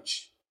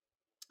marriage.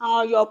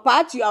 On your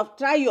part, you have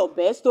tried your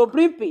best to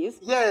bring peace.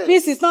 Yes.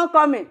 Peace is not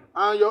coming.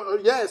 And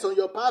on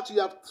your part, you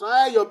have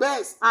tried your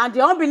best. And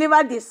the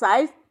unbeliever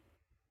decides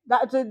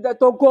that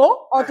to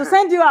go or to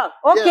send you out.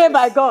 Okay, yes.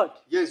 by God.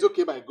 Yes,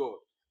 okay by God.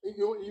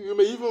 You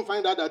may even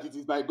find out that it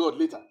is by God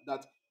later,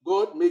 that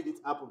God made it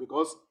happen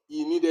because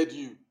he needed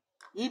you.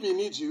 If he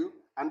needs you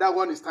and that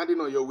one is standing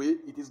on your way,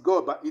 it is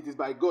God, but it is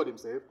by God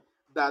himself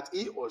that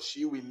he or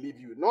she will lead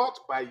you, not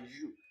by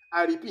you.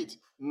 I repeat,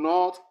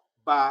 not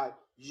by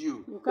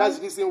you. Okay. That's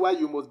the reason why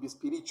you must be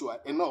spiritual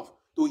enough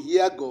to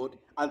hear God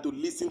and to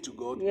listen to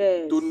God,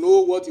 yes, to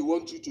know what he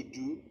wants you to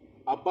do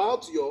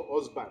about your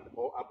husband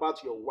or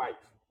about your wife.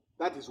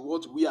 That is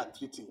what we are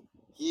treating.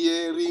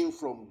 Hearing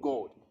from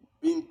God.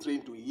 Being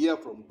trained to hear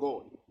from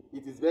God.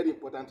 It is very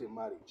important in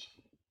marriage.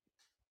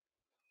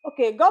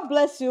 Okay, God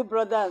bless you,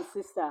 brother and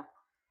sister.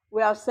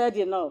 We have said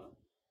enough.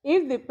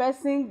 If the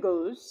person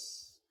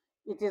goes,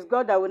 it is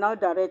God that will now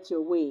direct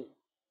your way.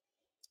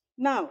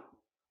 Now,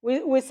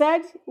 we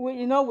said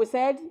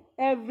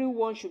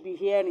everyone should be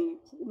hearing.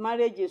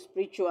 Marriage is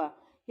spiritual.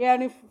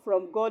 Hearing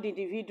from God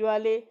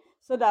individually,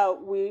 so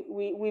that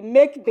we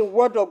make the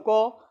word of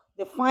God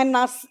the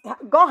final.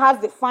 God has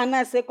the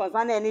final say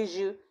concerning any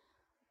issue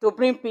to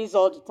bring peace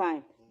all the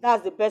time.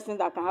 That's the best thing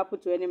that can happen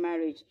to any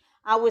marriage.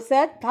 And we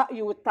said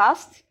you were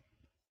tasked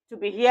to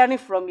be hearing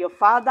from your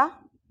father,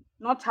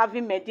 not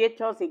having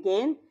mediators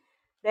again.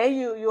 Then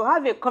you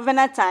have a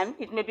covenant time.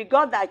 It may be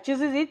God that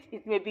chooses it.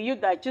 It may be you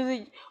that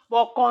chooses it.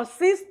 But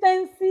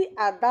consistency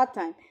at that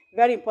time,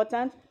 very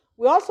important.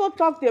 We also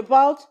talked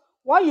about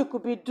what you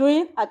could be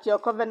doing at your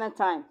covenant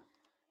time.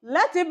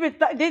 Let it be,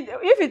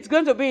 if it's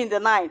going to be in the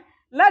night,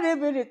 let it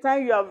be the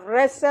time you have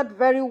rested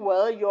very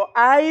well. Your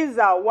eyes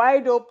are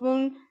wide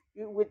open.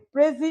 With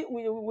praise,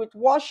 with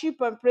worship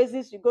and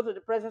praises, you go to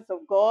the presence of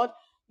God.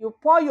 You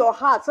pour your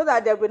heart so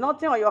that there will be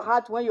nothing on your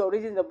heart when you're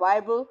reading the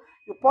Bible.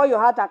 You pour your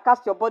heart and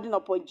cast your burden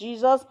upon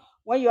Jesus.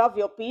 When you have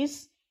your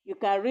peace, you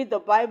can read the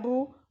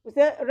Bible. We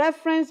say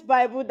reference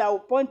Bible that will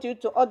point you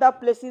to other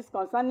places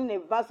concerning a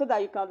verse so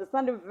that you can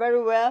understand it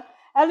very well.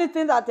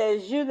 Anything that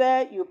tells you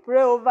there, you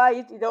pray over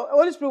it. The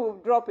Holy Spirit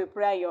will drop a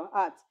prayer in your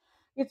heart.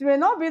 It may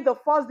not be the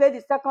first day,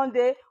 the second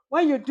day.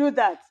 When you do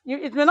that,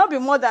 it may not be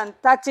more than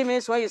 30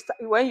 minutes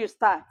when you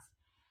start.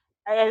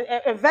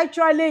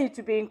 Eventually, it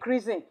will be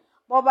increasing.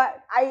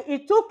 But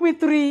it took me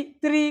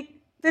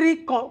three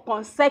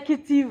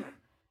consecutive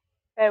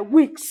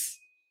weeks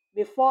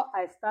before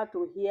I start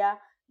to hear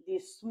the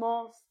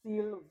small,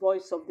 still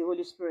voice of the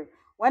Holy Spirit.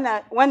 When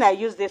I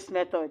use this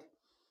method,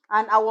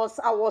 and I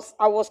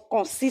was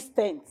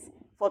consistent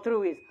for 3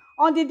 weeks.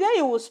 On the day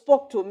he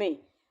spoke to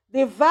me,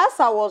 the verse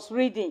I was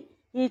reading,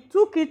 he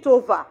took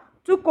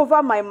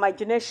over my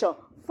imagination,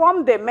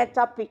 formed the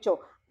meta picture.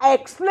 I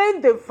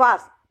explained the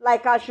verse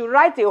like I should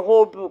write a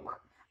whole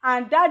book.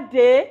 And that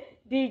day,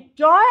 the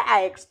joy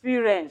I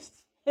experienced,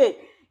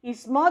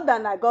 it's more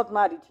than I got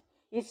married.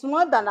 It's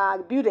more than I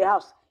built a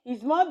house.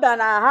 It's more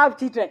than I have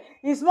children.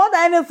 It's more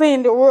than anything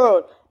in the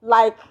world.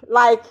 Like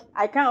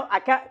I can't.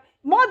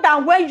 More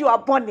than when you are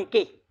born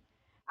again.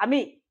 I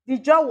mean, the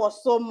joy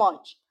was so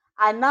much.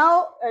 And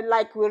now,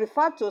 like we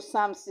refer to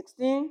Psalm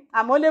 16,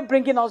 I'm only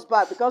bringing us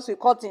back because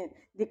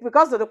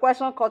because of the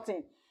question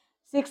cutting.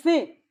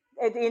 16,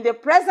 in the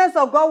presence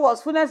of God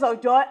was fullness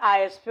of joy.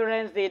 I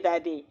experienced it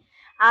that day.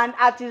 And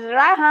at his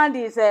right hand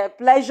is a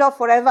pleasure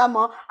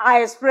forevermore.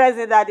 I experienced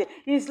it that day.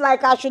 It's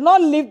like I should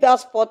not leave that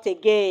spot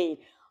again.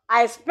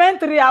 I spent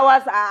 3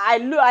 hours. I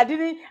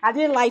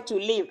didn't like to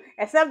leave,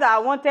 except that I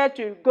wanted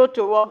to go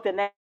to work the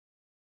next.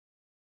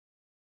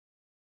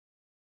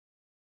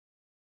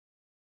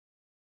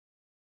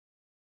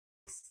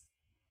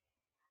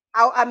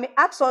 I may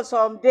ask for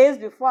some days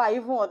before I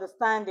even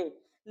understand it.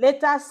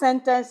 Later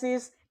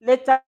sentences,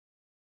 later.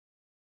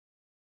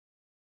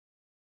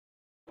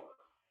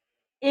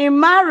 In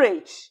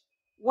marriage,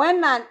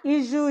 when an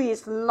issue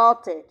is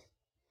noted,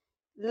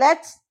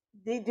 let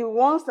the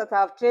ones that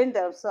have trained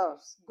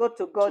themselves go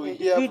to God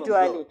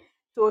individually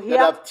to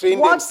hear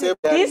what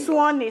this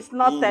one is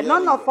noted.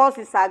 None of us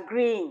is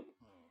agreeing.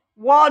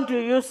 What do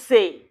you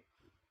say?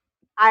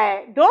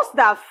 Those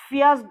that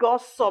fears God,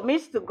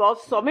 submit to God,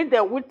 submit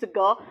their will to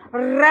God,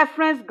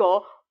 reference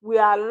God, we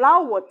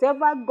allow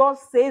whatever God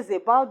says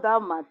about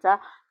that matter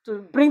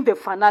to bring the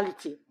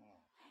finality.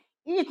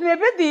 It may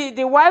be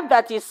the wife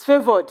that is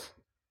favored.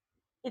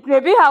 It may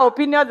be her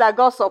opinion that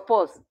God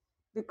supports.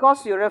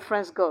 Because you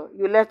reference God,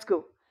 you let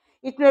go.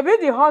 It may be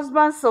the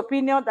husband's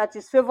opinion that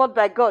is favored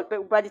by God,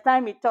 but by the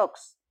time he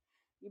talks,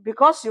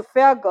 because you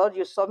fear God,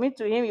 you submit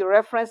to him, you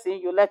reference him,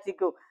 you let it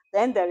go.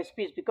 Then there is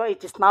peace because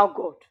it is now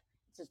God.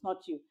 It is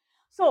not you.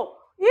 So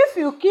if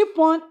you keep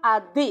on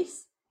at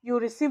this, you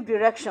receive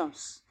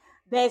directions.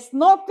 There's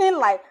nothing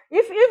like,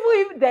 even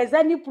if there's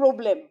any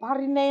problem,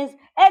 barrenness,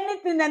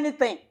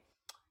 anything,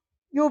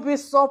 you'll be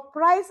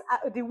surprised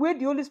at the way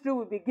the Holy Spirit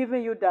will be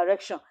giving you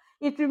direction.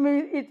 It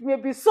may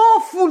be so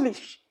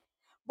foolish,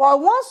 but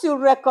once you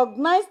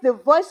recognize the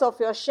voice of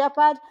your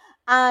shepherd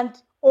and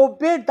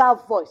obey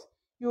that voice,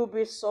 you'll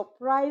be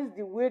surprised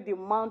the way the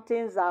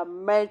mountains are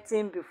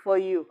melting before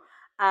you,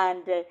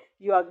 and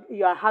you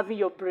are having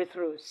your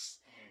breakthroughs.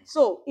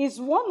 So it's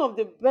one of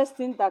the best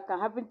things that can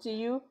happen to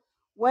you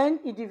when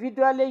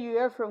individually you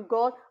hear from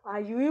God,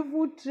 and you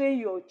even train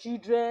your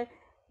children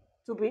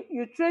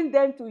you train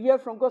them to hear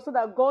from God, so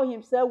that God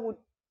himself would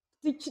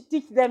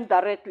teach them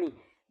directly.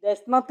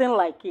 There's nothing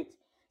like it.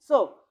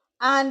 So,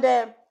 and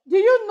do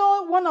you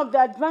know one of the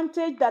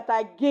advantage that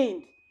I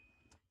gained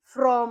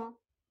from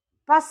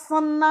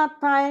personal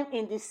time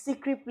in the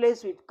secret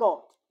place with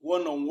God?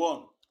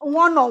 One-on-one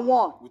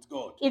with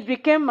God. It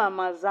became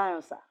Mama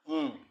Zion, sir.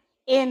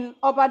 In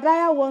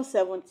Obadiah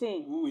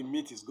 1:17. Who we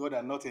meet is God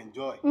and not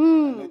enjoy.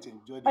 And not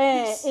enjoy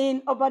the peace.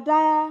 In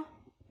Obadiah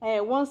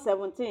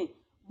 1:17.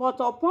 But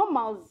upon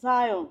Mount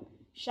Zion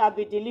shall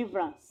be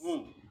deliverance,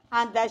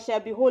 and there shall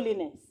be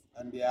holiness.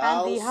 And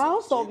the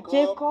house of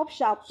Jacob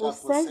shall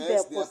possess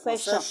their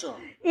possession.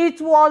 It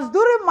was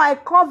during my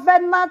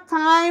covenant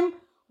time,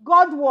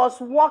 God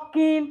was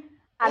working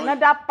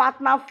another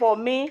partner for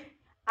me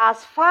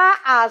as far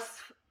as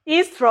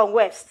east from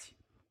west,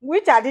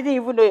 which I didn't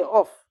even know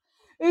of.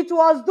 It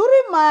was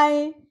during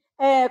my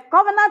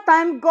covenant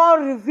time,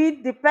 God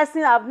revealed the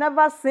person I've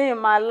never seen in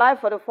my life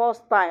for the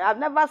first time. I've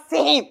never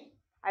seen him.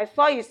 I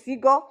saw his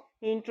figure.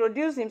 He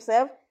introduced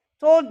himself,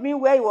 told me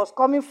where he was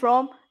coming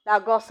from,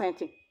 that God sent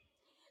him.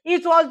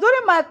 It was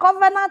during my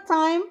covenant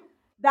time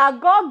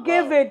that God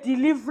gave a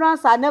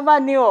deliverance I never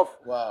knew of.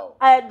 Wow.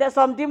 There's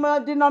some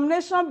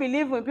denomination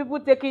believe in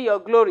people taking your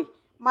glory.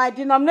 My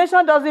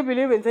denomination doesn't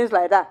believe in things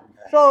like that.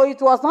 So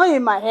it was not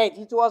in my head.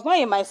 It was not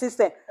in my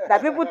system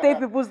that people take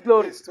people's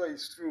glory. It's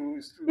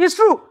true. It's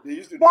true. They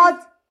used to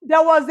but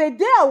there was a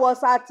day I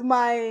was at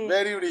my...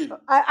 Very real.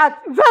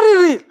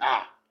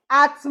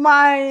 At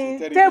my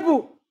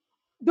table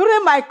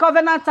during my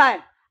covenant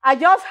time. I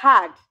just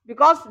heard,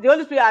 because the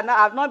Holy Spirit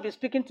have not been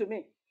speaking to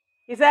me.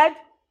 He said,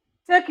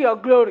 take your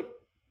glory.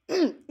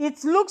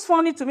 It looks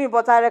funny to me,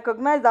 but I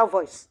recognize that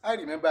voice. I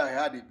remember I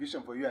had a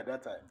vision for you at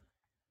that time.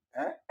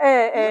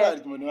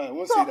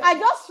 So I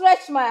just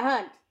stretched my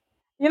hand.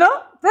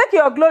 Take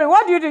your glory.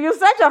 What do? You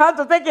stretch your hand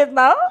to take it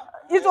now?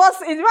 It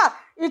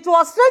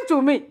was straight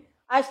to me.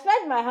 I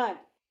stretched my hand.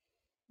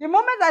 The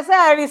moment I said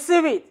I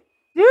receive it,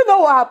 do you know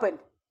what happened?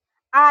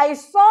 I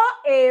saw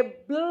a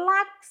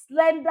black,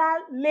 slender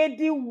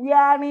lady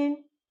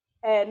wearing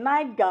a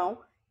nightgown,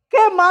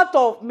 came out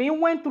of me,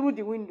 went through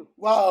the window.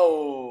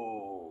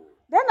 Wow.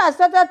 Then I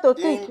started to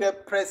think. In the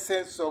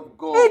presence of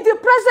God. In the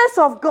presence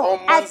of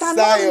God. I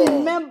cannot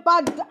remember.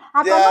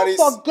 I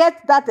cannot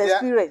forget that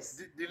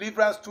experience.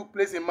 Deliverance took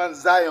place in Mount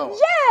Zion.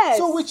 Yes.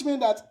 So which means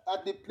that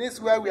at the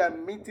place where we are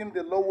meeting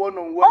the Lord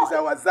one-on-one is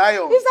our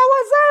Zion. It's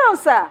our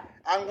Zion, sir.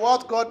 And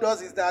what God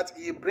does is that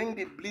He brings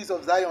the bliss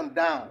of Zion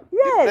down.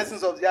 Yes. The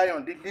blessings of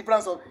Zion, the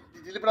deliverance of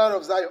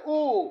Zion.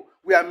 Oh,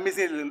 we are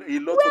missing a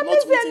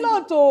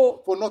lot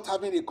for not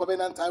having a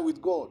covenant time with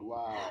God.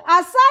 Wow.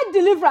 Aside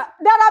deliverance,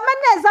 there are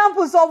many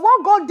examples of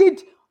what God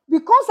did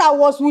because I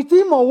was with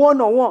Him on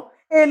one-on-one.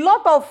 A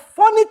lot of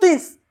funny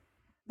things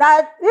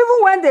that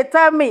even when they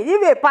tell me,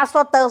 if a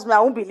pastor tells me, I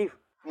won't believe,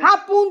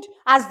 happened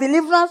as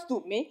deliverance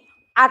to me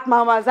at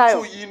Mama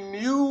Zion. So you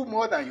knew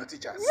more than your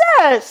teachers?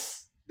 Yes.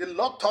 The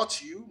Lord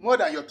taught you more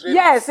than your trainers?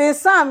 Yes, in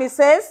Psalm it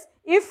says,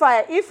 if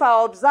I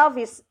observe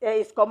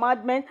his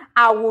commandment,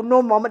 I will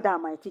know more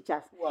than my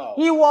teachers. Wow.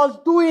 He was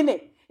doing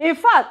it. In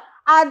fact,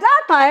 at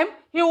that time,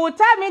 he would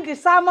tell me the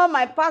sermon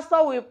my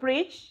pastor will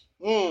preach.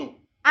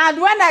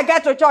 And when I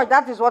get to church,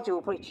 that is what he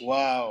will preach.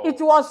 Wow. It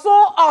was so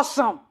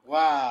awesome.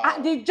 Wow.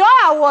 The joy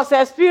I was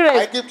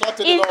experiencing,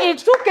 it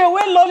took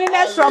away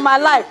loneliness from my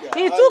life.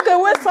 It took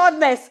away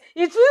sadness.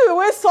 It took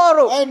away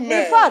sorrow.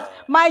 Amen. In fact,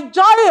 my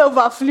joy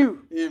overflew.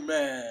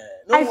 Amen.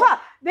 In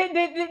fact, the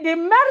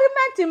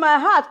merriment in my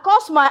heart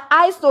caused my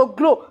eyes to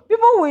glow.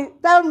 People will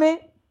tell me,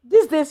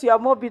 these days you are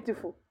more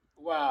beautiful.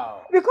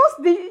 Wow. Because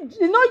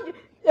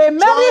a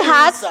merry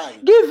heart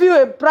gives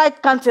you a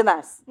bright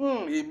countenance.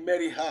 A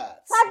merry heart.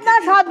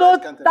 Sadness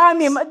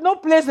had no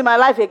place in my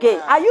life again.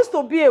 Wow. I used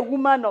to be a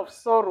woman of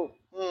sorrow.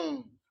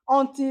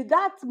 Until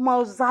that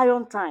Mount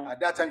Zion time. At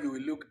that time, you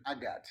will look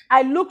haggard.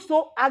 I looked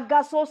so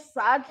haggard, so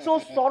sad, so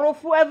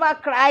sorrowful, ever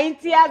crying.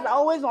 Tears are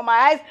always on my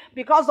eyes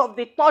because of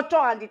the torture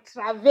and the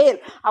travail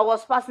I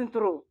was passing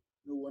through.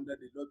 No wonder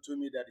the Lord told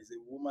me that is a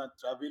woman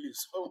traveling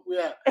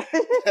somewhere.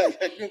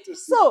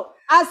 So,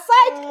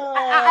 aside,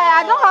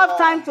 I don't have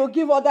time to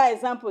give other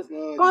examples.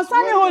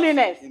 Concerning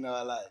holiness. In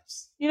our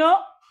lives.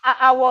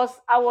 I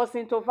was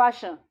into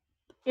fashion.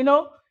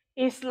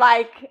 It's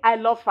like I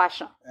love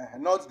fashion.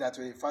 Not that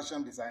you're a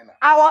fashion designer.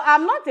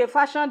 I'm not a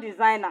fashion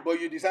designer.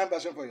 But you design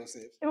fashion for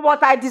yourself.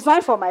 But I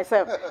design for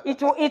myself.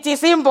 It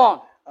is inborn.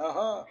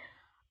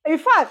 In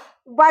fact,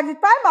 by the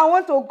time I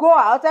want to go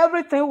out,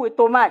 everything will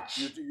to match.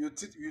 You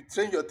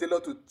train your tailor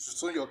to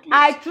sew your clothes.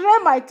 I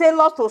train my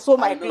tailors to sew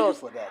my I know clothes. you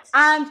for that.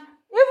 And even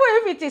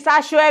if it is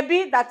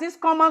ashwebi, that is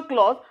common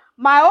cloth,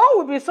 my own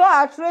will be so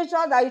outrageous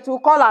that it will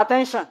call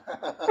attention.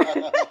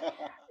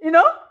 You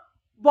know?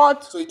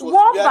 But So it was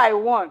one where- by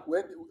one,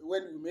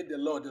 When you made the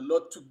Lord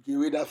took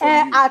away that from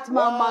you. at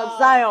Mount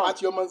Zion.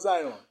 At your Mount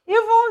Zion.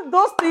 Even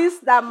those things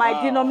that my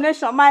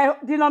Wow.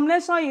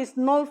 denomination is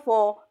known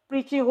for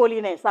preaching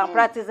holiness and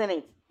practicing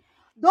it.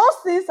 Those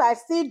things I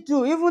still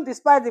do, even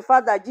despite the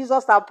fact that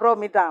Jesus has brought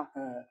me down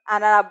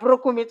and has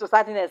broken me to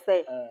certain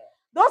extent.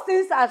 Those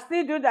things I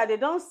still do that they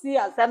don't see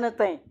as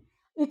anything.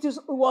 It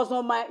was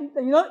on my,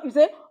 you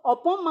say,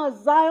 upon Mount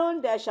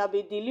Zion there shall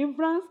be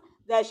deliverance,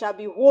 there shall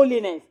be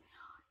holiness.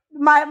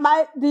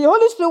 The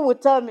Holy Spirit will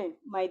tell me,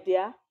 my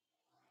dear,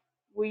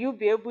 will you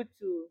be able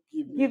to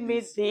give me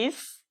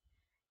this?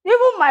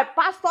 Even my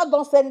pastor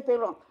don't say anything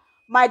wrong.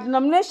 My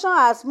denomination,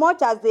 as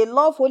much as they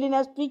love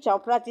holiness, preach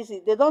and practice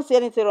it, they don't say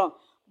anything wrong.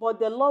 But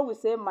the Lord will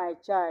say, my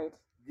child,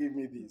 give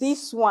me this.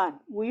 This one,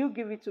 will you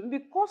give it to me?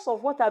 Because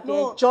of what I've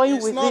been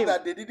enjoying with him. It's not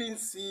that they didn't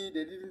see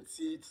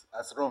it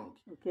as wrong.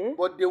 Okay.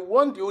 But they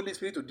want the Holy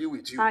Spirit to deal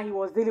with you. And he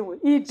was dealing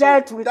with He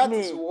dealt with me. That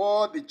is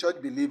what the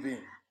church believes in.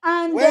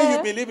 And when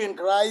you believe in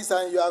Christ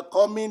and you are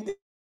coming,